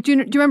flight. Yeah, do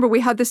you remember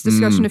we had this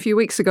discussion a few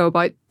weeks ago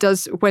about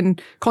when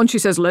Khonshu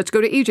says, let's go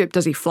to Egypt,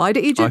 does he fly to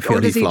Egypt or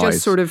does he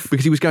just sort of...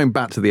 Because he was going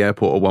back to the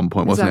airport at one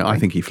point, wasn't it? I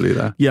think he flew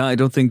there. Yeah, I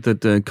don't think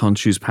that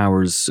Khonshu's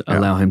powers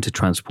allow him to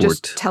transport.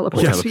 Just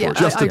teleport. Yeah,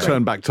 just to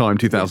turn back time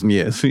 2,000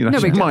 years. You know,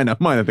 minor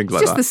things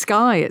like that. It's just the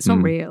sky, it's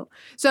not real.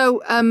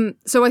 So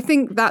I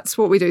think that's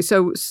what we do.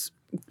 So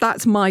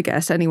that's my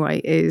guess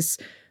anyway, is...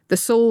 the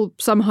soul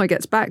somehow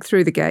gets back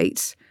through the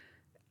gate,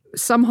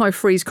 somehow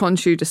frees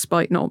Khonshu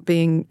despite not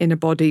being in a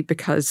body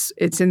because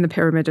it's in the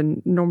pyramid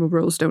and normal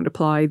rules don't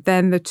apply.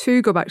 Then the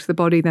two go back to the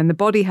body. Then the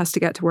body has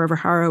to get to wherever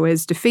Harrow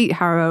is, defeat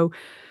Harrow.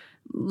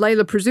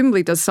 Layla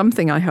presumably does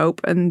something, I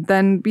hope. And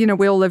then, you know,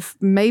 we all live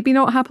maybe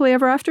not happily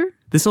ever after.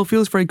 This all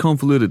feels very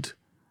convoluted.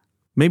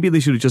 Maybe they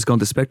should have just gone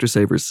to Spectre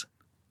Sabers.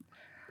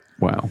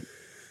 Wow.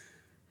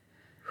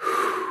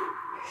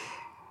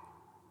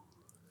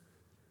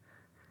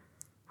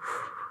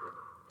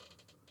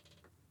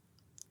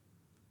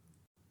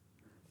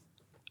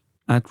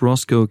 At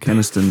Roscoe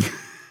Keniston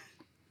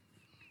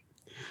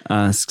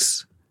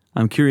asks,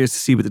 I'm curious to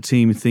see what the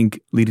team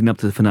think leading up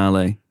to the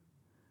finale.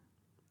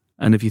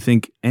 And if you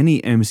think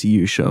any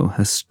MCU show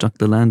has struck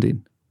the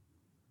landing.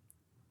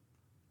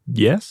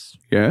 Yes.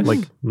 Yes. Like,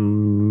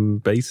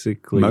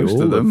 basically Most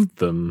all of them. of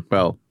them.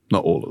 Well,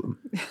 not all of them.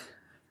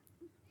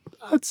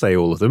 I'd say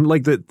all of them.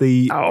 Like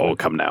the Oh,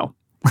 come now.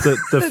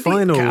 the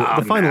final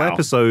now.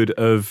 episode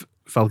of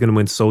Falcon and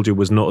Winter Soldier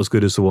was not as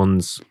good as the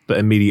ones that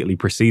immediately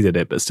preceded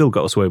it, but still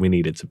got us where we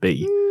needed to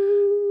be.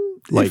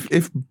 Like,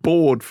 if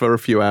bored for a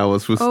few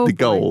hours was Oh, the boy.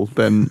 goal,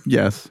 then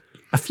yes.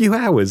 A few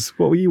hours.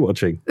 What were you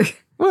watching?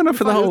 Well, no,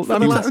 for the whole. For I the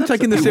mean, last I'm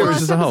taking the episode. series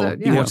Last as a whole. episode,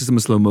 He yeah. watches them in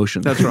slow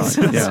motion. That's right.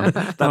 Yeah, I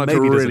like to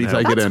maybe really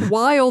doesn't take it That's in.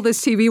 why all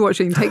this TV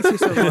watching takes you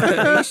so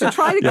long. You should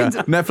try to Yeah,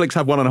 get Netflix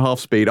have 1.5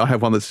 speed. I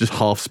have one that's just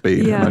half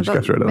speed. and I just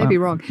go through it. may be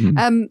wrong.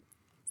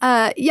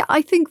 Yeah,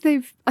 I think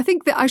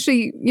that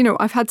actually,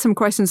 I've had some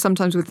questions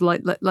sometimes with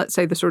let's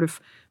say the sort of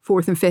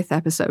 4th and 5th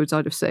episodes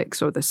out of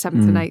 6 or the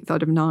 7th and 8th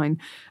out of 9.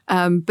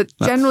 But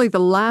generally the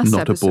last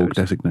Not a Borg episode,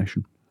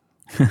 designation.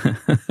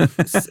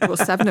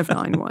 7 of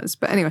 9 was.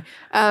 But anyway,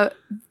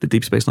 The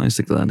Deep Space Nine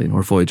stick the landing,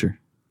 or Voyager.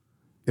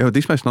 Yeah,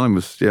 Deep Space Nine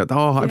was. Yeah.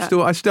 Oh,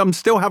 Yeah. I'm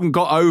still haven't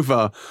got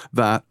over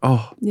that.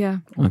 Oh, yeah.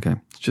 Okay.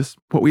 it's just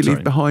what we Sorry.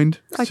 leave behind.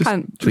 I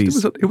can't.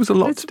 Please. It was a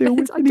lot to deal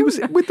with. And he was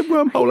with the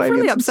wormhole You're aliens.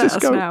 really and upset us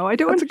Cisco now. I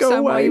don't had to go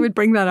understand why away. you would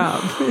bring that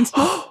up. It's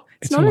not,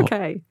 It's not a lot.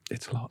 okay.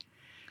 It's a lot.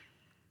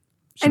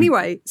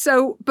 Anyway,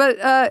 so, but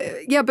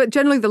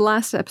generally the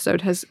last episode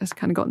has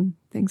kind of gotten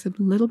things a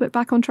little bit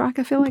back on track,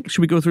 I feel like.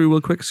 Should we go through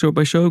real quick, show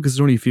by show? Because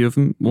there's only a few of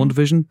them. One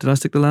Division, did I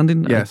stick the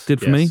landing? Yes. Did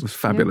for Yes. me? It was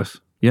fabulous.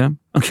 Yeah.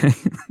 Okay.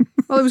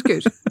 Well, it was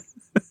good.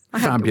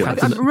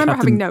 Fabulous. I remember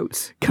having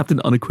notes, Captain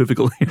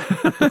Unequivocal here.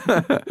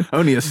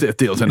 Only a Sith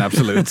deals in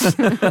absolutes.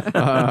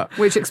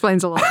 which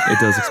explains a lot. It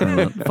does explain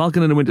a lot.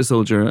 Falcon and the Winter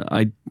Soldier,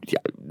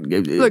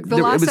 Look, the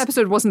last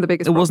episode wasn't the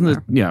biggest It problem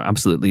wasn't. Yeah,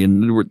 absolutely.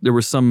 And there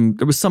was some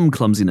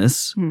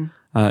clumsiness.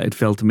 It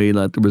felt to me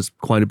like there was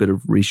quite a bit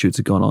of reshoots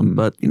had gone on,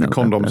 but The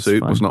condom that's suit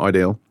fine. was not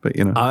ideal, but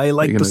I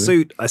like the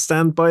suit. I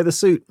stand by the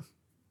suit.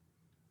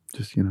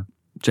 Just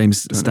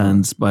James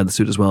stands by the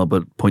suit as well,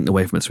 but pointing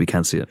away from it so we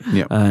can't see it.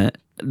 Yeah.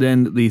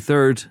 Then the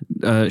third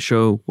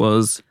show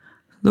was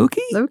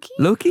Loki.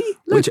 Loki?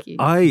 Which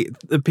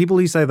the people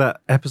who say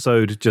that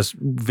episode just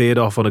veered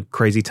off on a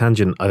crazy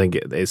tangent, I think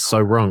it is so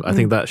wrong. I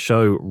think that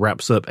show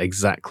wraps up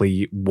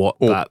exactly what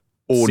that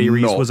or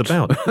series not. was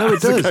about. No, it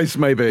As the does. case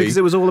may be. Because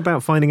it was all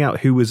about finding out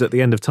who was at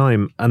the end of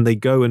time, and they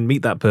go and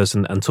meet that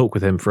person and talk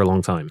with him for a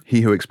long time.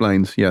 He Who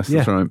Explains. Yes,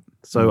 that's Yeah. right.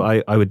 So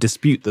I would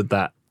dispute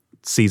that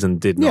season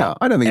did not. Yeah,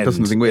 I don't think it does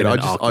end anything weird. in an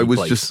I archy was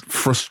place. just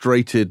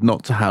frustrated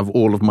not to have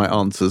all of my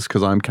answers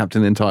because I'm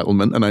Captain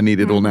Entitlement and I need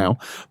it all now.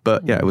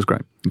 But yeah, it was great.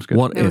 It was good.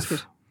 What It was if?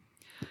 good.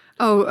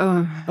 Oh,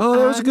 that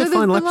was a good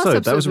final the last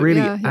episode. That was really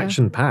yeah.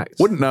 action packed.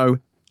 Wouldn't know.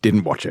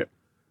 Didn't watch it.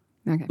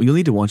 Okay. Well, you'll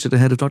need to watch it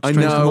ahead of Doctor I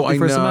Strange. know.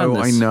 I'm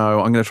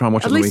I'm going to try and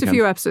watch it At on the least a weekend.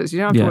 few episodes. You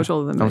don't have to Yeah. watch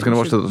all of them. I was going to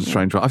watch the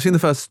Strange one. I've seen the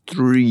first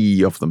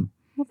 3 of them.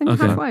 Well, then you're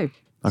Okay. halfway.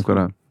 I've got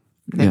to.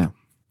 Yeah.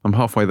 I'm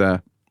halfway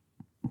there.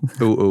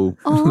 Ooh.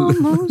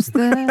 Almost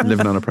there.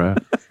 Living on a prayer.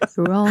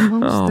 We're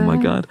almost Oh there. my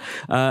God.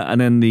 And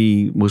then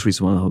the most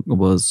recent one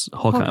was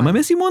Hawkeye. Am I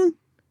missing one?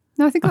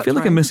 No, I think I that's feel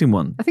like right. I'm missing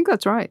one. I think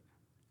that's right.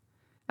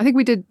 I think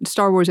we did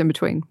Star Wars in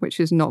between, which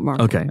is not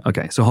Marvel.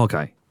 Okay. So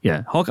Hawkeye.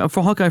 Yeah.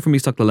 Hawkeye for me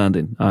stuck the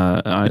landing.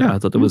 I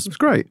thought that was It's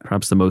great.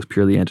 perhaps the most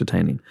purely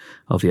entertaining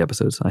of the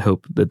episodes. I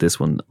hope that this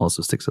one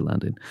also sticks a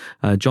landing.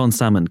 John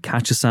Salmon,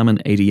 Catch a Salmon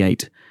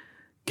 88.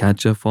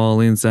 Catch a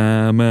falling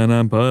salmon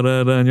and put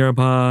it in your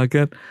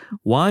pocket.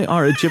 Why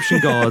are Egyptian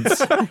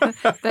gods?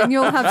 Then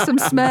you'll have some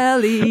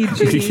smelly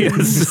jeans.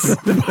 Yes.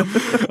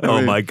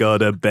 Oh my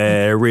God, a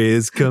bear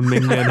is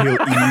coming and he'll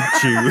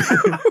eat you.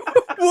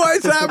 What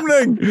is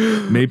happening?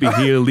 Maybe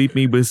he'll eat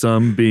me with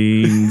some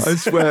beans. I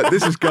swear,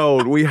 this is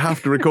gold. We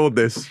have to record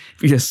this.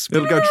 Yes.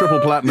 It'll go triple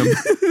platinum.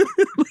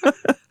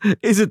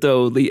 Is it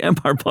though? The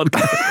Empire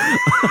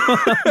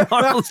Podcast,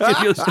 Marvel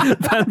Studios,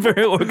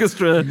 Fanfare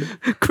Orchestra,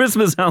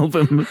 Christmas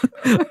album.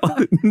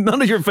 None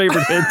of your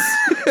favorite hits.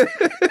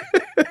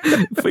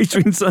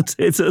 Featuring such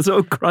hits as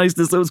 "Oh Christ,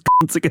 it's those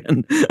cunts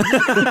again."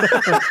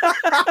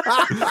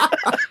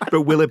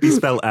 But will it be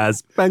spelled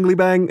as Bangly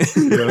Bang?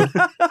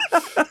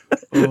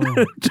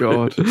 Oh,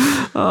 God.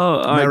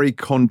 Oh, Merry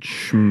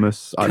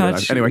Conchmas. I don't know.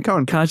 Anyway, come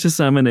on. Catch a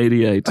Salmon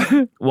 88.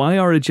 Why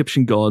are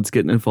Egyptian gods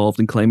getting involved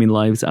in claiming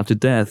lives after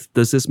death?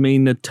 Does this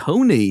mean that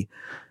Tony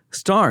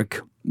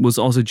Stark was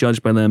also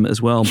judged by them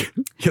as well?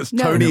 Yes,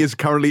 No. Tony is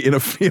currently in a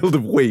field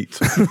of wheat.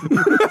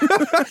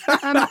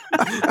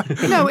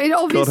 No, it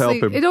help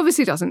him.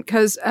 obviously doesn't,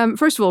 because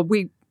first of all,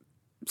 we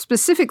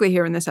specifically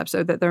hear in this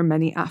episode that there are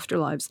many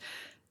afterlives.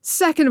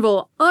 Second of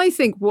all, I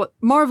think what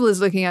Marvel is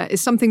looking at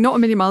is something not a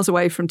million miles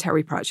away from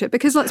Terry Pratchett,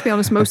 because let's be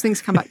honest, most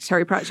things come back to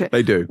Terry Pratchett.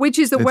 They do. Which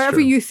is that It's whatever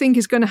true. you think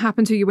is going to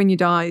happen to you when you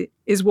die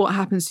is what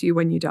happens to you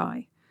when you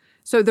die.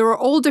 So there are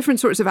all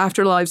different sorts of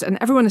afterlives, and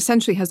everyone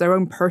essentially has their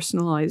own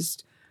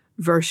personalized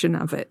version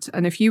of it.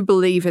 And if you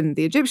believe in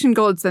the Egyptian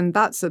gods, then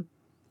that's the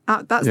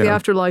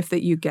afterlife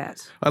that you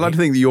get. I like to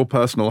think that your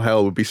personal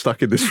hell would be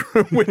stuck in this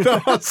room with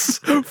us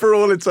for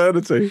all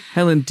eternity.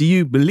 Helen, do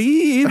you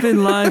believe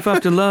in life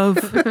after love?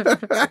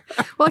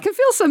 Well, I can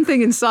feel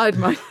something inside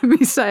me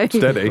saying,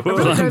 Steady. I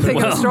really don't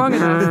think I'm strong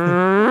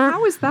enough.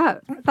 How is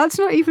that? That's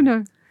not even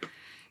a...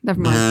 Never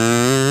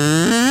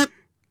mind.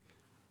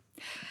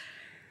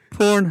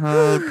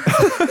 Pornhub.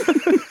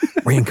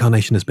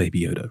 Reincarnation as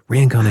Baby Yoda.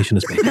 Reincarnation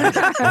as Baby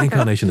Yoda.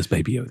 Reincarnation as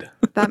Baby Yoda.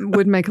 That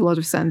would make a lot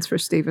of sense for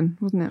Stephen,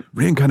 wouldn't it?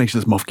 Reincarnation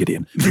as Moff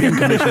Gideon.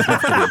 Reincarnation as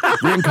Moff Gideon.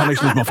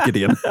 Reincarnation as Moff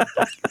Gideon.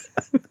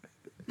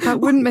 That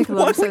wouldn't make a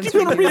lot of Why would sense you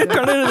for want to you.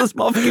 reincarnate as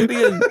Moff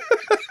Gideon?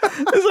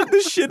 It's like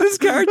the shittest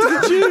character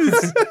to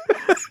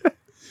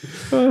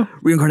choose.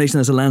 Reincarnation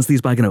as a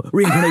Lansley's Bagano.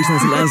 Reincarnation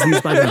as a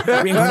Lansley's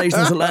Bagano. Reincarnation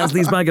as a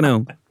Lansley's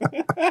Bagano.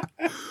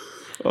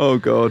 Oh,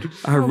 God.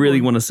 I really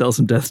want to sell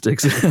some death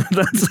sticks.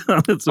 that's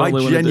all I I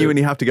want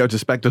genuinely have to go to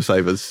Spectre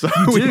Savers. So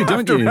You we do, have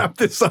don't to you? wrap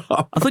this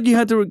up. I thought you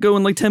had to go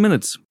in like 10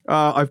 minutes.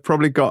 I've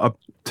probably got up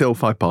till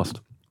 5 past.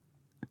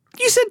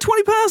 You said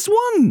 20 past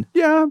 1.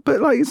 Yeah,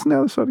 but like it's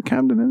now sort of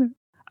Camden, isn't it?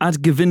 At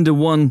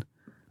Govinda1,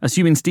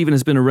 assuming Stephen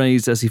has been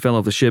erased as he fell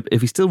off the ship,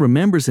 if he still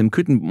remembers him,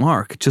 couldn't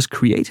Mark just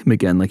create him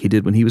again like he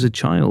did when he was a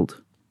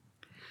child?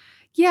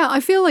 Yeah, I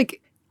feel like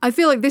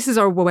this is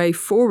our way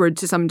forward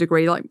to some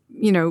degree. Like,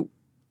 you know,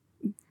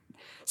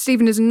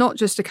 Stephen is not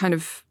just a kind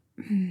of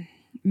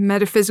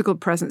metaphysical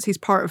presence. He's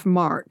part of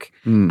Mark.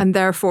 And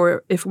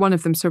therefore, if one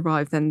of them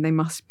survive, then they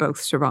must both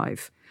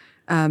survive.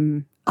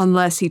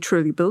 Unless he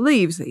truly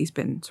believes that he's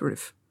been sort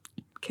of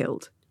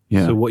killed.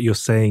 Yeah. So what you're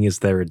saying is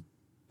there a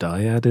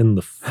dyad in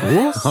the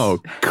Force? Oh,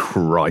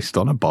 Christ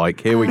on a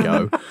bike. Here we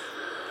go.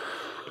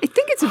 I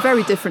think it's a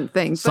very different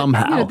thing. But,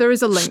 Somehow, you know, there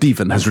is a link.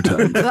 Stephen has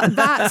returned.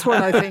 That's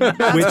what I think.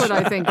 That's Which what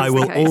I think. Is I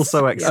will the case.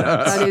 also accept.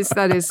 Yeah,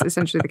 that is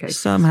essentially the case.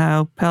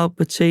 Somehow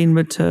Palpatine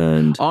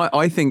returned.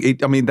 I think,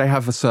 they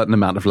have a certain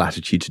amount of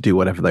latitude to do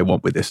whatever they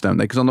want with this, don't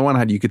they? Because on the one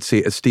hand, you could see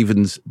it as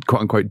Stephen's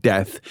quote-unquote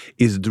death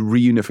is the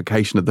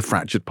reunification of the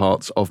fractured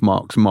parts of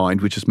Mark's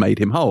mind, which has made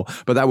him whole.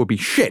 But that would be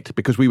shit,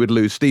 because we would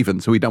lose Stephen,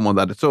 so we don't want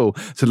that at all.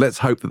 So let's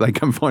hope that they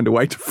can find a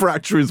way to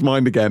fracture his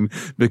mind again,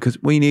 because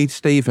we need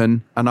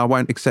Stephen, and I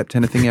won't accept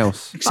anything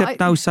else. Except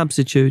no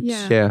substitutes.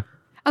 Yeah.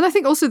 And I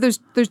think also there's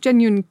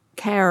genuine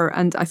care,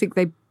 and I think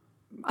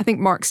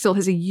Mark still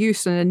has a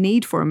use and a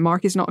need for him.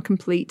 Mark is not a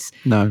complete,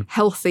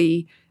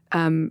 healthy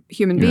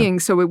human being,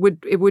 so it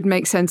would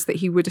make sense that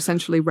he would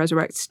essentially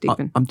resurrect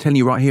Stephen. I'm telling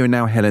you right here and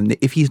now, Helen,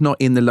 if he's not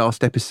in the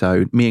last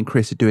episode, me and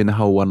Chris are doing the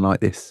whole one like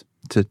this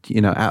to,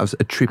 out as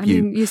a tribute.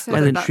 I mean, you said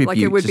that like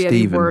it would be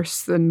any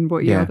worse than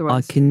what you Yeah. I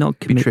otherwise. cannot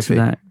commit to terrific.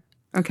 that,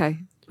 Okay.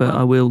 but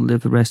I will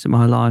live the rest of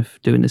my life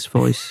doing this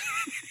voice.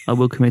 I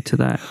will commit to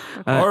that.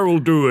 I will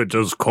do it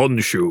as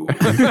Khonshu,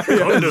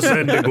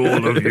 condescending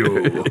all of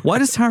you. Why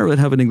does Tara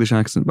have an English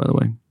accent, by the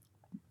way?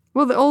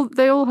 Well,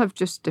 they all have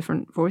just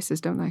different voices,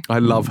 don't they? I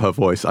love her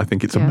voice. I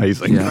think it's Yeah.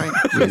 amazing. Yeah.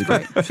 She's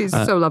great. She's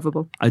so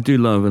lovable. I do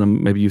love,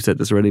 and maybe you've said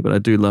this already, but I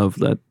do love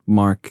that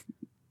Mark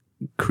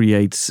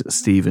creates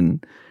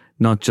Stephen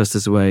not just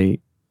as a way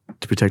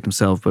to protect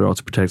himself, but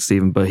also protect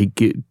Stephen, but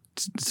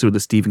so that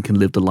Stephen can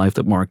live the life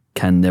that Mark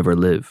can never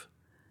live.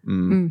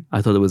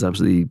 I thought it was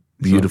absolutely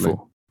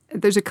beautiful.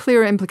 There's a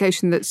clear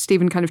implication that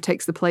Stephen kind of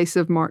takes the place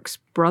of Mark's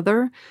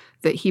brother,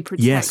 that he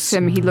protects Yes.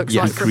 him, he looks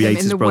Yes. out for him Creates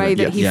in his the brother. way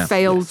that Yes. he Yeah.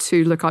 failed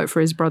to look out for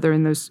his brother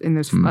in those,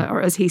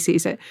 or as he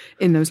sees it,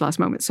 in those last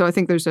moments. So I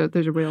think there's a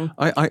real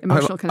emotional I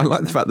connection.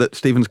 like the fact that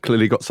Stephen's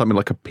clearly got something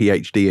like a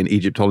PhD in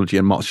Egyptology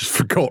and Mark's just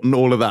forgotten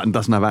all of that and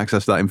doesn't have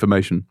access to that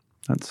information.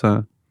 That's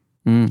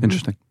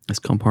interesting. It's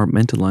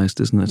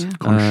compartmentalized, isn't it?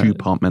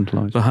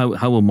 Compartmentalized. But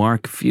how will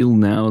Mark feel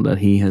now that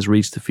he has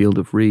reached the field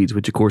of reeds,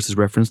 which of course is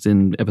referenced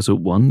in episode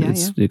 1?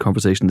 It's the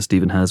conversation that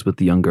Stephen has with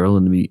the young girl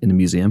in the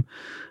museum.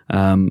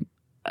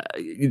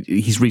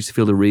 He's reached the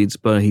field of reeds,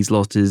 but he's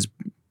lost his.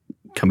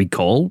 Can we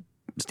call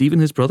Stephen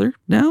his brother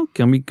now?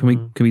 Can we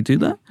do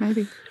that?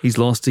 Maybe. He's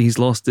lost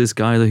this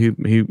guy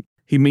who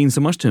he means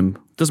so much to him.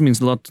 Doesn't mean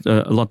a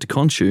lot to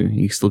Khonshu.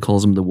 He still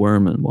calls him the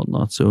worm and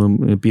whatnot. So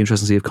it'd be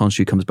interesting to see if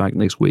Khonshu comes back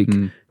next week,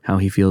 how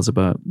he feels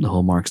about the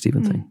whole Mark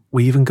Steven thing.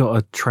 We even got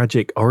a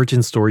tragic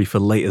origin story for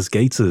Laters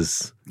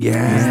Gators.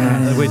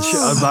 Yeah. Which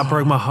that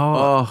broke my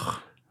heart. Oh,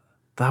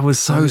 That was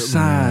so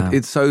sad. Yeah.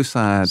 It's so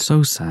sad.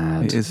 So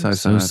sad. It is so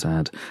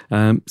sad.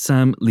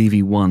 Sam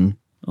Levy1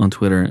 on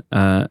Twitter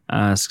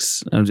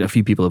asks, a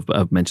few people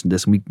have mentioned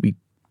this, and we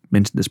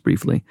mentioned this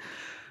briefly.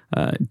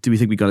 Do we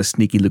think we got a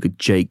sneaky look at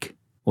Jake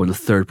or the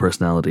third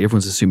personality.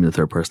 Everyone's assuming the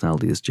third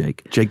personality is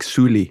Jake. Jake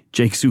Sully.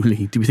 Jake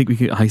Sully. Do we think we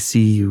could? I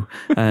see you.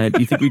 Do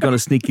you think we got a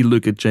sneaky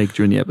look at Jake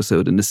during the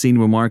episode? In the scene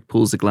where Mark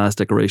pulls the glass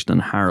decoration on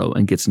Harrow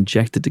and gets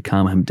injected to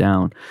calm him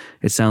down,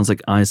 it sounds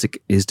like Isaac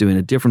is doing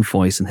a different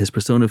voice and his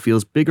persona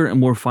feels bigger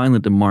and more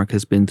violent than Mark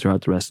has been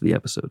throughout the rest of the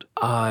episode.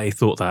 I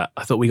thought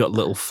we got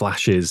little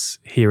flashes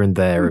here and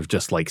there of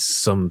just like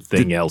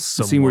something else,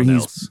 someone scene where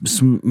he's else.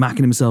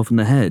 smacking himself in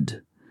the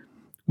head,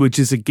 which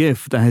is a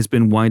gif that has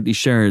been widely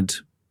shared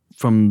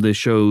from the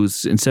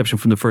show's inception,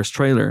 from the first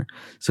trailer.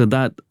 So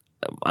that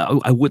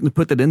I wouldn't have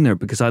put that in there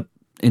because that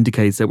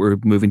indicates that we're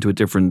moving to a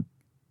different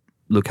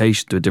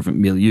location, to a different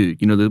milieu.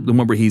 You know, the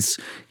one where he's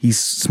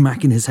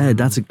smacking his head.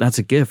 That's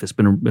a gif. It's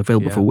been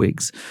available for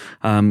weeks.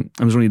 It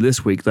was only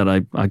this week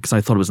that because I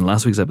thought it was in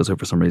last week's episode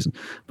for some reason,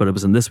 but it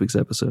was in this week's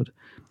episode.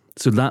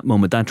 So that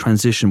moment, that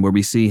transition where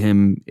we see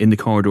him in the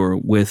corridor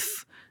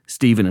with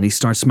Steven and he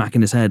starts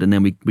smacking his head, and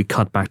then we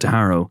cut back to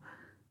Harrow.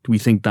 Do we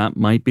think that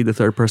might be the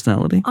third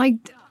personality?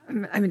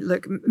 I mean,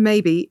 look,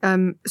 maybe.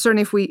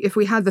 Certainly, if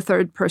we had the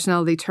third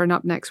personality turn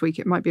up next week,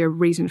 it might be a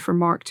reason for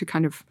Mark to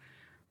kind of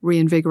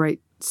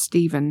reinvigorate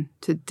Steven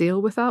to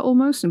deal with that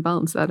almost and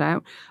balance that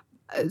out.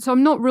 So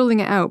I'm not ruling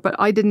it out, but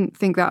I didn't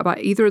think that about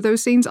either of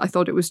those scenes. I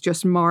thought it was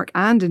just Mark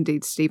and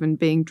indeed Steven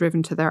being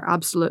driven to their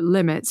absolute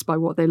limits by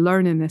what they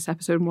learn in this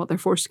episode and what they're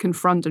forced to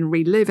confront and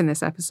relive in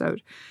this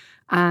episode,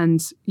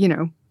 and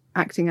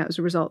acting out as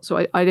a result.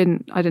 So I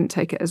didn't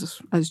take it as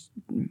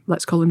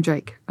let's call him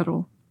Jake at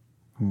all.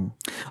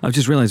 I've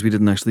just realised we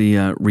didn't actually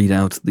read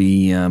out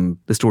the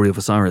story of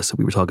Osiris that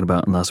we were talking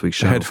about in last week's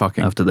show. The head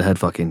fucking. After the head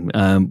fucking.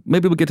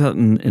 Maybe we'll get to that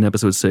in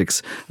episode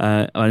 6.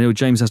 I know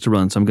James has to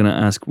run, so I'm going to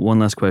ask one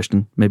last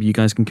question. Maybe you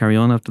guys can carry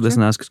on after this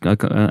and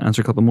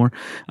answer a couple more.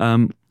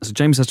 So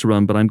James has to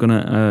run, but I'm going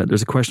to...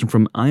 there's a question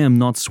from I Am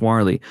Not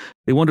Swarly.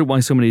 They wondered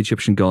why so many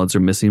Egyptian gods are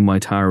missing, why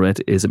Taharet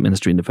is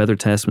administering the feather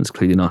test when it's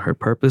clearly not her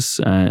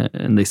purpose.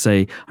 And they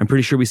say, I'm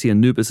pretty sure we see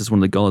Anubis as one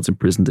of the gods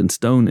imprisoned in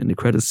stone in the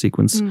credits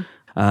sequence.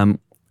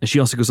 And she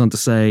also goes on to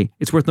say,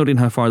 it's worth noting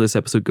how far this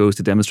episode goes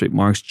to demonstrate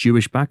Mark's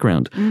Jewish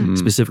background,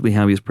 specifically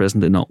how he is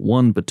present in not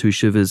one, but 2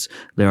 shivas.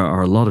 There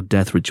are a lot of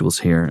death rituals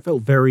here. It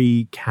felt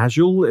very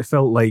casual. It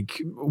felt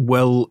like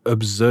well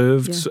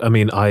observed. Yeah. I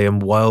mean, I am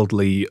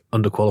wildly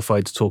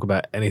underqualified to talk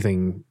about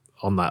anything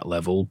on that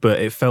level, but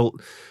it felt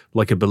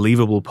like a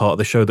believable part of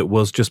the show that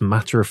was just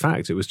matter of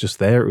fact. It was just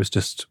there. It was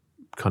just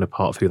kind of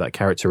part of who that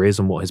character is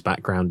and what his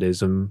background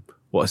is and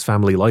what his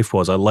family life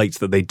was. I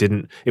liked that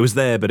it was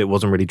there, but it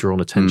wasn't really drawn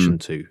attention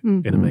to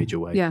in a major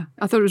way. Yeah,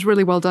 I thought it was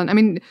really well done. I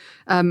mean,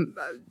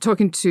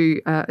 talking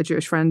to a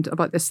Jewish friend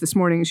about this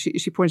morning,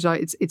 she pointed out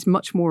it's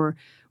much more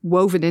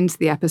woven into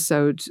the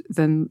episode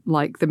than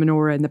like the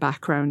menorah in the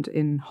background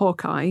in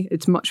Hawkeye.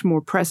 It's much more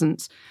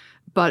present,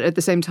 but at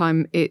the same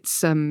time,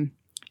 it's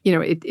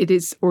it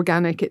is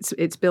organic.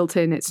 It's built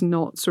in. It's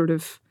not sort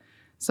of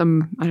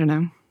some, I don't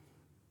know,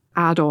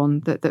 add-on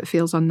that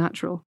feels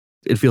unnatural.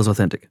 It feels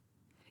authentic.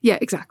 Yeah,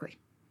 exactly.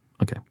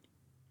 Okay.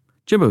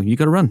 Jimbo, you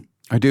got to run.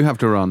 I do have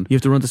to run. You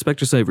have to run to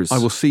Spectre Savers. I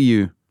will see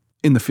you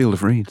in the Field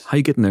of Reeds. How are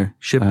you getting there?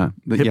 Ship?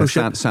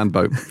 Ship?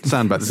 Sandboat.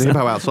 There's a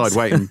hippo outside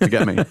waiting to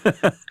get me.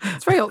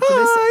 It's very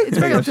optimistic. It's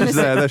very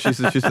optimistic. She's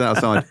there. She's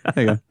outside.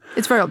 There you go.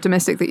 It's very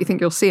optimistic that you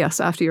think you'll see us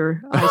after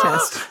your eye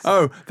test.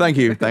 Oh, thank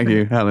you,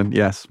 Helen.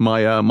 Yes,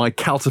 my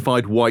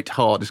calcified white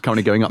heart is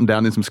currently going up and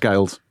down in some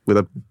scales with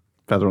a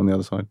feather on the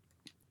other side.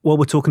 While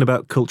we're talking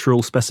about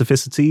cultural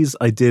specificities,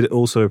 I did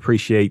also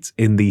appreciate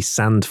in the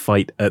sand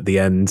fight at the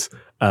end,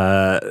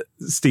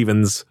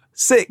 Steven's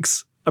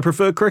 6. I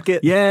prefer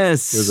cricket.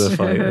 Yes. It was a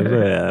fight. Yeah,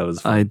 that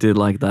was fun. I did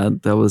like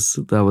that. That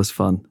was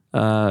fun.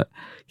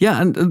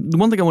 And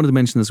one thing I wanted to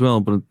mention as well,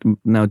 but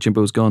now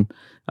Jimbo's gone.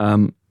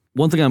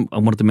 One thing I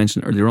wanted to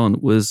mention earlier on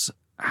was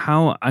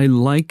how I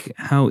like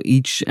how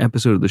each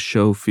episode of the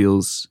show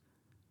feels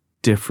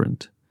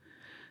different.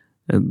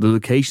 The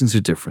locations are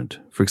different,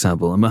 for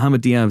example. And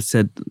Mohammed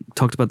Diab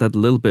talked about that a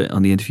little bit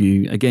on the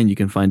interview. Again, you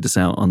can find this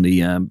out on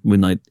the Moon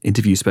Knight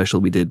interview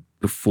special we did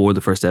before the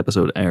first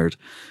episode aired,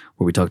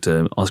 where we talked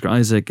to Oscar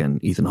Isaac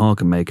and Ethan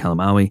Hawke and May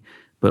Kalamaui,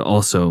 but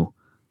also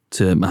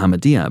to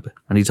Mohammed Diab.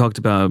 And he talked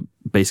about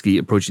basically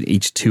approaching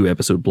each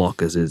 2-episode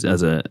block as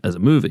a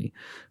movie.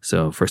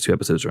 So first 2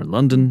 episodes are in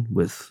London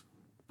with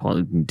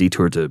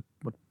detour to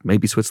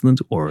maybe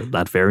Switzerland or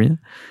Latveria.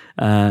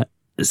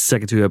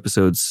 Second 2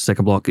 episodes,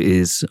 second block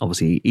is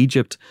obviously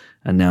Egypt,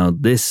 and now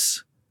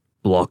this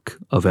block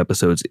of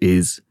episodes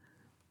is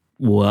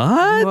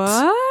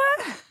what?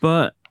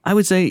 But I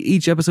would say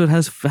each episode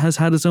has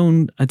had its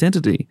own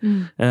identity.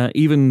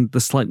 Even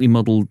the slightly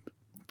muddled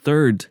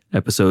third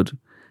episode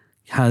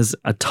has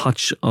a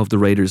touch of the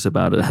Raiders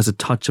about it, has a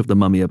touch of the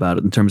Mummy about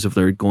it in terms of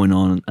they're going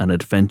on an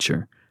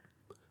adventure.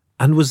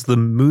 And was the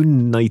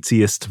Moon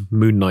Knightiest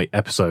Moon Knight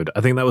episode.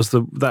 I think that was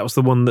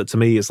the one that to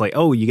me is like,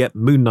 oh, you get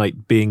Moon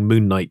Knight being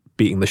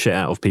beating the shit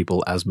out of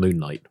people as Moon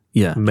Knight.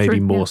 Yeah.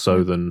 Maybe more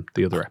so than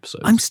the other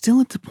episodes. I'm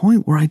still at the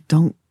point where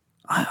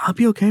I'll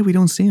be okay if we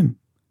don't see him.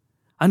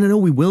 And I know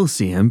we will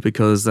see him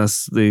because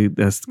that's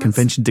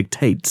convention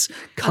dictates,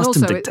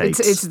 custom also, dictates.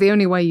 It's the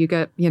only way you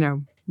get,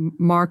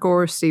 Mark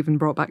or Steven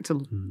brought back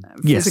to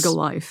physical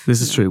life.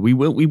 This is true. We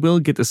will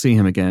get to see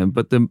him again,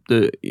 but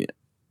the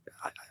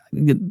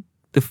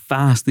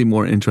vastly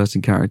more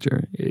interesting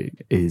character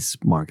is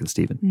Marc and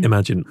Steven.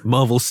 Imagine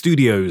Marvel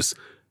Studios,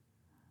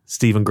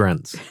 Stephen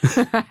Grant.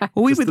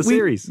 Well, we've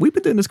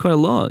been doing this quite a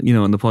lot,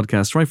 on the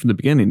podcast right from the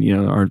beginning.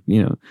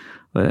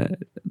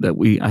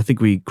 I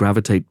think we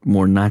gravitate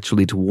more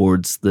naturally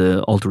towards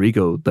the alter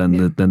ego than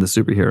the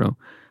superhero.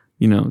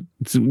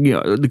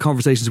 The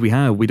conversations we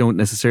have, we don't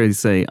necessarily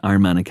say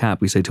Iron Man and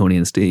Cap, we say Tony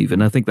and Steve.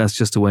 And I think that's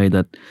just the way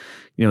that,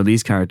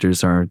 these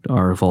characters are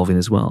evolving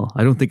as well.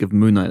 I don't think of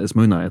Moon Knight as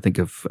Moon Knight. I think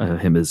of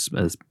him as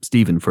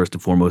Stephen first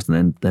and foremost,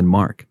 and then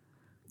Mark.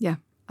 Yeah.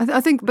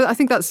 I think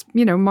that's,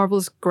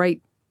 Marvel's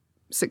great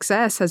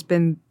success has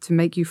been to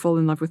make you fall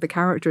in love with the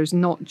characters,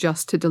 not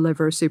just to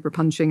deliver super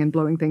punching and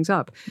blowing things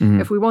up.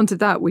 If we wanted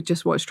that, we'd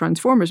just watch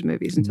Transformers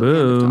movies until the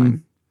end of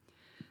time.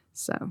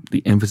 So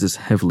the emphasis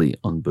heavily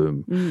on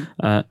boom.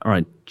 All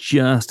right,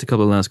 just a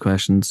couple of last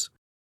questions.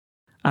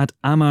 At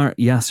Amar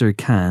Yasser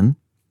Khan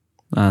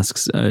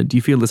asks, do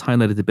you feel this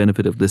highlighted the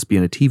benefit of this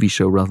being a TV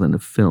show rather than a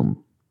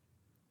film,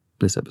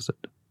 this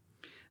episode?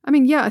 I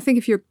mean, yeah, I think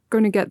if you're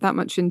going to get that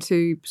much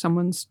into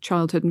someone's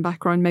childhood and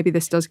background, maybe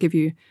this does give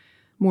you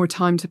more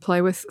time to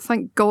play with.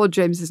 Thank God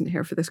James isn't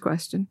here for this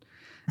question.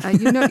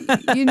 You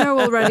know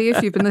already,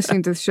 if you've been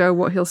listening to the show,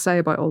 what he'll say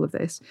about all of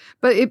this.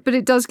 But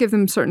it does give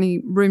them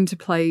certainly room to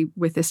play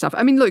with this stuff.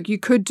 I mean, look, you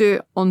could do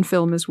it on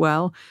film as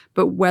well,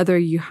 but whether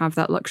you have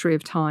that luxury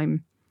of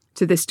time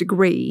to this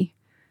degree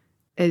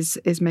is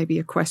maybe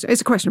a question.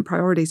 It's a question of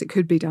priorities. It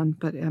could be done,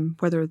 but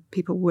whether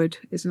people would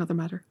is another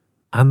matter.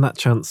 And that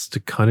chance to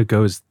kind of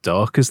go as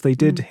dark as they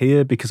did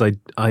here, because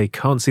I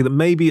can't see that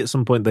maybe at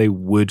some point they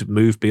would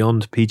move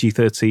beyond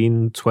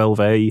PG-13,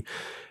 12A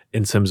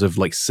in terms of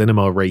like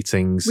cinema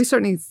ratings. We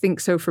certainly think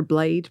so for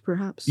Blade,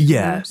 perhaps.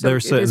 Yeah, so there are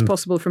certain it's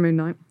possible for Moon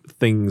Knight.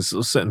 Things,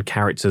 certain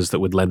characters that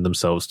would lend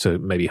themselves to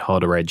maybe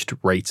harder-edged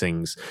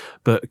ratings.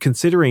 But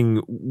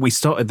considering we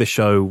started the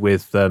show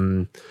with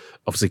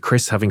obviously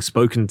Chris having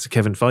spoken to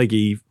Kevin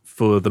Feige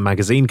for the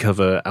magazine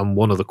cover, and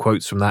one of the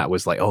quotes from that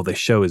was like, "Oh, this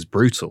show is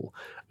brutal."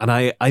 And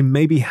I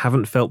maybe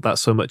haven't felt that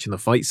so much in the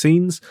fight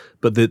scenes,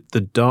 but the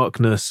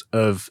darkness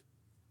of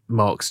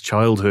Mark's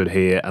childhood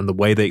here and the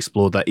way they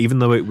explored that, even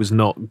though it was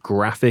not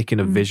graphic in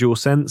a visual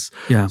sense.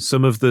 Yeah.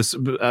 Some of this,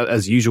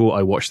 as usual,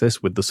 I watched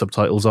this with the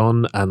subtitles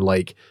on, and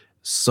like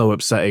so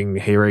upsetting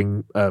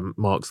hearing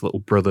Mark's little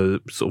brother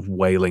sort of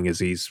wailing as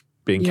he's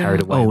being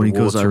carried away. Oh, when he in the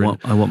goes, I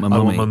water want my mummy. I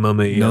want my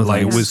mummy. No,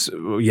 like it was, it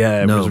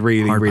was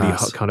really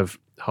pass. kind of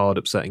hard,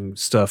 upsetting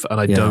stuff.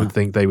 And I don't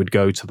think they would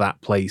go to that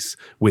place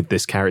with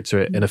this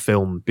character in a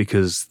film,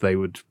 because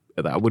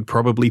that would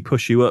probably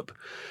push you up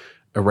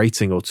a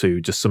rating or two,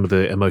 just some of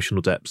the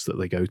emotional depths that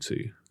they go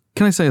to.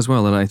 Can I say as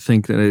well that I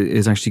think that it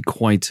is actually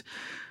quite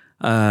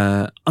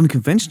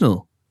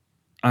unconventional,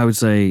 I would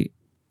say,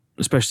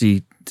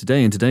 especially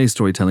today in today's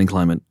storytelling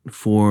climate,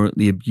 for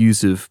the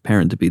abusive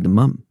parent to be the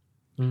mum.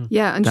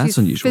 Yeah, and That's she's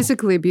unusual.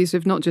 Physically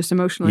abusive, not just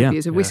emotionally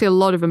abusive. We see a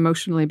lot of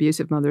emotionally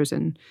abusive mothers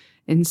in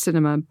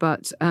cinema,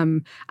 but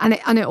and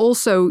it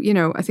also,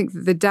 I think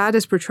the dad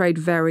is portrayed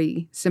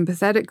very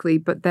sympathetically,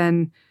 but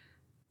then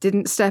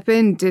didn't step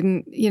in,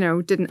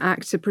 didn't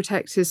act to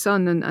protect his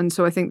son, and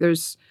so I think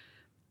there's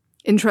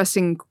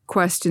interesting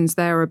questions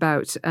there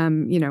about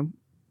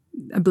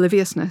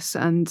obliviousness,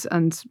 and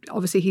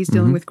obviously he's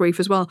dealing with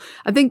grief as well.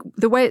 I think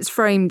the way it's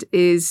framed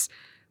is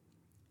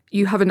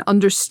you have an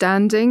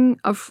understanding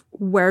of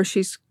where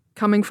she's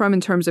coming from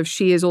in terms of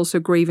she is also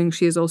grieving,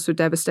 she is also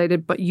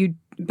devastated, but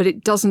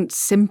it doesn't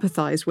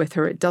sympathize with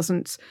her. It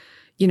doesn't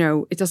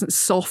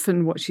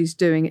soften what she's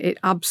doing. It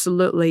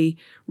absolutely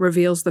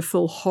reveals the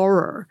full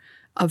horror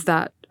of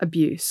that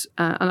abuse.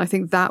 And I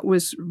think that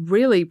was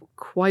really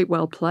quite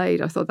well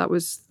played. I thought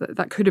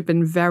that could have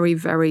been very,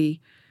 very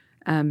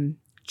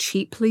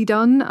cheaply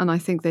done. And I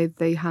think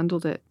they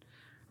handled it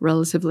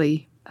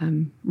relatively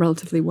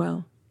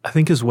well. I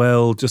think as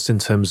well, just in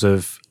terms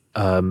of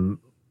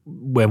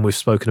when we've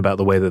spoken about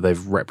the way that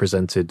they've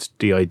represented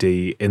DID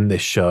in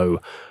this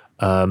show,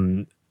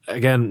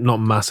 again, not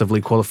massively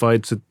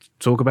qualified to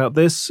talk about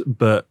this,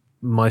 but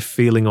my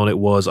feeling on it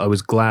was I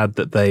was glad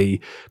that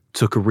they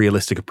took a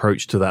realistic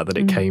approach to that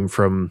it came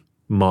from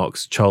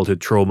Mark's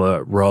childhood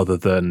trauma rather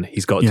than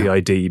he's got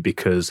DID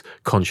because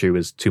Khonshu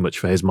is too much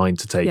for his mind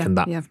to take, and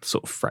that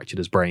sort of fractured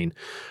his brain.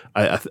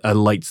 I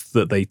liked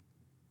that they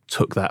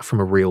took that from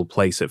a real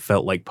place. It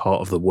felt like part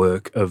of the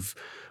work of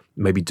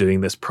maybe doing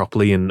this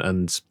properly,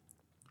 and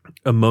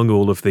among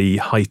all of the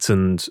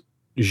heightened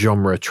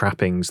genre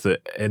trappings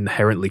that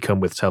inherently come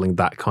with telling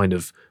that kind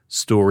of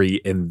story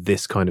in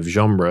this kind of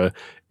genre,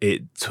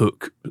 it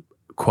took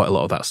quite a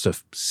lot of that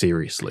stuff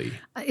seriously.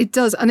 It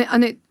does, and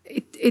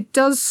it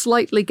does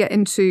slightly get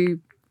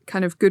into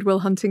kind of Good Will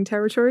Hunting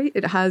territory.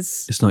 It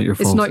has. It's not your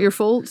fault. It's not your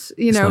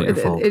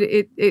fault.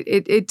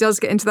 It does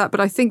get into that, but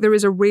I think there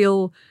is a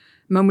real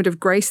moment of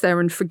grace there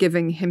in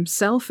forgiving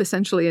himself,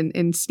 essentially,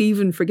 in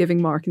Steven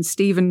forgiving Mark and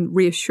Steven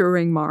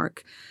reassuring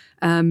Mark,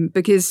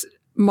 because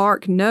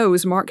Mark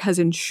has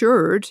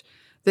ensured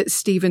that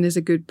Steven is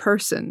a good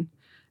person.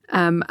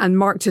 And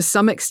Mark, to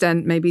some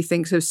extent, maybe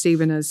thinks of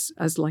Steven as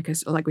like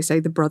we say,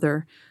 the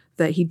brother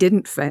that he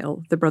didn't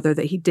fail, the brother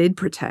that he did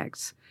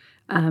protect.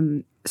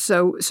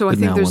 So I think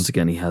now, there's, once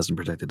again, he hasn't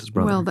protected his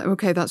brother. Well,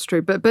 okay, that's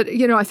true. But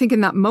I think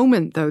in that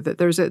moment, though, that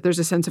there's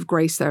a sense of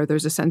grace there.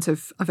 There's a sense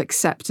of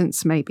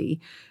acceptance, maybe,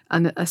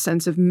 and a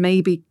sense of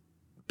maybe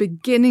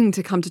beginning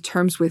to come to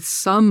terms with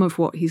some of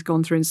what he's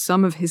gone through and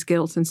some of his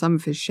guilt and some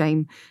of his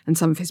shame and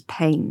some of his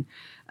pain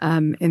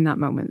in that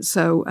moment.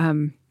 So,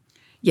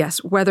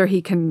 yes, whether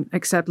he can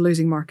accept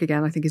losing Mark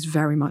again, I think is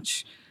very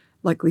much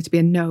likely to be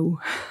a no,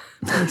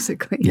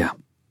 basically. Yeah.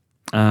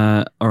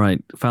 All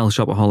right. Foul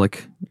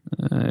Shopaholic,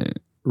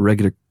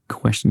 regular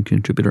question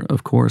contributor,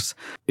 of course.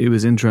 It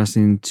was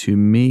interesting to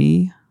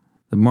me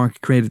that Mark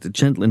created a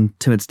gentle and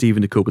timid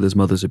Steven to cope with his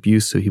mother's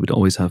abuse, so he would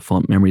always have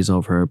fond memories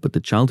of her. But the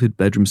childhood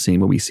bedroom scene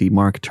where we see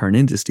Mark turn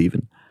into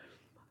Steven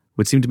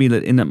would seem to me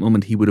that in that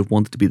moment he would have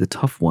wanted to be the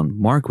tough one.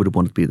 Mark would have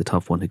wanted to be the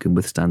tough one who can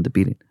withstand the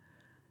beating.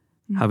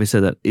 Having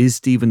said that, is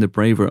Steven the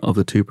braver of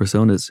the two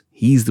personas?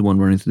 He's the one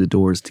running through the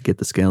doors to get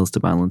the scales to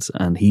balance,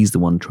 and he's the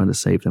one trying to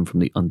save them from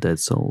the undead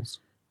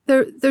souls.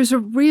 There's a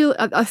real...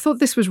 I thought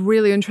this was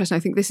really interesting. I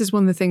think this is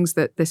one of the things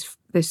that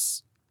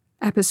this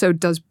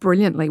episode does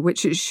brilliantly,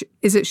 which is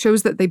it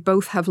shows that they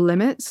both have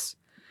limits.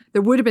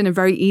 There would have been a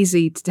very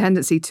easy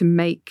tendency to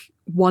make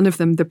one of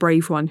them the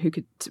brave one who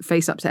could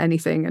face up to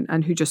anything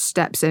and who just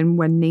steps in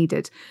when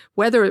needed.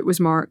 Whether it was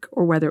Mark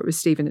or whether it was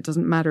Steven, it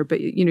doesn't matter.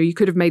 But, you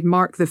could have made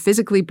Mark the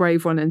physically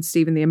brave one and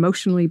Steven the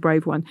emotionally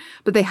brave one.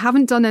 But they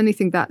haven't done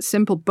anything that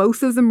simple.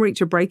 Both of them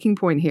reach a breaking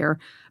point here.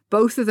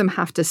 Both of them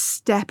have to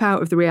step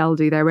out of the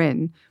reality they're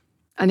in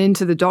and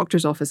into the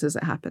doctor's office as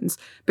it happens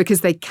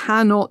because they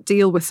cannot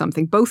deal with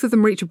something. Both of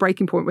them reach a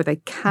breaking point where they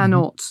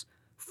cannot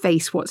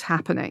face what's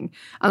happening.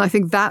 And I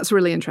think that's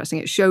really interesting.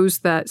 It shows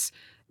that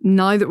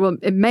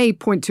it may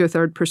point to a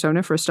third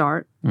persona for a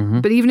start,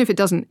 but even if it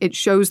doesn't, it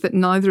shows that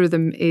neither of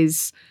them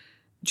is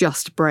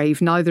just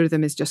brave. Neither of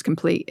them is just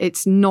complete.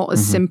 It's not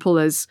as simple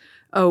as,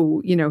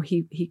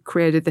 he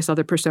created this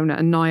other persona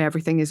and now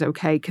everything is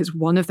okay because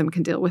one of them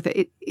can deal with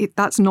it.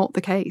 That's not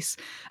the case.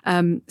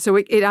 So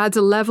it adds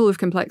a level of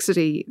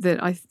complexity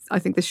that I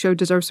think this show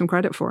deserves some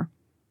credit for.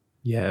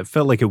 Yeah, it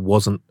felt like it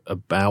wasn't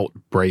about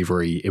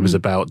bravery. It was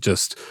about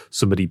just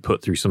somebody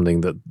put through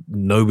something that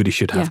nobody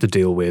should have to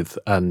deal with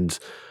and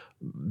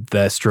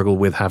their struggle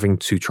with having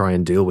to try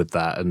and deal with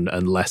that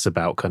and less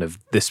about kind of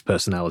this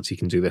personality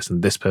can do this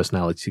and this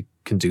personality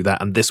can do that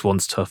and this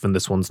one's tough and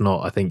this one's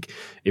not. I think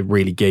it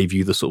really gave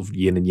you the sort of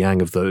yin and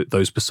yang of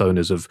those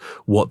personas of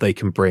what they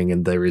can bring,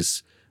 and there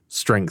is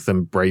strength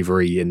and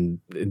bravery in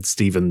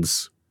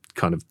Steven's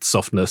kind of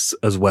softness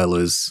as well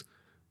as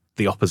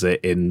the opposite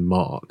in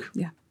Mark.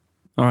 Yeah.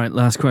 All right,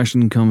 last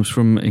question comes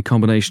from a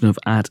combination of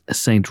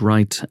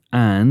 @SaintWright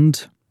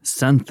and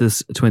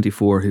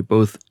Santhus24, who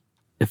both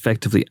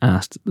effectively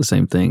asked the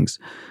same things,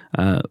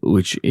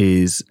 which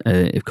is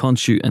if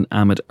Khonshu and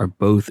Amit are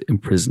both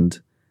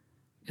imprisoned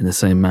in the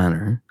same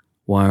manner,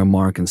 why are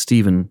Mark and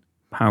Steven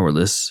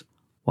powerless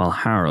while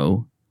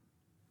Harrow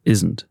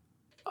isn't?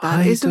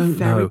 I don't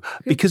know.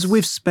 Because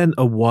we've spent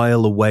a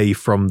while away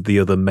from the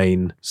other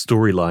main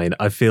storyline,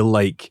 I feel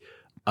like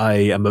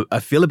I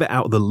feel a bit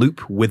out of the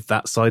loop with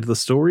that side of the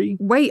story.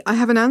 Wait, I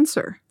have an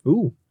answer.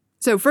 Ooh.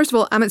 So first of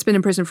all, Amit's been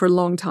in prison for a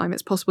long time.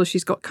 It's possible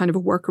she's got kind of a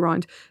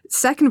workaround.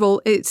 Second of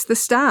all, it's the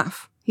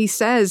staff. He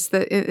says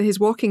that his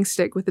walking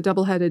stick with the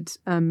double-headed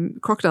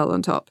crocodile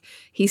on top,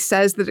 he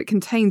says that it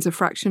contains a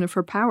fraction of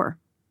her power.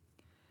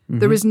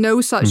 There is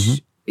no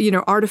such,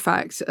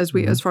 artifact as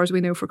far as we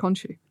know for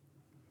Khonshu.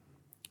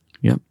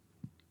 Yep.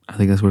 I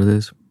think that's what it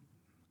is.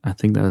 I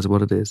think that is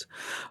what it is.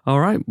 All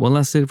right. Well,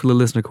 that's it for the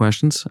listener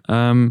questions.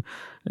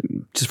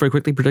 Just very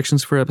quickly,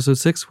 predictions for episode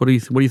 6. What do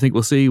you think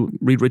we'll see?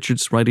 Reed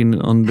Richards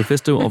writing on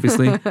Mephisto,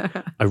 obviously.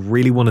 I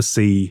really want to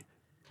see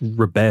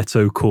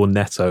Roberto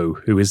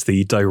Cornetto, who is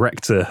the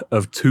director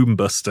of Tomb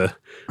Buster.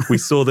 We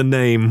saw the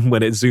name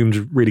when it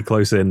zoomed really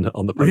close in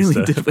on the poster.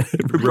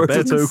 Really?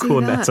 Roberto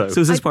Cornetto. So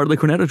is this part of the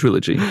Cornetto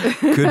trilogy?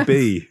 Could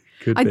be.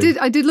 I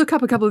did look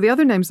up a couple of the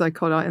other names I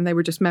caught out, and they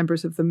were just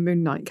members of the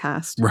Moon Knight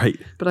cast. Right.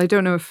 But I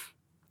don't know if...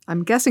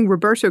 I'm guessing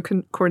Roberto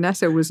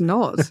Cornetto was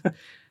not.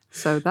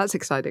 So that's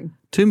exciting.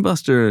 Tomb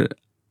Buster.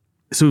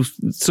 So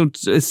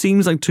it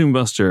seems like Tomb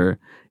Buster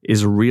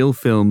is a real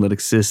film that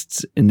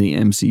exists in the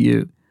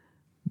MCU.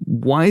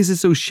 Why is it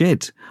so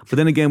shit? But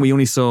then again, we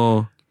only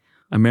saw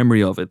a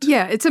memory of it.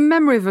 Yeah, it's a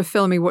memory of a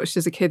film we watched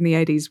as a kid in the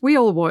 80s. We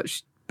all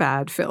watched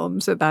bad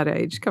films at that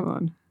age. Come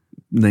on.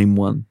 Name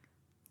one.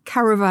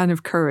 Caravan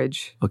of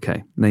Courage.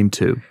 Okay, name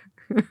 2.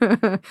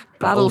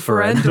 Battle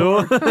for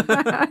Endor.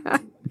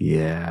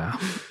 Yeah,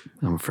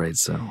 I'm afraid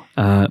so.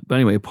 But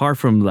anyway, apart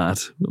from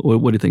that, what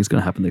do you think is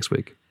going to happen next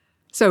week?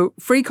 So,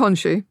 free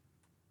Khonshu.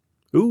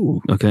 Ooh,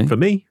 okay. For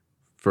me?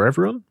 For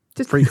everyone?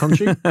 Just free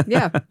Khonshu?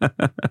 Yeah.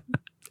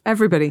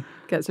 Everybody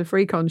gets a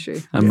free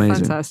Khonshu.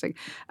 Amazing. Fantastic.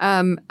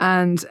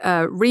 And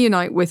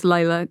reunite with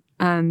Layla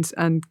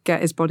and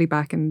get his body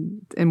back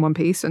in one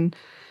piece and,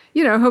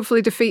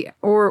 hopefully defeat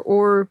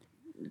or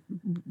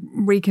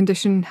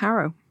recondition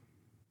Harrow.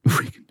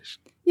 Recondition.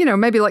 You know,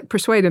 maybe like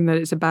persuade him that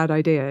it's a bad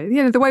idea.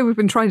 You know, the way we've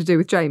been trying to do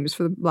with James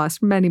for the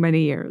last many,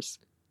 many years.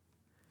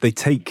 They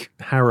take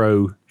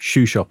Harrow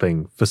shoe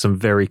shopping for some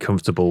very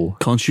comfortable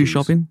Shoe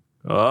shopping?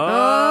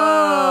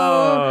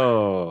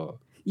 Oh.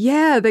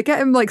 Yeah, they get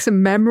him like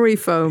some memory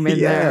foam in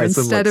there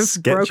some, instead like, of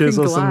sketches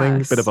broken or something.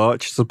 glass. Bit of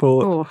arch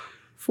support. Oh,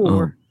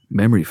 4.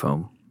 Memory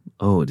foam.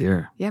 Oh,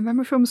 dear. Yeah,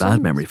 memory foam.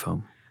 Bad memory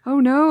foam. Oh,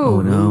 no.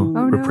 Oh, no.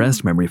 Oh, no.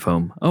 Repressed memory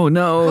foam. Oh,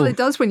 no. Well, it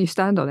does when you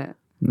stand on it.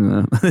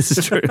 No, this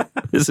is true.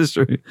 This is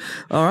true.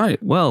 All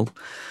right. Well,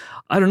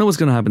 I don't know what's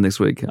going to happen next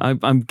week.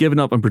 I'm giving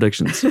up on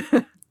predictions.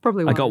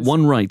 Probably I got wise.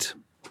 one right.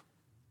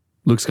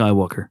 Luke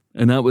Skywalker.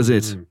 And that was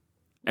it.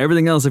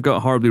 Everything else I've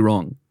got horribly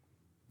wrong.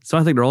 So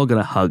I think they're all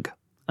going to hug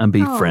and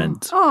be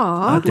friends.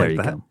 Aw. There like you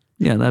that. go.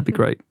 Yeah, that'd be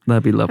great.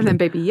 That'd be lovely. And then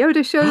Baby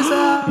Yoda shows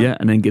up. Yeah,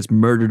 and then gets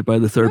murdered by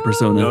the third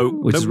persona, No.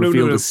 which is No, no,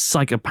 revealed no. as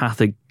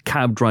psychopathic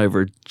cab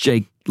driver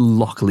Jake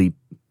Lockley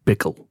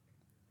Bickle.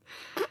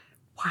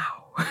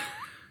 Wow.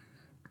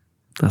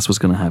 That's what's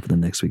going to happen in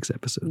next week's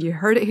episode. You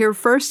heard it here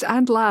first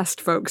and last,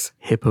 folks.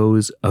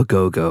 Hippos a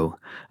go-go.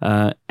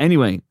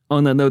 Anyway,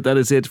 on that note, that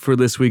is it for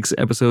this week's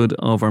episode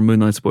of our Moon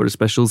Knight Supporter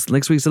Specials.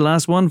 Next week's the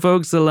last one,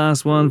 folks. The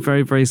last one.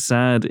 Very, very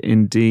sad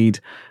indeed,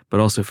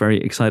 but also very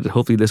excited.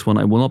 Hopefully this one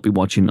I will not be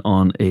watching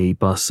on a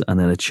bus and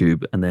then a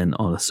tube and then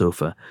on a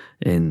sofa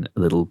in a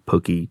little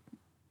pokey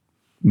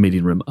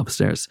meeting room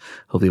upstairs.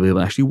 Hopefully we'll be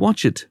able to actually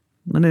watch it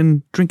and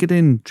then drink it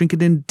in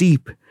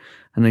deep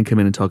and then come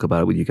in and talk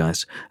about it with you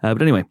guys.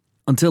 But anyway,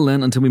 until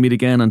then, until we meet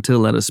again,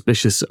 until that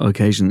auspicious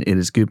occasion, it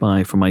is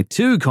goodbye from my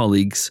two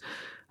colleagues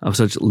of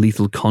such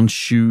lethal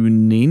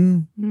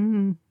contuning.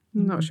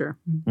 Not sure.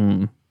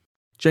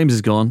 James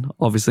is gone,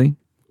 obviously,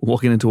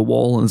 walking into a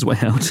wall on his way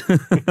out.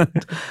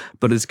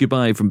 But it's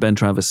goodbye from Ben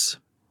Travis.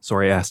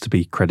 Sorry, I asked to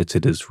be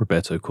credited as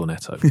Roberto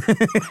Cornetto.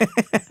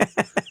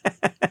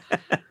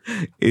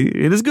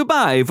 It is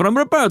goodbye from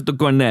Roberto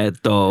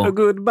Cornetto.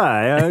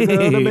 Goodbye. I'm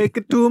going to make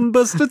a Tomb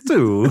Buster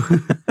too.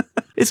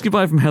 It's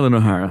goodbye from Helen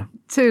O'Hara.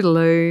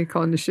 Toodaloo,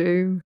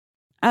 Condeshoe.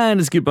 And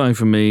it's goodbye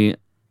from me.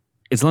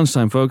 It's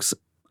lunchtime, folks.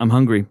 I'm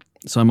hungry,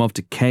 so I'm off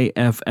to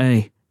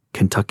KFA,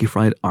 Kentucky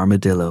Fried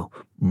Armadillo.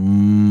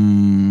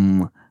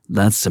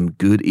 That's some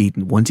good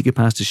eating. Once you get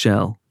past the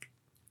shell,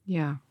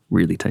 Yeah.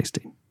 really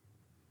tasty.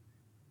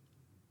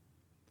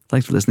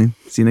 Thanks for listening.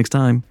 See you next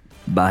time.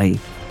 Bye.